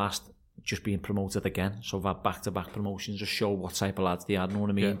before last just being promoted again. So we've had back-to-back promotions to show what type of lads they had, you know what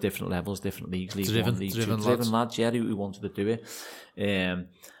I mean? Yeah. Different levels, different leagues, League 1, League 2. Driven lads, yeah, who wanted to do it.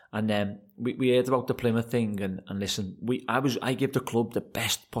 And then we heard about the Plymouth thing, and listen, I gave the club the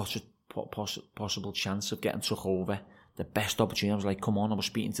best possible chance of getting took over, the best opportunity. I was like, come on,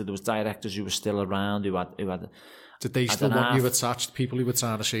 there was directors who were still around, who had Did they still want you attached, people who were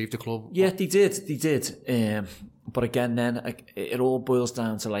trying to save the club? Yeah, they did. But again, then it all boils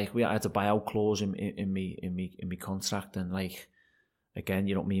down to, like, I had a buyout clause in my contract, and like, again,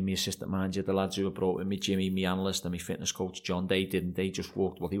 you know, me and my assistant manager, the lads who were brought in, me Jimmy, me analyst, and my fitness coach John, they just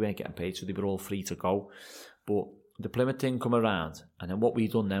walked. Well, they weren't getting paid, so they were all free to go. But the Plymouth thing come around, and then what we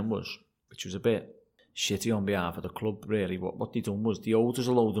done then was, which was a bit shitty on behalf of the club, really. What they done was they owed us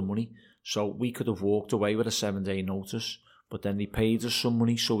a load of money, so we could have walked away with a 7-day notice, but then they paid us some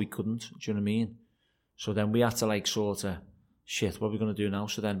money, so we couldn't. Do you know what I mean? So then we had to, like, sort of, shit, what are we going to do now?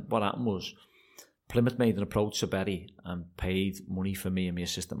 So then what happened was, Plymouth made an approach to Bury and paid money for me and my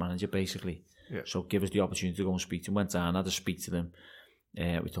assistant manager, basically. Yeah. So give us the opportunity to go and speak to them. Went down, had to speak to them.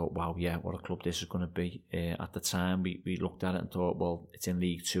 We thought, wow, yeah, what a club this is going to be. At the time, we looked at it and thought, well, it's in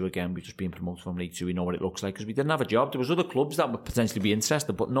League 2 again. We've just been promoted from League 2. We know what it looks like, because we didn't have a job. There was other clubs that would potentially be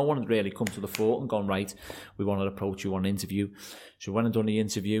interested, but no one had really come to the fore and gone, right, we want to approach you on an interview. So we went and done the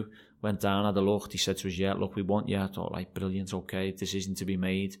interview, went down, had a look. He said to us, yeah, look, we want you. I thought, like, brilliant, okay, decision to be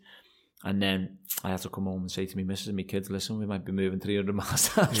made. And then I had to come home and say to me missus and my kids, listen, we might be moving 300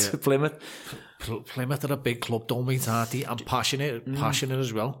 miles down to Plymouth. Plymouth are a big club, don't we, Tarty? And passionate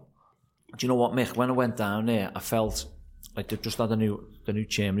as well. Do you know what, Mick? When I went down there, I felt like they just had the new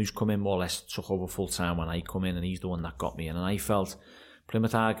chairman who's come in, more or less took over full time when I come in, and he's the one that got me in. And I felt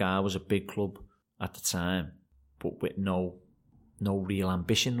Plymouth Argyle was a big club at the time, but with no real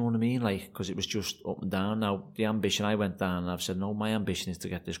ambition, you know what I mean? Like, because it was just up and down. Now, the ambition, I went down and I've said, no, my ambition is to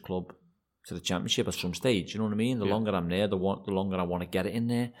get this club to the championship at some stage, you know what I mean? The longer I'm there, the longer I want to get it in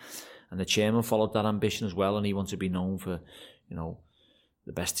there. And the chairman followed that ambition as well, and he wanted to be known for, you know,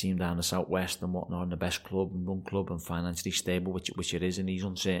 the best team down the southwest and whatnot, and the best club and run club and financially stable, which it is in these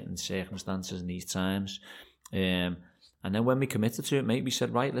uncertain circumstances and these times. And then when we committed to it, mate, we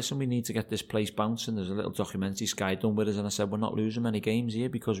said, right, listen, we need to get this place bouncing. There's a little documentary Sky done with us, and I said, we're not losing many games here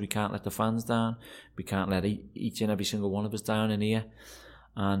because we can't let the fans down. We can't let each and every single one of us down in here.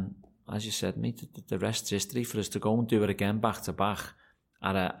 And as you said, mate, the rest's history. For us to go and do it again back to back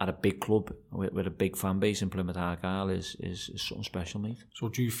at a big club with a big fan base in Plymouth Argyle is something special, mate. So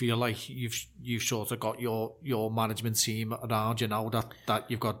do you feel like you've sort of got your management team around you now, that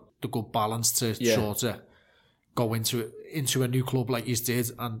you've got the good balance to sort of go into a new club like you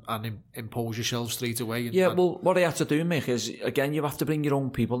did and impose yourself straight away? Well, what I had to do, Mick, is, again, you have to bring your own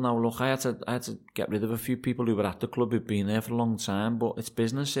people now. Look, I had to get rid of a few people who were at the club who've been there for a long time, but it's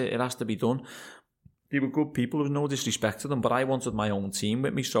business, it has to be done. They were good people, there was no disrespect to them, but I wanted my own team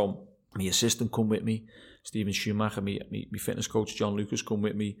with me, so my assistant come with me, Stephen Schumacher, my fitness coach John Lucas come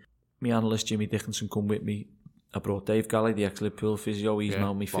with me, my analyst Jimmy Dickinson come with me, I brought Dave Galley, the ex-Liverpool physio. He's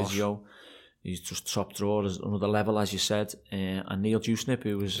now my physio. He's just top drawer, another level, as you said. And Neil Dewsnip,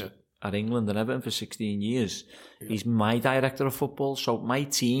 who was at England and Everton for 16 years. Yeah. He's my director of football. So my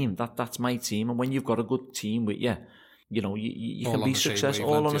team, that's my team. And when you've got a good team with you, you know, you can be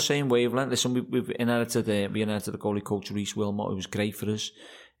successful all on the same wavelength. Listen, we've inherited the goalie coach Reece Wilmot, who was great for us.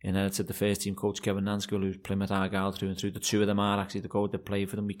 Inherited the first team coach Kevin Nanskill, who's Plymouth Argyle through and through. The two of them are actually the coach that play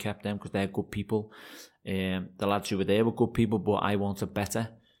for them. We kept them because they're good people. The lads who were there were good people, but I wanted better.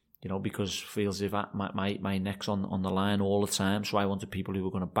 You know, because feels as if my neck's on the line all the time. So I wanted people who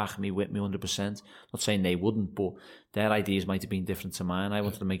were going to back me, with me 100%. Not saying they wouldn't, but their ideas might have been different to mine. I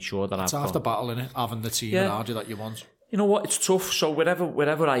wanted to make sure that it's half the battle, innit? Having the team around you that you want. You know what? It's tough. So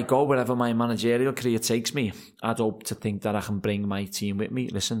wherever I go, wherever my managerial career takes me, I'd hope to think that I can bring my team with me.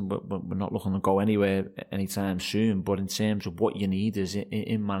 Listen, we're not looking to go anywhere anytime soon. But in terms of what you need is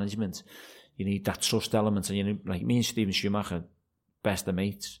in management, you need that trust element. And you need, like me and Steven Schumacher, best of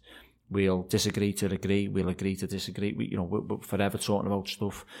mates. We'll disagree to agree. We'll agree to disagree. We're forever talking about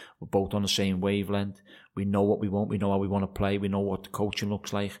stuff. We're both on the same wavelength. We know what we want. We know how we want to play. We know what the coaching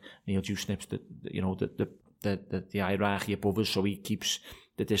looks like. Neil Dewsnip's the hierarchy above us, so he keeps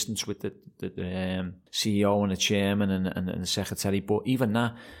the distance with the CEO and the chairman and the secretary. But even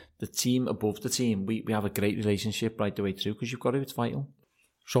that, the team above the team, we have a great relationship right the way through because you've got to. It's vital.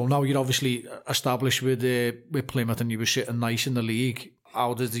 So now you're obviously established with Plymouth and you were sitting nice in the league.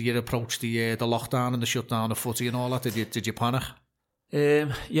 How did you approach the lockdown and the shutdown of footy and all that? Did you panic?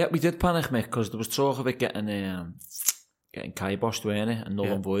 Yeah, we did panic, Mick, because there was talk of it getting kiboshed, weren't it? And null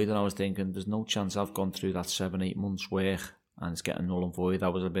and void. And I was thinking, there's no chance I've gone through that 7-8 months work and it's getting null and void. I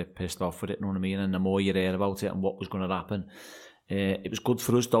was a bit pissed off with it, you know what I mean? And the more you hear about it and what was going to happen, it was good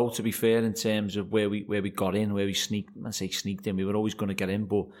for us though, to be fair, in terms of where we got in, where we sneaked in. We were always going to get in,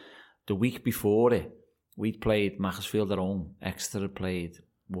 but the week before it, we'd played Macclesfield at home. Exeter had played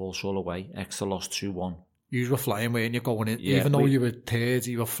Walsall away. Exeter lost 2-1. You were flying, weren't you, going in? Yeah, even though you were third,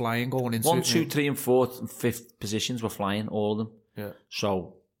 you were flying going into 1, 2, 3 and 4th and 5th positions were flying, all of them. Yeah.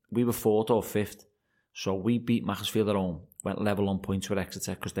 So we were 4th or 5th. So we beat Macclesfield at home, went level on points with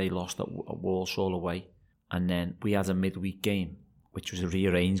Exeter because they lost at Walsall away. And then we had a midweek game, which was a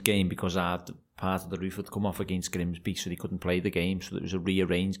rearranged game because part of the roof had come off against Grimsby, so they couldn't play the game. So it was a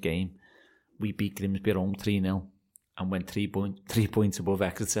rearranged game. We beat Grimsby at home 3-0 and went 3 points above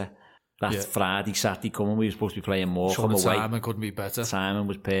Exeter. That Friday, Saturday coming, we were supposed to be playing more from away. Timing couldn't be better. Timing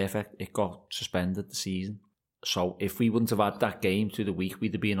was perfect. It got suspended the season. So if we wouldn't have had that game through the week,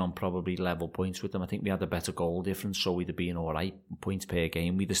 we'd have been on probably level points with them. I think we had a better goal difference, so we'd have been all right. Points per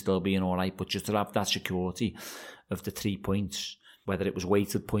game, we'd have still been all right. But just to have that security of the 3 points, whether it was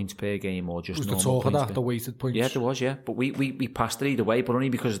weighted points per game or just normal points. Was the talk of that, the weighted points? Yeah, there was, yeah. But we passed it either way, but only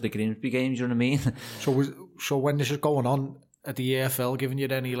because of the Grimsby games, you know what I mean? So when this is going on, are the AFL giving you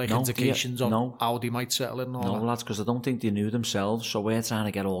any indications on how they might settle in and all that? No, lads, because I don't think they knew themselves. So we're trying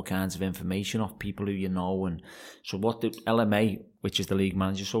to get all kinds of information off people who you know. And so what the LMA, which is the League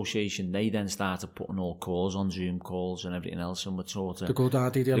Managers Association, they then started putting all calls on Zoom calls and everything else. And we're sort of... The good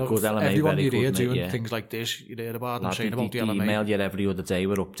LMA. Everyone you hear doing things like this, you hear about them saying about the LMA. They email you every other day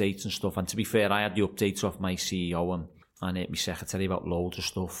with updates and stuff. And to be fair, I had the updates off my CEO and my secretary about loads of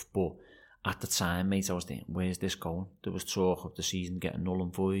stuff. But at the time, mate, I was thinking, where's this going? There was talk of the season getting null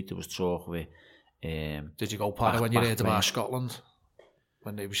and void. There was talk of it... Did you go party when you heard about Scotland?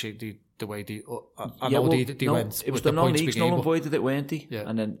 When they received the way they... they went... It was the non-leagues null and voided it, weren't they? Yeah.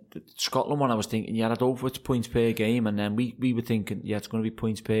 And then the Scotland one, I was thinking, yeah, I'd over it's points per game. And then we were thinking, yeah, it's going to be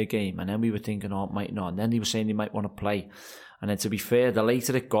points per game. And then we were thinking, oh, it might not. And then they were saying they might want to play. And then to be fair, the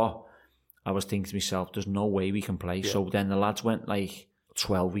later it got, I was thinking to myself, there's no way we can play. Yeah. So then the lads went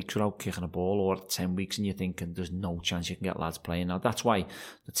 12 weeks without kicking a ball, or 10 weeks, and you're thinking there's no chance you can get lads playing. Now that's why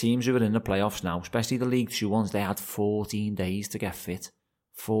the teams who are in the playoffs now, especially the League 2 ones, they had 14 days to get fit.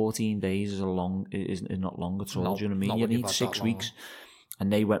 14 days is not long at all. No, do you know what I mean? You need 6 weeks,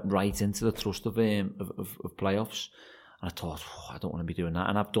 and they went right into the thrust of playoffs. And I thought, I don't want to be doing that.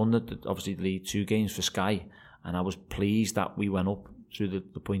 And I've done obviously the League 2 games for Sky, and I was pleased that we went up through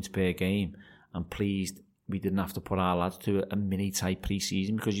the points per game, and pleased we didn't have to put our lads to a mini-type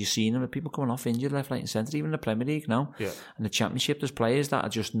pre-season, because you've seen them, people coming off injured left, right and centre, even in the Premier League now. Yeah. And the Championship, there's players that are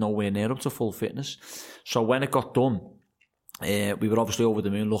just nowhere near up to full fitness. So when it got done, we were obviously over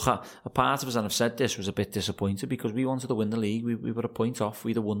the moon. Look, a part of us, and I've said this, was a bit disappointed because we wanted to win the league. We were a point off.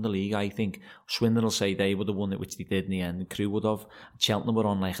 We'd have won the league, I think. Swindon will say they would have won it, which they did in the end. Crewe would have. Cheltenham were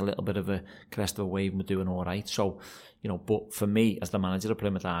on a little bit of a crest of a wave and were doing all right. So, but for me, as the manager of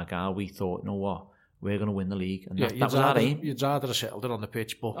Plymouth Argyle, we thought, you know what? we're going to win the league. And Yeah, that was our aim. You'd rather have settled it on the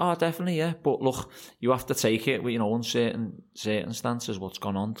pitch, but... Oh, definitely, yeah. But look, you have to take it, you know, in certain stances, what's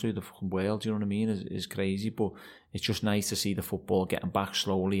gone on through the fucking world, you know what I mean, is crazy. But it's just nice to see the football getting back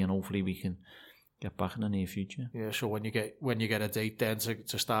slowly, and hopefully we can get back in the near future. Yeah, so when you get a date then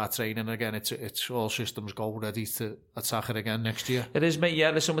to start training again, it's all systems go, ready to attack it again next year. It is, mate.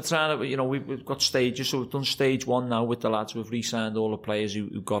 Yeah, listen, we're trying to, you know, we've got stages, so we've done stage 1 now with the lads. We've re-signed all the players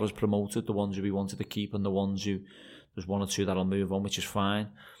who got us promoted, the ones who we wanted to keep, and the ones who there's 1 or 2 that'll move on, which is fine.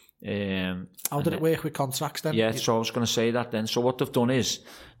 How did it work with contracts then? Yeah, so I was going to say that then. So what they've done is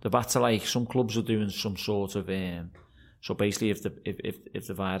they've had to, like, some clubs are doing some sort of so basically if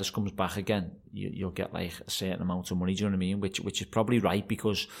the virus comes back again, you'll get like a certain amount of money, do you know what I mean, which is probably right,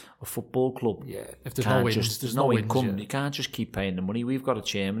 because a football club, yeah, if there's no wins, there's no income, yeah. You can't just keep paying the money. We've got a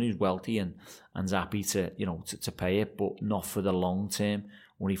chairman who's wealthy and's happy to, you know, to pay it, but not for the long term,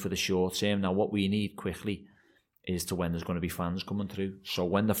 only for the short term. Now what we need quickly is to when there's going to be fans coming through. So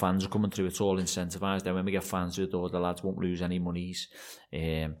when the fans are coming through, it's all incentivised. Then when we get fans through the door, the lads won't lose any monies.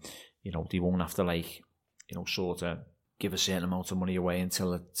 You know, they won't have to, like, you know, sort of give a certain amount of money away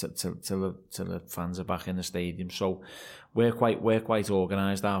until the fans are back in the stadium. So we're quite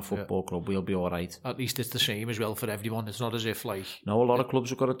organised, our football club. We'll be all right. At least it's the same as well for everyone. It's not as if, like... No, a lot of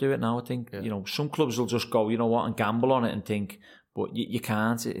clubs have got to do it now, I think. Yeah. You know, some clubs will just go, you know what, and gamble on it and think, but you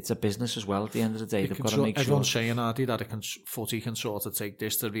can't. It's a business as well at the end of the day. They've got to make sure... Everyone's saying, Artie, that footy can sort of take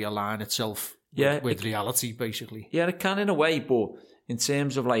this to realign itself with reality, basically. Yeah, it can in a way, but in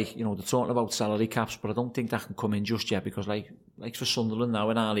terms of, like, you know, they're talking about salary caps, but I don't think that can come in just yet, because like for Sunderland now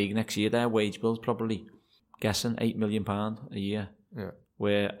in our league next year, their wage bill's probably, guessing, £8 million a year. Yeah.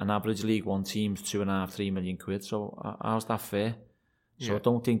 Where an average League One team's £2.5-3 million. So how's that fair? So I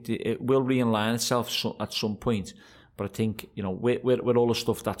don't think it will realign itself at some point. But I think, you know, with all the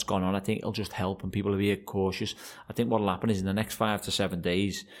stuff that's gone on, I think it'll just help and people will be cautious. I think what'll happen is in the next 5 to 7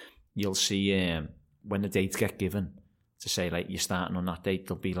 days, you'll see when the dates get given to say, like, you're starting on that date,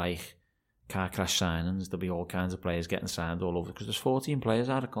 there'll be like car crash signings, there'll be all kinds of players getting signed all over, because there's 14 players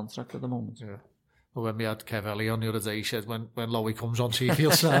out of contract at the moment. Yeah. Well, when we had Kev Ellie on the other day, he said, when Lowy comes on, see if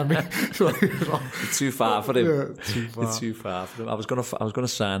he'll sign me. It's too far for him. Yeah, too far. It's too far for him. I was gonna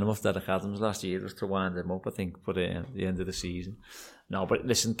sign him off Derek Adams last year just to wind him up, I think, for the end of the season. No, but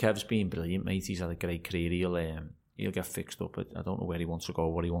listen, Kev's been brilliant, mate. He's had a great career. He'll get fixed up. I don't know where he wants to go,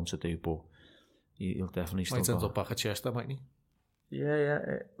 what he wants to do, but he'll definitely still go. Might end up back at Chester, mightn't he? Yeah.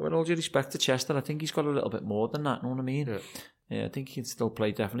 With all due respect to Chester, I think he's got a little bit more than that, you know what I mean? Yeah, I think he can still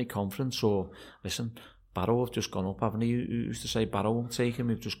play definitely conference. Or, listen, Barrow have just gone up, haven't he? You used to say Barrow won't take him.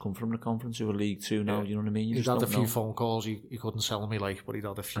 We've just come from the conference who are League 2 now, you know what I mean? He's had a few phone calls. He couldn't sell me, like, but he'd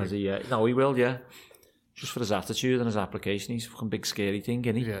had a few. Has he? Yeah. No, he will, yeah. Just for his attitude and his application, he's a fucking big scary thing,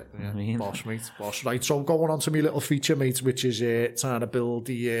 isn't he? Yeah. I mean, boss. Right, so going on to my little feature, mate, which is trying to build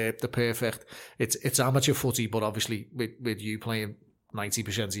the perfect. It's amateur footy, but obviously with you playing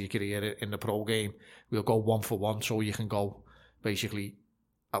 90% of your career in the pro game, we'll go 1 for 1, so you can go basically.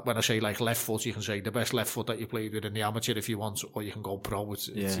 When I say like left foot, you can say the best left foot that you played with in the amateur if you want, or you can go pro. It's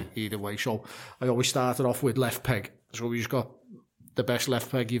either way. So I always started off with left peg. So we just got the best left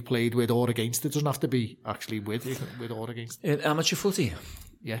peg you've played with or against. It doesn't have to be actually with or against. In amateur footy?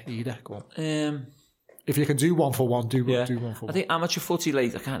 Yeah, either. Go on. If you can do 1 for 1, do 1 for 1. I think amateur footy,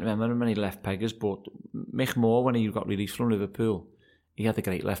 like, I can't remember how many left peggers, but Mick Moore, when he got released from Liverpool, he had a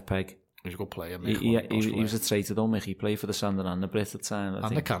great left peg. He's a good player, Mick. He was a traitor though, Mick. He played for the Sander and the Brit at the time.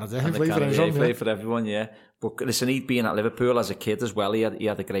 And the Canada. He played for everyone, yeah. But listen, he'd been at Liverpool as a kid as well. He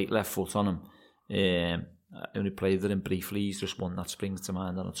had a great left foot on him. I only played with him briefly. He's just one that springs to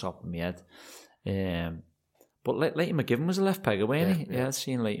mind on the top of my head. But Leighton McGivern was a left pegger, wasn't he? Yeah, I'd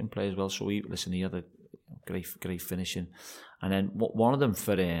seen Leighton play as well. So he had a great finishing. And then one of them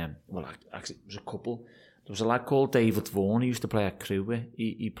for, actually it was a couple. There was a lad called David Vaughan who used to play at Crewe.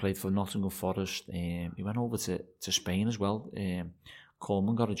 He played for Nottingham Forest. He went over to Spain as well.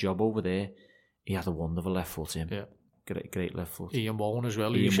 Coleman got a job over there. He had a wonderful left foot in. Yeah. Great left foot. Ian Bowen as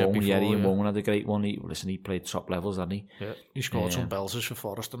well. Ian Bowen had a great one. He played top levels, hadn't he? Yeah. He scored some belters for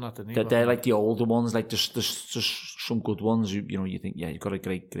Forest and that, didn't he? They're like the older ones. Like there's some good ones. You think, you've got a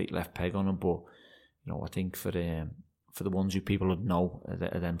great left peg on them. But I think for the ones who people would know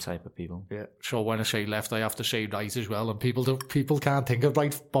are them type of people. Yeah. So when I say left, I have to say right as well. And people can't think of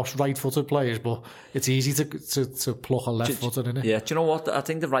right-footed players, but it's easy to pluck a left-footed in it. Yeah. Do you know what? I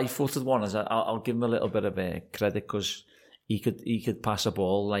think the right-footed one is. I'll give him a little bit of credit because he could pass a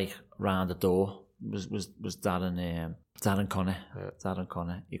ball like round the door. Was Darren Connor. Yeah. Darren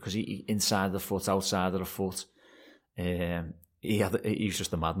Connor, because he inside the foot, outside of the foot. he was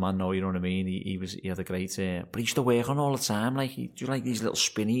just a madman, no, you know what I mean? He had a great, but he used to work on all the time, like, he do like these little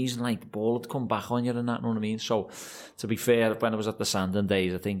spinnies, and like the ball would come back on you and that, you know what I mean? So, to be fair, when I was at the Sandon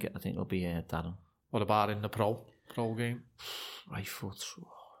days, I think it'll be Darren. What about in the pro game? Right foot.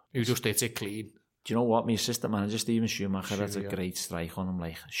 You just hit it clean. Do you know what? My assistant manager, Stephen Schumacher, has a great strike on him,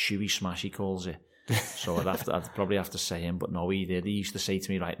 like shoey smash, he calls it. So I'd probably have to say him, but no, he did. He used to say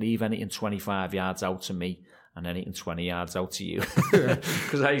to me, right, leave anything 25 yards out to me, and anything 20 yards out to you.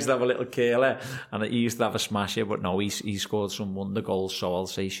 Because I used to have a little curler, and he used to have a smasher, but no, he scored some wonder goals, so I'll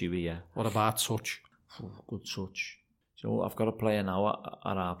say Shuey, yeah. What about touch? Good touch. Do you know, I've got a player now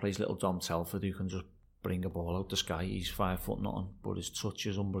at our place, little Dom Telford, who can just bring a ball out the sky. He's 5 foot nothing, but his touch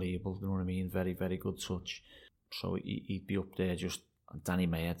is unbelievable, you know what I mean? Very, very good touch. So he'd be up there just... Danny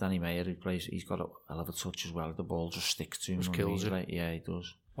Mayer, who plays, he's got a hell of a touch as well. The ball just sticks to him. Just kills it. Like, yeah, he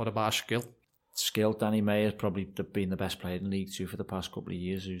does. What about skill? Skill, Danny Mayer's probably been the best player in League Two for the past couple of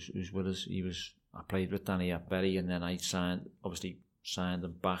years. Who's with us? I played with Danny at Bury, and then I signed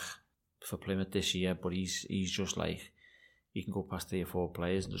him back for Plymouth this year. But he's just like, he can go past 3 or 4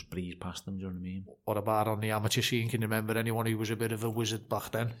 players and just breeze past them. Do you know what I mean? What about on the amateur scene? Can you remember anyone who was a bit of a wizard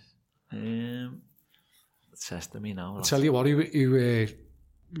back then? Testing me now. I'll tell you what, you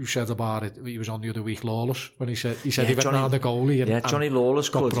said about it. He was on the other week, Lawless, when he said he went round the goalie and Johnny Lawless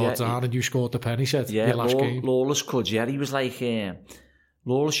got could, brought down and you scored the pen. He said, yeah, last game. Lawless could, yeah. He was like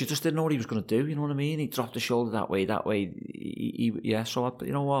Lawless. You just didn't know what he was going to do. You know what I mean? He dropped the shoulder that way. Yeah. So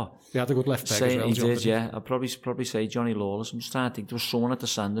you know what? He had a good left peg as well. He did, yeah. I'd probably say Johnny Lawless. I'm just trying to think. There was someone at the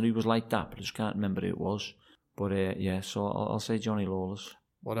Sander who was like that, but I just can't remember who it was. But yeah, so I'll say Johnny Lawless.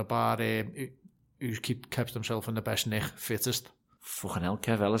 What about who's kept himself in the best nick, fittest? Fucking hell,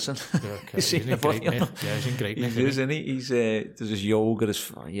 Kev Ellison. Yeah, he's in great nick. Yeah, he's in great nick. He is, isn't he? He's there's his yoga.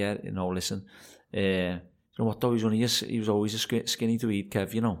 Yeah, you know. Listen, you know what though? He was always a skinny to eat,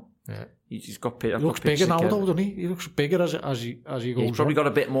 Kev. You know. Yeah. He's got. He looks bigger now, though, doesn't he? He looks bigger as he goes. He's probably got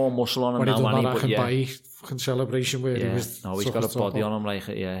a bit more muscle on him now. When he done that Achenbay fucking celebration where he was. No, he's got a body on him like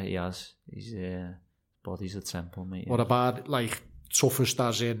he has. His body's a temple, mate. What about like toughest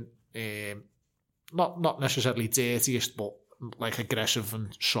as in? Not necessarily dirtiest, but like aggressive and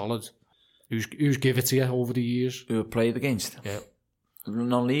solid. Who's give it to you over the years? Who have played against? Yeah.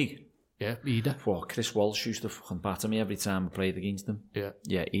 Non-league? Yeah, either. Well, Chris Walsh used to fucking batter me every time I played against him. Yeah.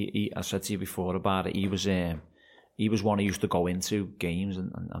 Yeah, I said to you before about it, he was one who used to go into games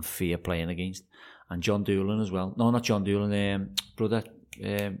and fear playing against. And John Doolan as well. No, not John Doolan, brother,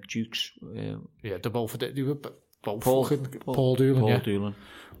 Dukes. Yeah, they were both Paul Doolan. Doolan.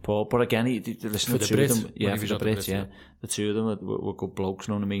 Paul, but again, listen to the them. Yeah, for the Brits, yeah. The two of them were good blokes,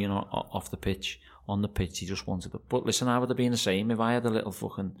 you know what I mean, off the pitch. On the pitch, he just wanted to. But listen, I would have been the same. If I had a little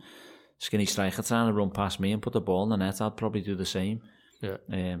fucking skinny striker trying to run past me and put the ball in the net, I'd probably do the same. Yeah.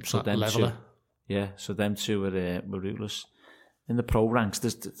 So them leveler. Two, yeah, so them two were ruthless. In the pro ranks,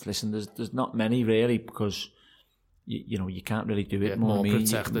 there's not many really, because you know, you can't really do it. More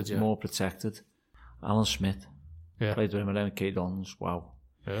protected, yeah. More protected. Alan Smith. Yeah. Played with him at MK Dons. Wow.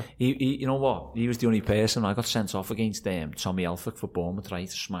 Yeah. He, you know what? He was the only person. I got sent off against Tommy Elphick for Bournemouth, right?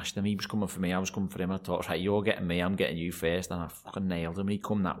 Smashed him. He was coming for me. I was coming for him. I thought, right, you're getting me. I'm getting you first. And I fucking nailed him. He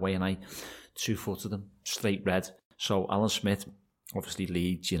come that way and I 2-footed him. Straight red. So Alan Smith, obviously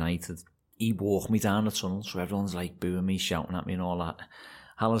Leeds United, he walked me down the tunnel. So everyone's like booing me, shouting at me and all that.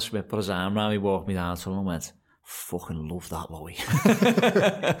 Alan Smith put his arm around me, walked me down the tunnel and went, fucking love that, Louis.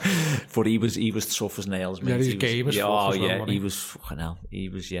 But he was tough as nails, mate. Yeah, his game was tough as well, yeah, he was fucking hell. He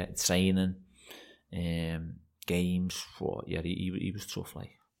was, training, games, he was tough,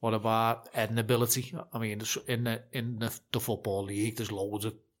 like. What about heading ability? I mean, in the football league, there's loads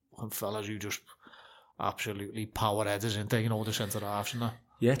of fellas who just absolutely power headers and taking all the centre halves and that.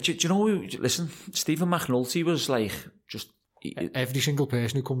 Yeah, do you know, listen, Stephen McNulty was like, just... Every single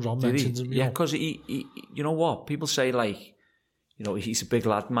person who comes on mentions him. Yeah, because he, you know what? People say, like, you know, he's a big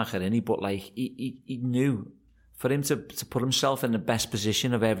lad, Macher, isn't he? But, like, he knew for him to put himself in the best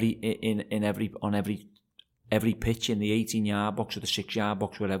position of every pitch in the 18-yard box or the 6-yard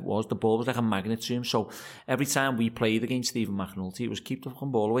box, whatever it was, the ball was like a magnet to him. So every time we played against Stephen McNulty, it was keep the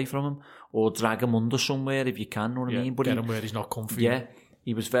fucking ball away from him or drag him under somewhere if you can, know what I mean? But get him where he's not comfy. Yeah.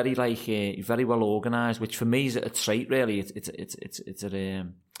 He was very very well organised, which for me is a trait. Really, it's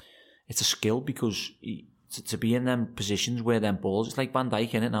a skill, because to be in them positions where them balls, it's like Van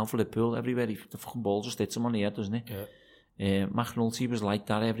Dijk in it now for Liverpool. Everywhere the fucking ball just hits him on the head, doesn't it? Yeah. McNulty was like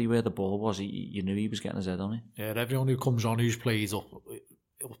that. Everywhere the ball was, you knew he was getting his head on it. Yeah, everyone who comes on who's played up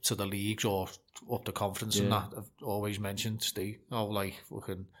to the leagues or up the conference and that, I've always mentioned Steve. Oh, like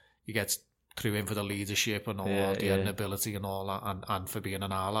fucking, he gets threw in for the leadership and all the ability and all that, and for being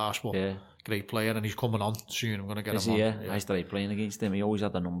an all-ass, but great player, and he's coming on soon. I'm going to get him on. I started playing against him. He always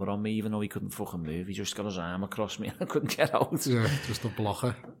had the number on me, even though he couldn't fucking move. He just got his arm across me and I couldn't get out. Yeah, just a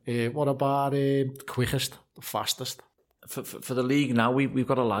blocker. What about the quickest, the fastest? For the league now, we've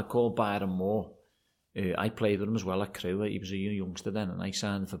got a lad called Byron Moore. I played with him as well at Crewe. He was a youngster then, and I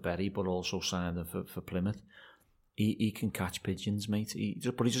signed him for Bury, but also signed him for Plymouth. He can catch pigeons, mate.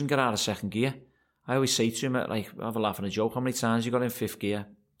 But he doesn't get out of second gear. I always say to him, I have a laugh and a joke, how many times you got in fifth gear?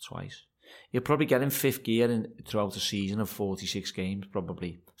 Twice. He'll probably get in fifth gear throughout a season of 46 games,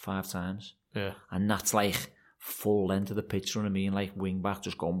 probably 5 times. Yeah. And that's like full length of the pitch, you know what I mean? Like wing back,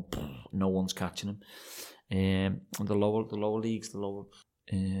 just going, no one's catching him. And the lower leagues,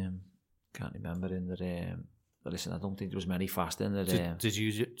 can't remember in the. Listen, I don't think there was many fast in the. Did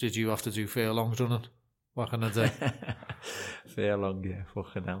you have to do furlongs running back in the day? Furlong, yeah,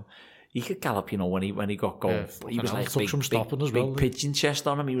 fucking hell. He could gallop, when he got going. He was like big pigeon chest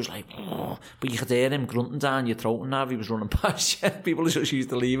on him. He was like, but you could hear him grunting down your throat and that. He was running past you. People just used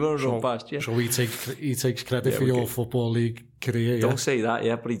to leave him and run past you. So he takes credit for your football league career. Don't say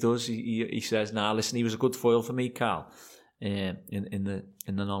that, but he does. He says, listen, he was a good foil for me, Carl. In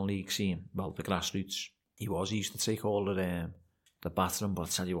the non-league scene, well, the grassroots, he used to take all the bathroom, but I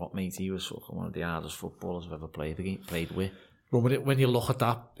tell you what, mate, he was one of the hardest footballers I've ever played with. Well, when you look at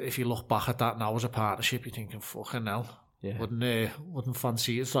that, if you look back at that now as a partnership, you're thinking, fucking hell, wouldn't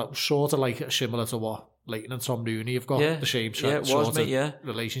fancy it. It's sort of like similar to what Leighton and Tom Rooney have got, the same sort of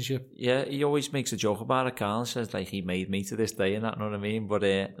relationship. Yeah, he always makes a joke about it, Carl, and says, like, he made me to this day, and that, you know what I mean? But,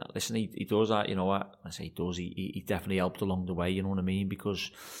 listen, he does that, you know what? I say he does, he definitely helped along the way, you know what I mean? Because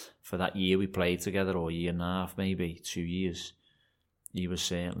for that year we played together, or a year and a half, maybe 2 years, he was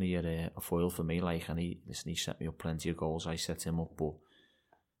certainly a foil for me, like, and he set me up plenty of goals. I set him up, but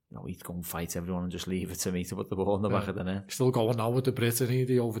he'd go and fight everyone and just leave it to me to put the ball in the back of the net. Still going now with the Brittany,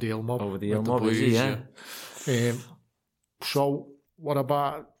 the over the hill mob. Over the hill mob, is he? Yeah. So what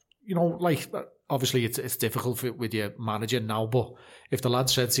about, like, obviously it's difficult with your manager now, but if the lad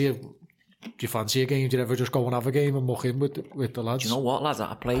said to you, do you fancy a game? Do you ever just go and have a game and muck in with the lads? Do you know what, lads?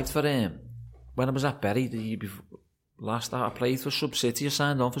 I played for him when I was at Bury the year before. Last I played for Sub City. I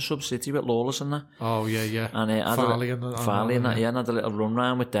signed on for Sub City with Lawless and that. Oh, yeah. And Farley and that, and I had a little run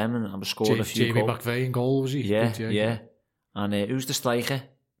round with them and I was scoring a few goals. Jamie McVeigh in goal, was he? Yeah. And who's the striker?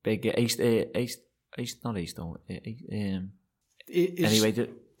 Big East, not East, anyway, there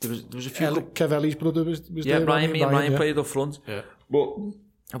was a few... Cavelli's brother was there. Brian played up front. Yeah. But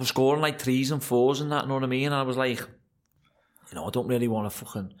I was scoring like 3s and 4s and that, you know what I mean? And I was like, I don't really want to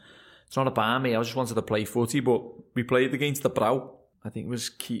fucking... It's not about me, I just wanted to play footy, but we played against the Brow. I think it was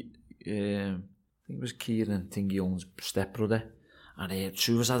Kieran Thingy Young's stepbrother. And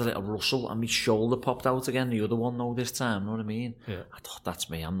two of us had a little rustle and my shoulder popped out again, the other one this time, you know what I mean? Yeah. I thought, that's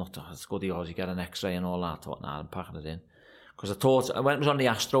me, I'm not, it's good you get an x-ray and all that. I thought, I'm packing it in. Because I thought, when it was on the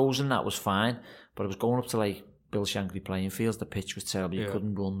Astros and that was fine, but I was going up to like Bill Shankly playing fields, the pitch was terrible, you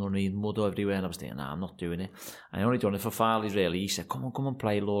couldn't run, mud everywhere, and I was thinking, I'm not doing it. I only done it for Farley, really. He said, come on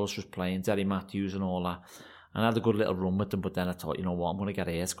play. Lawless was playing, Derry Matthews and all that. And I had a good little run with them, but then I thought, I'm going to get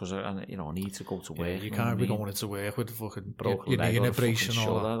hurt because I need to go to work. You can't be going into work with the fucking broken leg in a brace and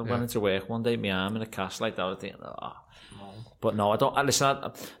all that. I went into work one day, my arm in a cast like that. I think, But no, I don't.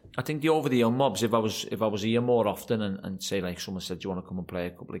 Listen, I think the over the hill mobs. If I was here more often and say like someone said, do you want to come and play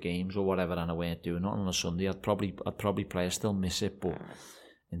a couple of games or whatever, and I weren't doing nothing on a Sunday, I'd probably play. I still miss it, but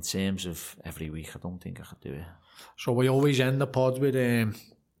in terms of every week, I don't think I could do it. So we always end the pod with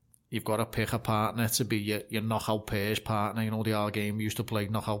you've got to pick a partner to be your knockout pairs partner. The old game we used to play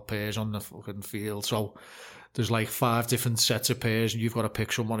knockout pairs on the fucking field. So there's like 5 different sets of pairs, and you've got to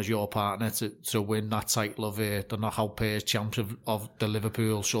pick someone as your partner to win that title of the knockout pairs champs of the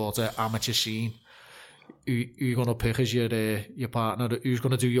Liverpool sort of amateur scene. Who you going to pick as your partner? Who's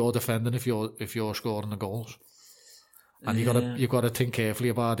going to do your defending if you're scoring the goals? And you got to think carefully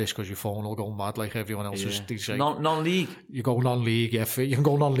about this because your phone will go mad like everyone else is. Non-league. You go non-league, yeah. You can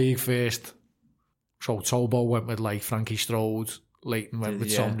go non-league first. So Tobo went with like Frankie Strode. Leighton went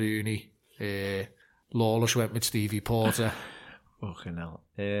with Tom Rooney. Lawless went with Stevie Porter. Fucking hell.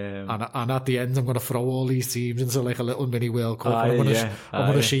 And at the end, I'm going to throw all these teams into like a little mini World Cup. I'm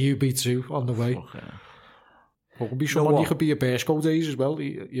going to see you beat 2 on the way. But could be someone you could be a Bearsco days as well.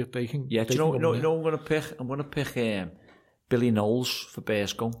 You're taking. Yeah, do you know I'm going to pick Billy Knowles for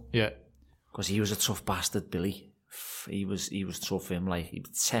Bearsco. Yeah, because he was a tough bastard, Billy. He was tough. He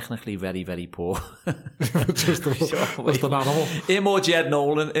was technically very, very poor. Just an animal. Him or Jed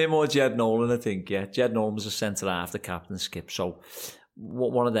Nolan, I think. Yeah, Jed Nolan was a centre half, the captain skip. So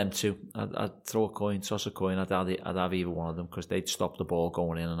one of them two. I'd throw a coin, toss a coin. I'd have either one of them because they'd stop the ball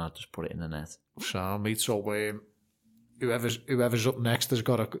going in, and I'd just put it in the net. So, mate, so whoever's up next has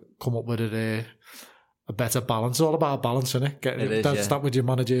got to come up with a better balance. It's all about balance, isn't it? Start with your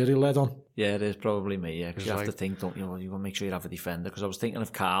managerial led on. Yeah, it is probably me, yeah, because you have like, to think, don't you? You want to make sure you have a defender, because I was thinking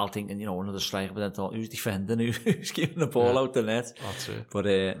of Carl, thinking, another striker, but then I thought, who's defending, who's keeping the ball out the net? That's it.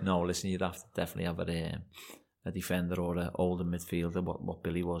 But no, listen, you'd have to definitely have a defender or an older midfielder, what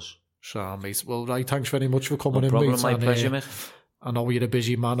Billy was. So, mate, well, right, thanks very much for coming in, problem, mate. My pleasure, mate. I know you're a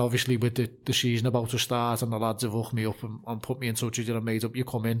busy man, obviously, with the season about to start, and the lads have hooked me up and put me in touch with you and made up you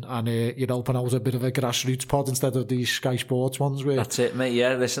come in, and you're open out a bit of a grassroots pod instead of these Sky Sports ones. That's it, mate.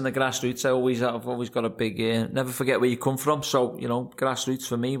 Yeah, listen, the grassroots, I've always got a big, never forget where you come from. So, grassroots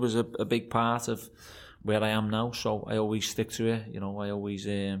for me was a big part of where I am now. So I always stick to it. I always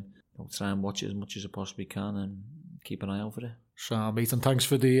try and watch it as much as I possibly can and keep an eye out for it. So, mate, and thanks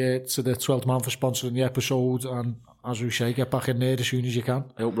for to the 12th Man for sponsoring the episode, and as we say, get back in there as soon as you can.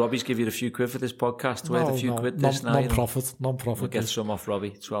 I hope Robbie's give you a few quid for this podcast. Worth a few quid this now. Non-profit. We'll get some off Robbie,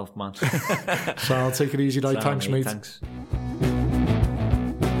 12th man. So, I'll take it easy, right? Thanks, mate. Thanks.